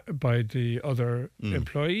the other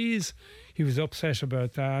employees. He was upset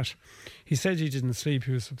about that. He said he didn't sleep.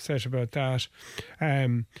 He was upset about that,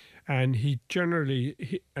 and he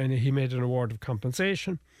made an award of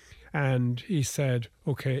compensation. And he said,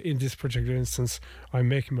 okay, in this particular instance, I'm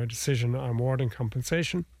making my decision. I'm awarding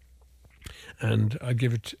compensation, and I'll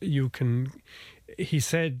give it. He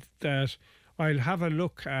said that I'll have a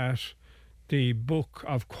look at the book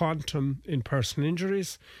of quantum in personal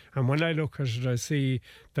injuries, and when I look at it, I see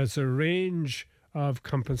there's a range of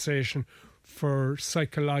compensation for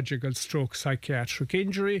psychological stroke psychiatric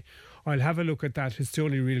injury. I'll have a look at that. It's the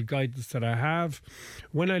only real guidance that I have.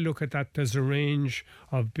 When I look at that, there's a range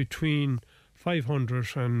of between 500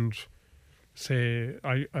 and, say,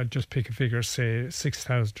 I'll just pick a figure, say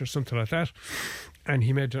 6,000 or something like that. And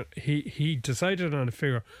he decided on a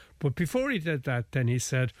figure. But before he did that, then he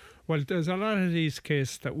said, well, there's a lot of these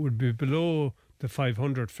cases that would be below the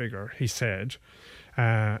 500 figure, he said.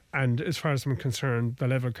 And as far as I'm concerned, the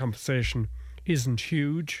level of compensation isn't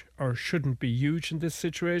huge or shouldn't be huge in this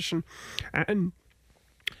situation. And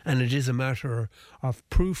it is a matter of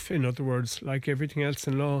proof. In other words, like everything else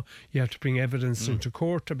in law, you have to bring evidence into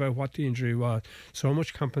court about what the injury was. So how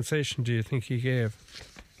much compensation do you think he gave?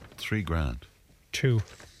 $3,000.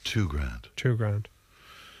 $2,000. $2,000.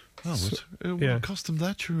 Oh, it would cost them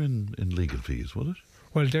that, you're in legal fees, would it?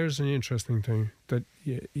 Well, there's an interesting thing that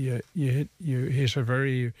you hit a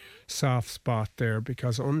very soft spot there,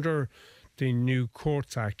 because under the new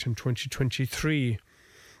Courts Act in 2023,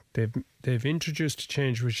 they've introduced a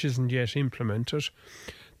change which isn't yet implemented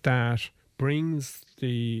that brings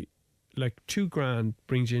 $2,000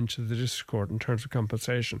 brings you into the district court in terms of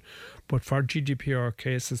compensation. But for GDPR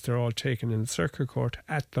cases, they're all taken in the circuit court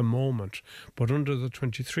at the moment. But under the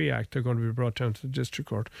 23 Act, they're going to be brought down to the district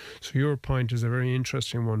court. So your point is a very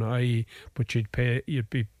interesting one, i.e., but you'd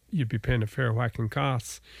be paying a fair whack in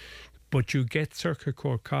costs. But you get circuit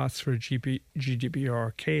court costs for a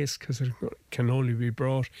GDPR case because it can only be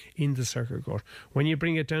brought in the circuit court. When you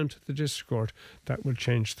bring it down to the district court, that will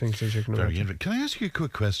change things, as you can imagine. Can I ask you a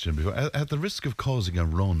quick question? At the risk of causing a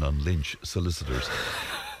run on Lynch solicitors,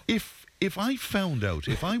 if I found out,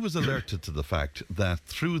 if I was alerted to the fact that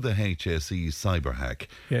through the HSE cyber hack,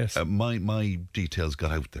 yes, my details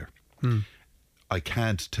got out there, I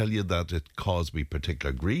can't tell you that it caused me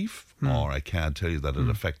particular grief, or I can't tell you that it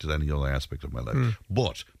affected any other aspect of my life,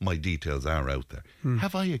 but my details are out there.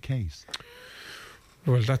 Have I a case?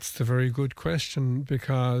 Well, that's the very good question,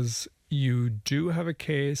 because you do have a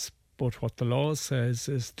case, but what the law says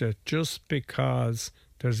is that just because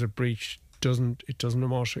there's a breach, it doesn't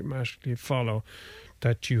automatically follow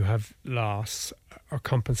that you have loss or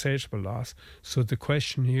compensatable loss. So the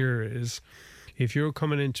question here is, if you're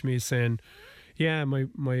coming into me saying, yeah,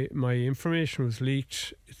 my information was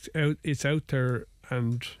leaked, it's out there,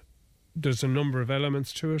 and there's a number of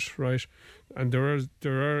elements to it, right? And there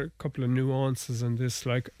are a couple of nuances in this,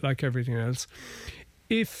 like everything else.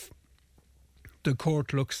 If the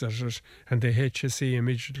court looks at it and the HSE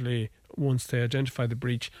immediately, once they identify the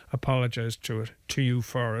breach, apologise to you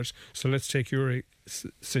for it. So let's take your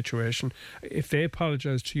situation. If they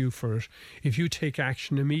apologise to you for it, if you take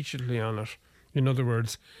action immediately on it, in other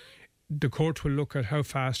words, the court will look at how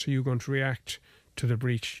fast are you going to react to the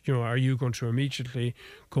breach. Are you going to immediately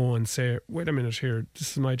go and say, wait a minute here,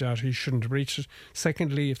 this is my data, you shouldn't have breached it?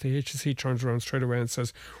 Secondly, if the HSE turns around straight away and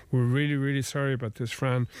says, we're really, really sorry about this,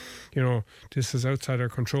 Fran, this is outside our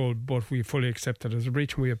control, but we fully accept it as a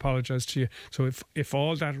breach and we apologise to you. So if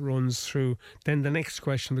all that runs through, then the next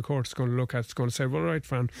question the court's going to look at is going to say, well, right,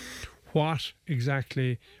 Fran, what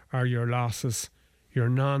exactly are your losses, your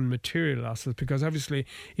non-material losses? Because obviously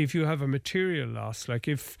if you have a material loss, like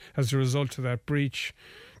if as a result of that breach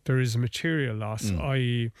there is a material loss,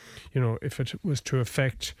 i.e., if it was to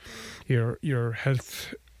affect your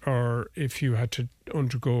health or if you had to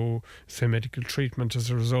undergo, say, medical treatment as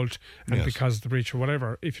a result, and because of the breach or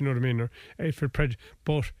whatever, if you know what I mean, or if it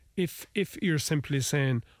but if you're simply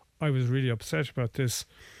saying, I was really upset about this,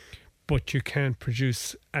 but you can't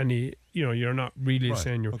produce any, you're not really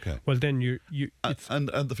saying you're, well then you and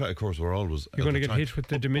the fact, of course, we're always, you're going to get hit with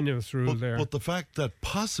the de minimis rule there. But the fact that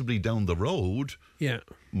possibly down the road,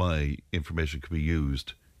 my information could be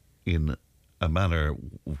used in a manner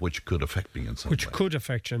which could affect me in some way. Which could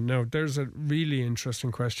affect you. Now, there's a really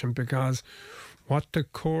interesting question, because what the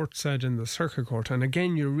court said in the circuit court, and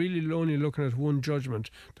again, you're really only looking at one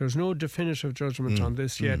judgment. There's no definitive judgment on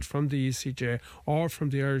this yet from the ECJ or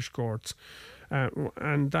from the Irish courts.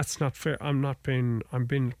 And that's not fair. I'm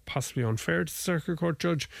being possibly unfair to the circuit court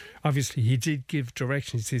judge. Obviously, he did give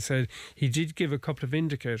directions. He said he did give a couple of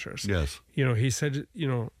indicators. Yes. He said,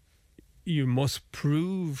 you must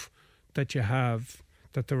prove that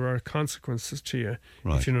that there are consequences to you.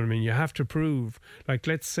 Right. If you know what I mean. You have to prove. Like,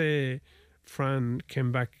 let's say Fran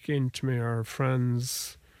came back into me, or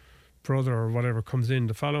Fran's brother or whatever comes in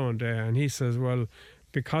the following day, and he says, well,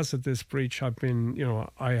 because of this breach, I've been,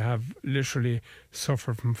 I have literally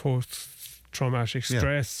suffered from post-traumatic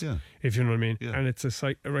stress, if you know what I mean. Yeah. And it's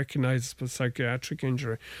a recognisable psychiatric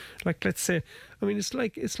injury. Like, let's say, it's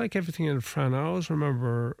like everything in Fran. I always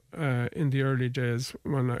remember in the early days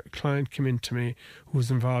when a client came in to me who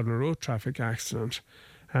was involved in a road traffic accident.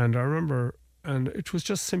 And I remember, and it was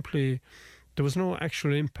just simply, there was no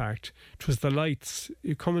actual impact. It was the lights,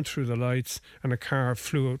 you coming through the lights, and a car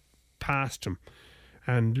flew past him.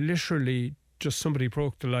 And literally just somebody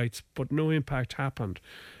broke the lights, but no impact happened.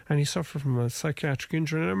 And he suffered from a psychiatric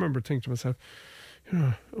injury. And I remember thinking to myself,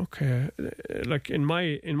 okay, like in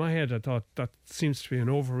my head, I thought that seems to be an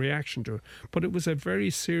overreaction to it. But it was a very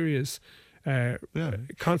serious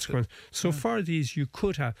consequence. So far, these you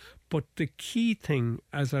could have. But the key thing,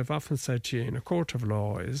 as I've often said to you in a court of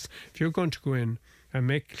law, is if you're going to go in and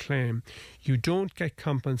make a claim, you don't get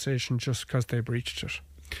compensation just because they breached it.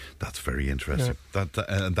 That's very interesting.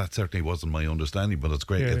 That certainly wasn't my understanding, but it's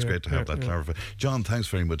great. It's great to have that clarified. John, thanks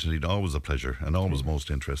very much indeed. Always a pleasure and always most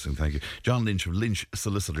interesting. Thank you. John Lynch of Lynch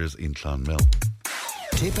Solicitors in Clonmel.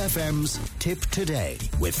 Tip FM's Tip Today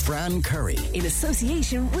with Fran Curry. In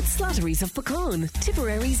association with Slattery's of Pecan,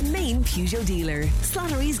 Tipperary's main Peugeot dealer.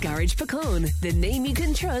 Slattery's Garage Pecan, the name you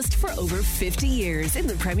can trust for over 50 years in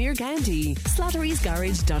the Premier County.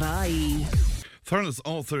 Slattery'sGarage.ie. Thurles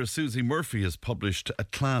author Susie Murphy has published A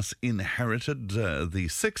Class Inherited, the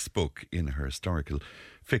sixth book in her historical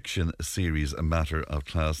fiction series, A Matter of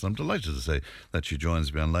Class. And I'm delighted to say that she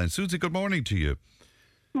joins me online. Susie, good morning to you.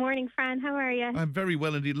 Morning, Fran. How are you? I'm very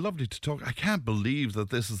well indeed. Lovely to talk. I can't believe that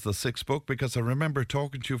this is the sixth book, because I remember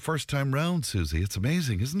talking to you first time round, Susie. It's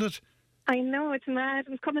amazing, isn't it? I know, it's mad.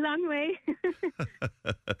 We've come a long way.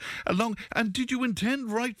 And did you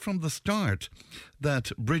intend right from the start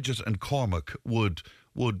that Bridget and Cormac would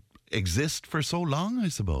exist for so long, I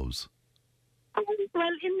suppose? Well,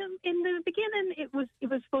 in the beginning, it was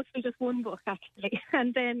supposed to be just one book, actually.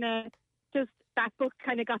 And then just that book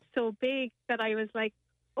kind of got so big that I was like,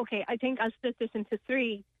 okay, I think I'll split this into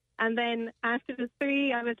three. And then after the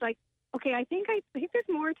three, I was like, okay, I think there's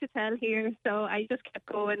more to tell here. So I just kept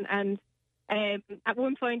going, and at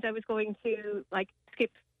one point I was going to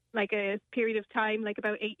skip a period of time,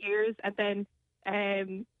 about 8 years, and then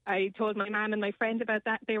I told my mum and my friend about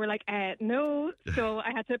that. They were like, no. So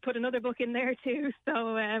I had to put another book in there too.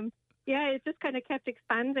 So it just kind of kept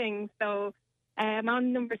expanding. So I'm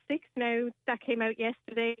on number 6 now. That came out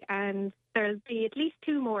yesterday, and there'll be at least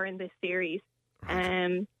 2 more in this series.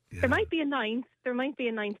 Right. There might be a ninth. There might be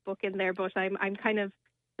a ninth book in there, but I'm kind of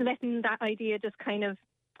letting that idea just kind of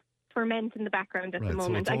ferment in the background at the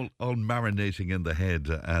moment. So it's all marinating in the head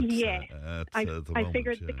at the moment. I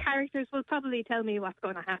figured the characters will probably tell me what's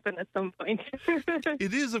going to happen at some point.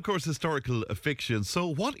 It is, of course, historical fiction. So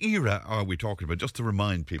what era are we talking about, just to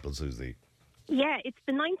remind people, Susie? Yeah, it's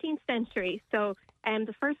the 19th century. So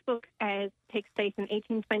the first book takes place in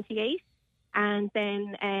 1828, and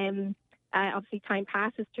then obviously time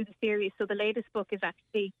passes through the series. So the latest book is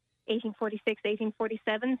actually 1846,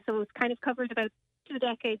 1847. So it's kind of covered about 2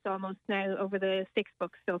 decades almost now over the 6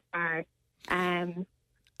 books so far. And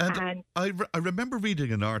I remember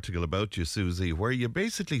reading an article about you, Susie, where you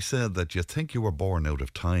basically said that you think you were born out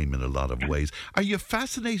of time in a lot of ways. Are you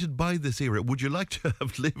fascinated by this era? Would you like to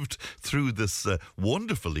have lived through this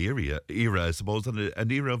wonderful era, I suppose, and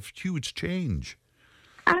an era of huge change?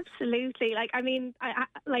 Absolutely.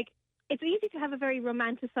 It's easy to have a very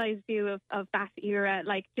romanticised view of that era.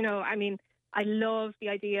 I love the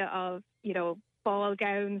idea of, ball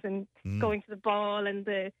gowns and going to the ball and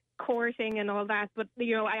the courting and all that. But,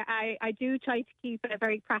 you know, I do try to keep a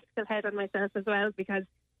very practical head on myself as well, because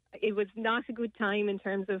it was not a good time in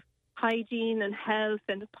terms of hygiene and health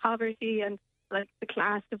and poverty, and like the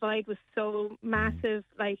class divide was so massive.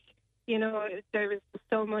 Like, you know, there was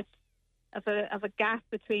so much of a gap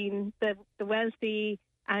between the wealthy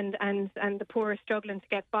and the poor struggling to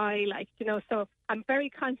get by, like, you know. So I'm very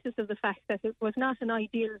conscious of the fact that it was not an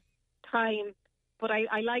ideal time, but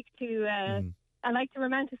I like to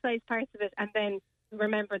romanticize parts of it and then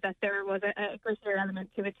remember that there was a grittier element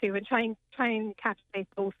to it too, and try and encapsulate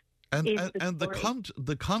both. And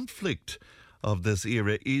the conflict of this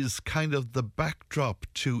era is kind of the backdrop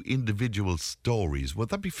to individual stories. Would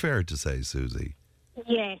that be fair to say, Susie?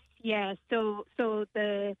 Yes, yeah. So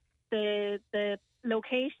the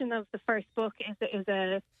location of the first book is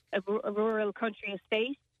a rural country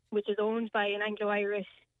estate, which is owned by an Anglo-Irish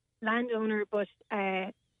landowner, but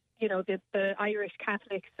you know, the Irish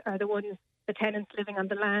Catholics are the tenants living on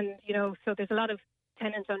the land, you know. So there's a lot of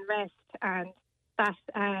tenant unrest, and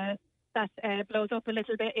that blows up a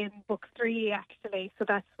little bit in book 3, actually. So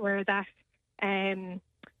that's where that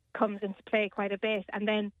comes into play quite a bit. And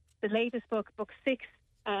then the latest book 6,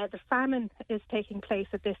 the famine is taking place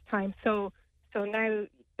at this time. So now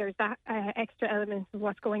there's that extra element of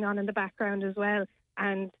what's going on in the background as well,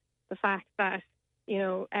 and the fact that, you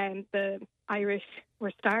know, the Irish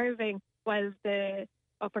were starving while the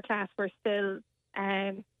upper class were still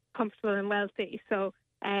comfortable and wealthy. So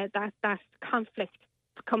that conflict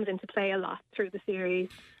comes into play a lot through the series.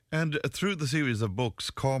 And through the series of books,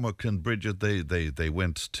 Cormac and Bridget, they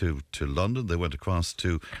went to London, they went across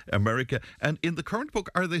to America. And in the current book,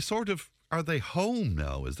 are they home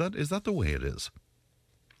now? Is that the way it is?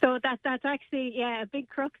 So that's actually, yeah, a big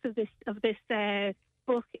crux of this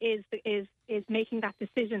book is making that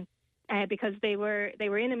decision, because they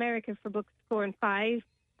were in America for books 4 and 5,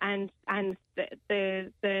 and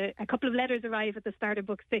a couple of letters arrive at the start of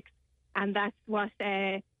book 6, and that's what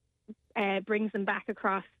brings them back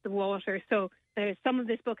across the water. So there's some of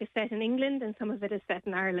this book is set in England and some of it is set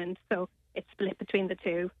in Ireland. So it's split between the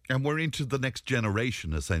two. And we're into the next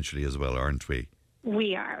generation essentially as well, aren't we?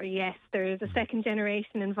 We are, yes. There's a second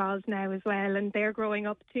generation involved now as well, and they're growing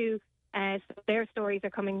up too. So their stories are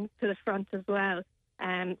coming to the front as well.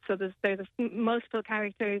 So there's multiple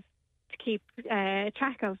characters to keep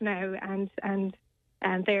track of now, and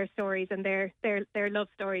their stories and their love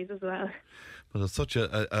stories as well. Well, it's such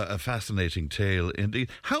a fascinating tale indeed.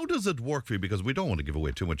 How does it work for you? Because we don't want to give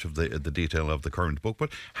away too much of the detail of the current book, but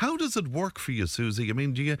how does it work for you, Susie? I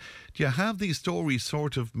mean, do you have these stories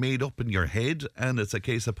sort of made up in your head and it's a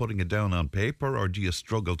case of putting it down on paper, or do you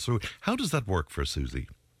struggle through it? How does that work for Susie?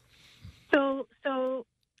 So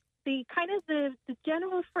the kind of the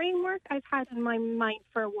general framework I've had in my mind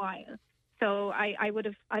for a while. So I would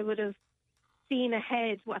have seen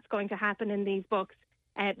ahead what's going to happen in these books.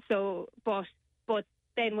 But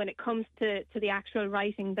then when it comes to the actual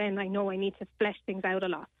writing, then I know I need to flesh things out a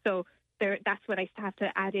lot. So that's when I have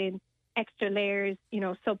to add in extra layers, you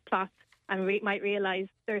know, subplots, and might realise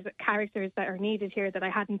there's characters that are needed here that I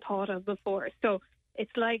hadn't thought of before. So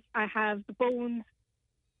it's like I have the bones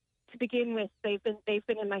to begin with. They've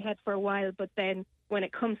been in my head for a while, but then when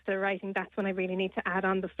it comes to writing, that's when I really need to add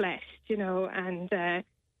on the flesh, you know, and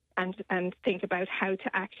think about how to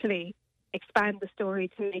actually expand the story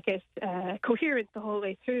to make it coherent the whole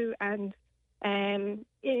way through and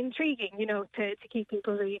intriguing, you know, to keep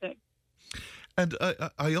people reading. And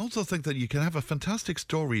I also think that you can have a fantastic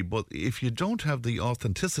story, but if you don't have the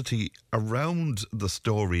authenticity around the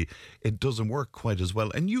story, it doesn't work quite as well.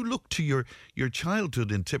 And you look to your childhood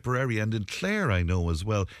in Tipperary and in Clare, I know as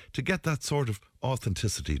well, to get that sort of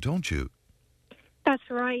authenticity, don't you? That's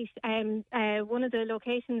right. One of the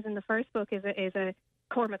locations in the first book is a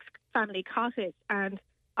Cormac's family cottage, and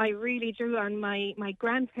I really drew on my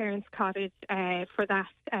grandparents' cottage for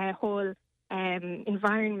that whole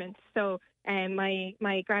environment. So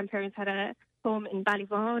my grandparents had a home in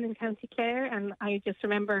Ballyvaughan in County Clare, and I just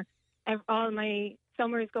remember all my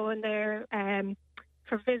summers going there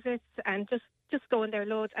for visits and just going there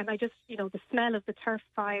loads. And I just, you know, the smell of the turf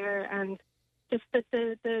fire and just the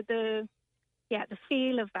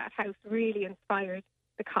feel of that house really inspired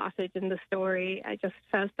the cottage and the story. I just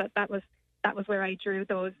felt that was where I drew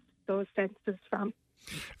those senses from.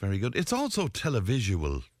 Very good. It's also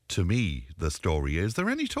televisual to me, the story. Is there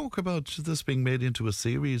any talk about this being made into a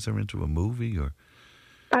series or into a movie? Or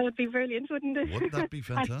that would be brilliant, wouldn't it? Wouldn't that be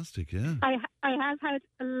fantastic? Yeah. I have had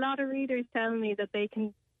a lot of readers tell me that they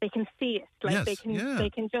can see it, like they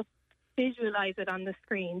can just visualize it on the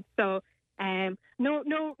screen. So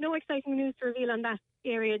No exciting news to reveal on that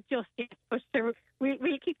area just yet, but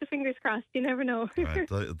we'll keep the fingers crossed. You never know. Right.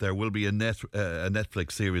 There will be a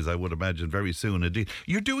Netflix series, I would imagine, very soon indeed.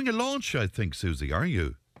 You're doing a launch, I think, Susie, are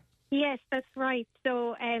you? Yes, that's right.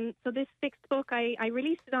 So this 6th book, I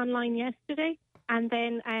released it online yesterday, and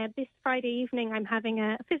then this Friday evening I'm having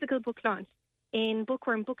a physical book launch in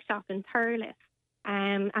Bookworm Bookshop in Thurles,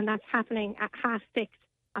 and that's happening at 6:30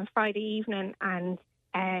 on Friday evening. And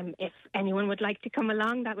if anyone would like to come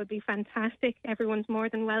along, that would be fantastic. Everyone's more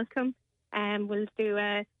than welcome. We'll do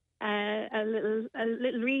a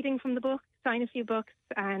little reading from the book, sign a few books,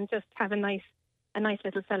 and just have a nice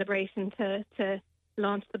little celebration to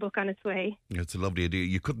launch the book on its way. It's a lovely idea.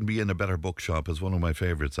 You couldn't be in a better bookshop. It's one of my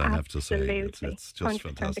favourites, I have to say. It's just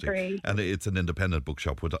fantastic. Agree. And it's an independent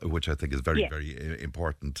bookshop, which I think is very, very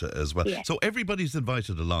important as well. Yeah. So everybody's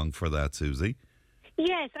invited along for that, Susie.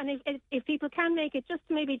 Yes, and if people can make it, just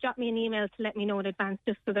maybe drop me an email to let me know in advance,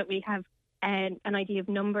 just so that we have an idea of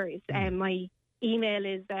numbers. My email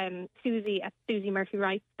is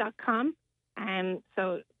susie@susiemurphywrites.com.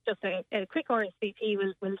 So just a quick RSVP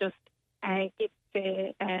will just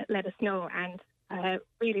let us know, and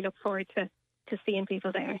really look forward to seeing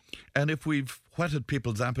people there. And if we've whetted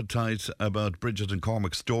people's appetite about Bridget and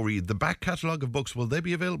Cormac's story, the back catalogue of books, will they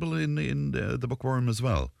be available in the Bookworm as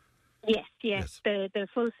well? Yes. The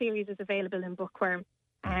full series is available in Bookworm.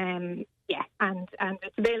 And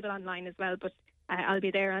it's available online as well, but I'll be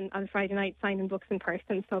there on Friday night signing books in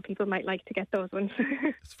person, so people might like to get those ones.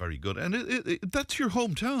 It's very good. And that's your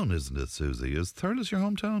hometown, isn't it, Susie? Is Thurles your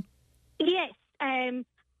hometown? Yes,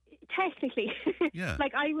 technically. Yeah.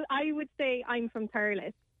 Like I would say I'm from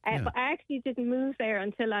Thurles, but I actually didn't move there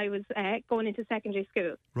until I was going into secondary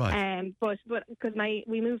school. Right. But because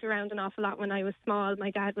we moved around an awful lot when I was small. My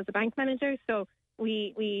dad was a bank manager, so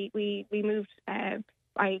we moved 3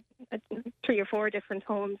 or 4 different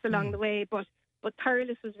homes along the way. But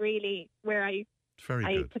Thurles was really where I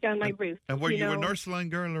put down my roots. And were you a nurse line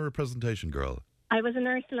girl or a presentation girl? I was a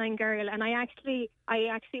nurse line girl, and I actually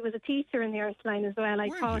was a teacher in the Ursuline as well. I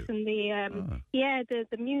taught in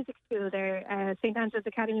the music school there, St Andrew's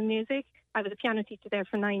Academy of Music. I was a piano teacher there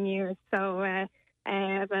for 9 years, so I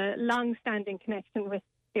have a long-standing connection with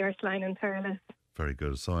the Ursuline and Thurles. Very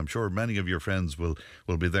good. So I'm sure many of your friends will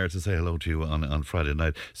be there to say hello to you on Friday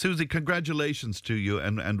night. Susie, congratulations to you,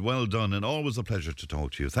 and well done, and always a pleasure to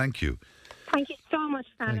talk to you. Thank you. Thank you so much,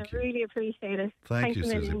 Fran. I really appreciate it. Thank you,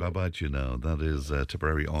 Susie. Bye-bye to you now. That is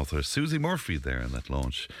Tipperary author Susie Murphy there in that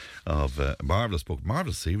launch of a marvellous book,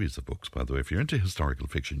 marvellous series of books, by the way. If you're into historical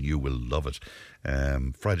fiction, you will love it.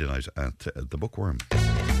 Friday night at the Bookworm.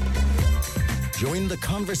 Join the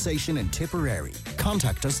conversation in Tipperary.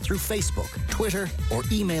 Contact us through Facebook, Twitter, or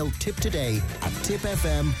email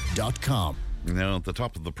tiptoday@tipfm.com. Now, at the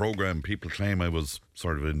top of the programme, people claim I was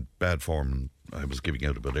sort of in bad form and I was giving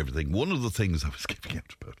out about everything. One of the things I was giving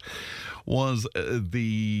out about was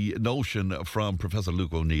the notion from Professor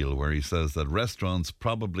Luke O'Neill, where he says that restaurants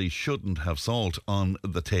probably shouldn't have salt on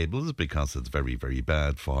the tables because it's very, very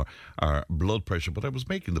bad for our blood pressure. But I was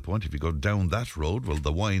making the point, if you go down that road, well,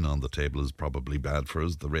 the wine on the table is probably bad for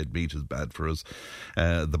us. The red meat is bad for us.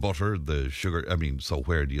 The butter, the sugar. So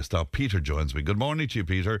where do you stop? Peter joins me. Good morning to you,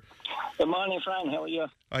 Peter. Good morning, Fran. How are you?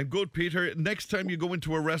 I'm good, Peter. Next time you go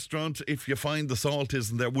into a restaurant, if you find the salt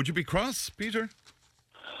isn't there, would you be cross, Peter?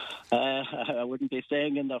 I wouldn't be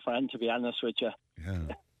staying in there, Fran, to be honest with you.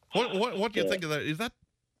 Yeah. What do you think of that? Is that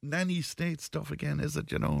nanny state stuff again, is it,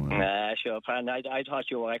 Sure, Fran. I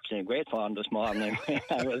thought you were actually in great form this morning.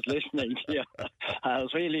 I was listening to you. I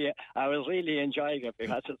was really enjoying it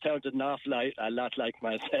because it sounded an awful lot like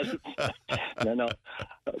myself.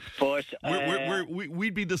 But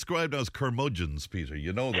we'd be described as curmudgeons, Peter.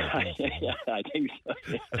 You know that. Yeah, I think so.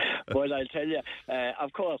 But I'll tell you,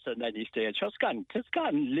 of course, at any stage, it's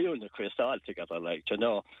gone ludicrous altogether,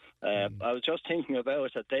 I was just thinking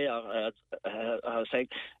about it there. I was saying,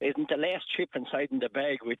 isn't the last chip inside in the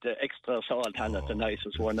bag with the extra salt on it the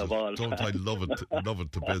nicest one of all? Don't I love it? Love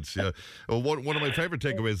it to bits, yeah. Well, one of my favourite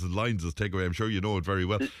takeaways is Lines' takeaway. I'm sure you know it very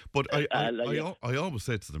well. But I always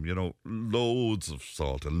say to them, loads of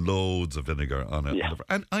salt and loads of vinegar on it. Yeah.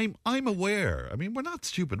 And I'm aware. I mean, we're not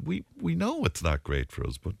stupid. We know it's not great for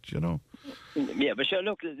us, but Yeah, but sure,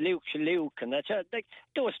 look, Luke, and that's like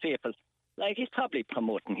those people. like, he's probably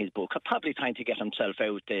promoting his book, or probably trying to get himself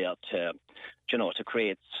out there to, you know, to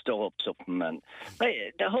create stir up something. And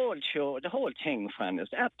the whole show, the whole thing, Fran, is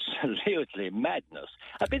absolutely madness.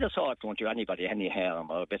 A bit of salt won't do anybody any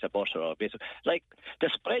harm, or a bit of butter, or a bit of, like, the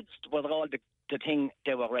spreads were all the thing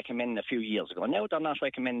they were recommending a few years ago. Now they're not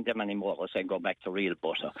recommending them anymore. They're saying go back to real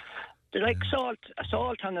butter. They're like salt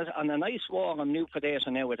on a nice warm new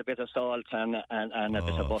potato now with a bit of salt and a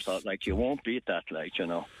bit of butter. Like, you won't beat that, like, you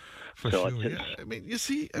know. For sure, yeah. I mean, you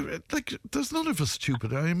see, like, there's none of us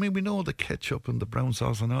stupid. I mean, we know the ketchup and the brown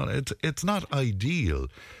sauce and all. It's not ideal.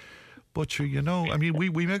 But, you know, I mean,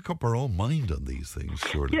 we make up our own mind on these things,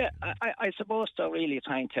 surely. Yeah, I suppose they're really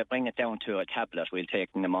trying to bring it down to a tablet we'll take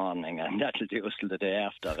in the morning, and that'll do us till the day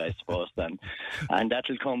after, I suppose, then. And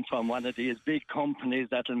that'll come from one of these big companies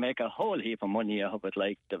that'll make a whole heap of money out of it,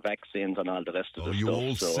 like the vaccines and all the rest of the you stuff.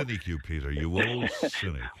 old cynic, you, Peter, you old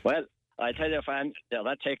cynic. Well, I tell you, Fran, they're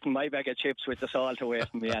not taking my bag of chips with the salt away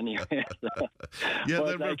from me anyway. Yeah,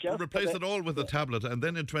 they'll replace it all with a tablet, and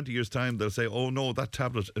then in 20 years' time they'll say, oh no, that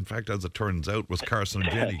tablet, in fact, as it turns out, was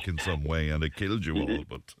carcinogenic in some way and it killed you all.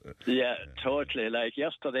 But yeah, totally. Like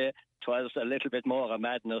yesterday, it was a little bit more of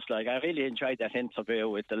madness. Like, I really enjoyed that interview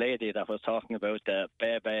with the lady that was talking about the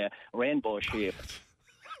baby rainbow shape.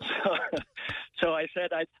 So I said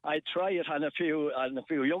I'd try it on a few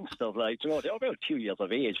youngsters, like, you know, they're about 2 years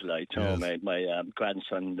of age, like, you know, my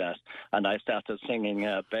grandson, and I started singing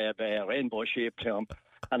Baby Rainbow Shape to him,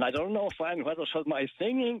 and I don't know, Fran, whether it was my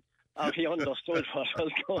singing or he understood what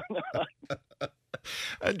was going on.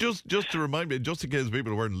 And just to remind me, just in case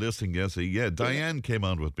people weren't listening yesterday, Diane came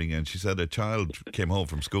on with me and she said a child came home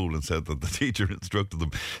from school and said that the teacher instructed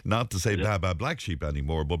them not to say Baba Black Sheep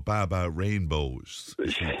anymore, but Baba Rainbows,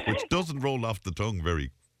 which doesn't roll off the tongue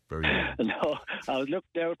very, very well. No, I was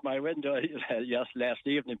looking out my window last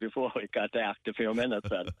evening before it got dark a few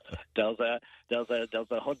minutes, and there's a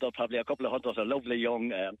hunter, probably a couple of hunters, a lovely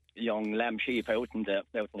young lamb sheep out in the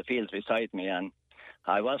fields beside me, and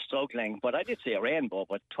I was struggling, but I did see a rainbow,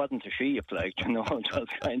 but it wasn't a sheep, like, you know, it was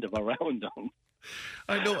kind of around them.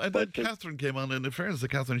 I know, and then Catherine came on, and in fairness to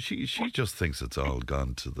Catherine, she just thinks it's all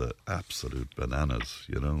gone to the absolute bananas,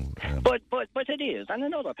 you know. But it is, and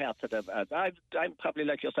another part of the, I'm probably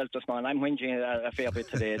like yourself this morning, I'm whinging a fair bit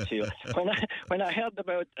today too. When I heard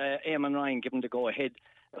about Eamon Ryan giving the go-ahead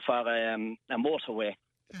for a motorway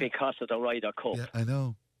because of the Ryder Cup. Yeah, I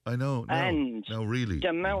know. No, really. The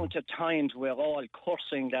amount of times we're all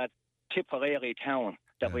cursing that Tipperary town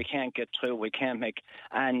that we can't get through, we can't make,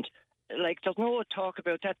 and like, there's no talk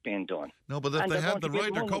about that being done. No, but if they had the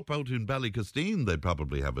Ryder Cup out in Ballykistine, they'd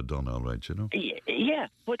probably have it done all right, you know. Yeah,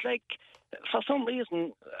 but like, for some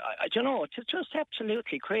reason, you know, it's just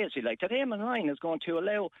absolutely crazy. Like, that Eamon Ryan is going to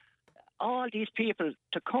allow all these people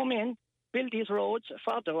to come in, build these roads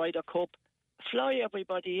for the Ryder Cup, fly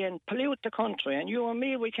everybody in, pollute the country, and you and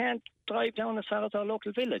me, we can't drive down as far as our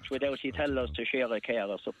local village without he tell us to share a car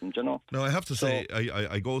or something, you know. No, I have to say,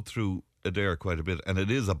 I go through Adair quite a bit, and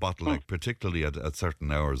it is a bottleneck, particularly at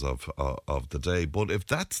certain hours of the day. But if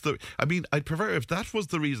that's I'd prefer if that was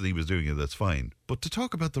the reason he was doing it, that's fine. But to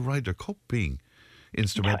talk about the Ryder Cup being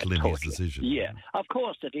instrumental in his decision. Yeah, of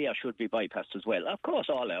course the Dare should be bypassed as well. Of course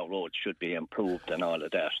all our roads should be improved and all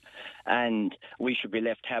of that. And we should be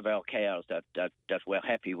left to have our cars that we're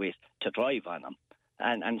happy with to drive on them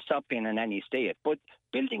and stop being in any state. But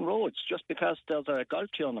building roads just because there's a golf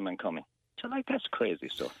tournament coming, so like, that's crazy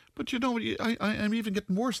stuff. But you know, I'm even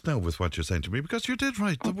getting worse now with what you're saying to me, because you did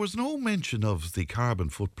right. There was no mention of the carbon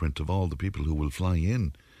footprint of all the people who will fly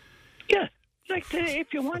in. Yeah. Like,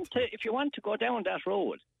 if you want to go down that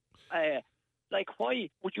road, like, why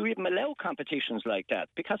would you even allow competitions like that?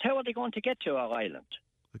 Because how are they going to get to our island?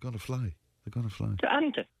 They're going to fly.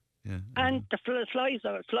 And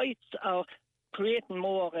the flights are creating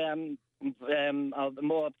more toxins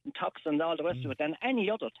and all the rest of it than any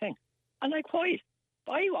other thing. And like, why?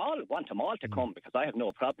 I all want them all to come, because I have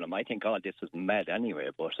no problem. I think all this is mad anyway.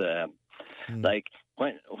 But like,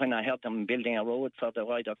 when I heard them building a road for the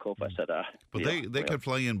Ryder Cup, I said, but they can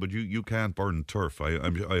fly in, but you can't burn turf.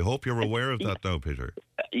 I hope you're aware of that now, Peter.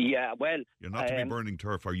 Yeah, well, you're not to be burning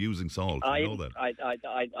turf or using salt. I know that.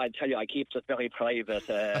 I tell you, I keep it very private,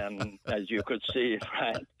 as you could see,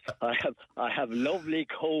 Frank. I have lovely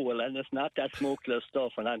coal, and it's not that smokeless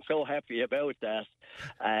stuff, and I'm so happy about that.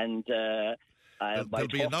 And there'll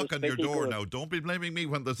be a knock on your door now. Don't be blaming me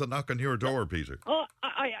when there's a knock on your door, Peter. Oh,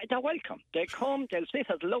 they're welcome. They come, they'll sit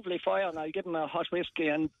at a lovely fire, and I'll give them a hot whiskey,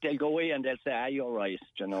 and they'll go away and they'll say, you're right,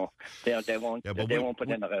 you know. They won't put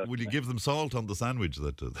in a Will you give them salt on the sandwich?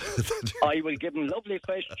 I will give them lovely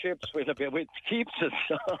fresh chips with keeps it.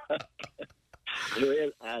 You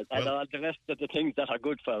will, and all the rest of the things that are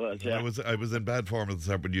good for us. Yeah. I was in bad form at the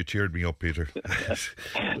start when you cheered me up, Peter.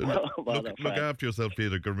 Look after yourself,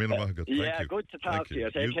 Peter. Yeah, good to talk to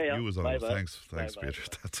you. Take care. You as always. Bye-bye. Thanks, Bye-bye. Peter.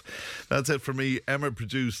 That's it for me. Emma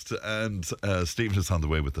produced, and Stephen is on the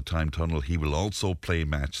way with the Time Tunnel. He will also play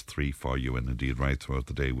match 3 for you, and indeed right throughout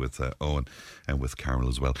the day with Owen and with Carol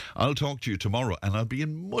as well. I'll talk to you tomorrow, and I'll be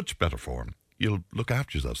in much better form. You'll look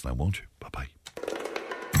after yourselves now, won't you? Bye-bye.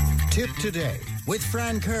 Tip Today with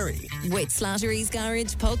Fran Curry. With Slattery's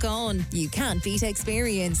Garage, Puckane. You can't beat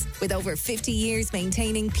experience. With over 50 years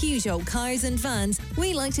maintaining Peugeot cars and vans,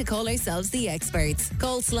 we like to call ourselves the experts.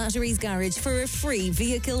 Call Slattery's Garage for a free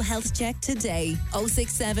vehicle health check today.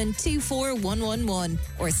 067 24111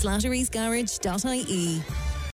 or slatterysgarage.ie.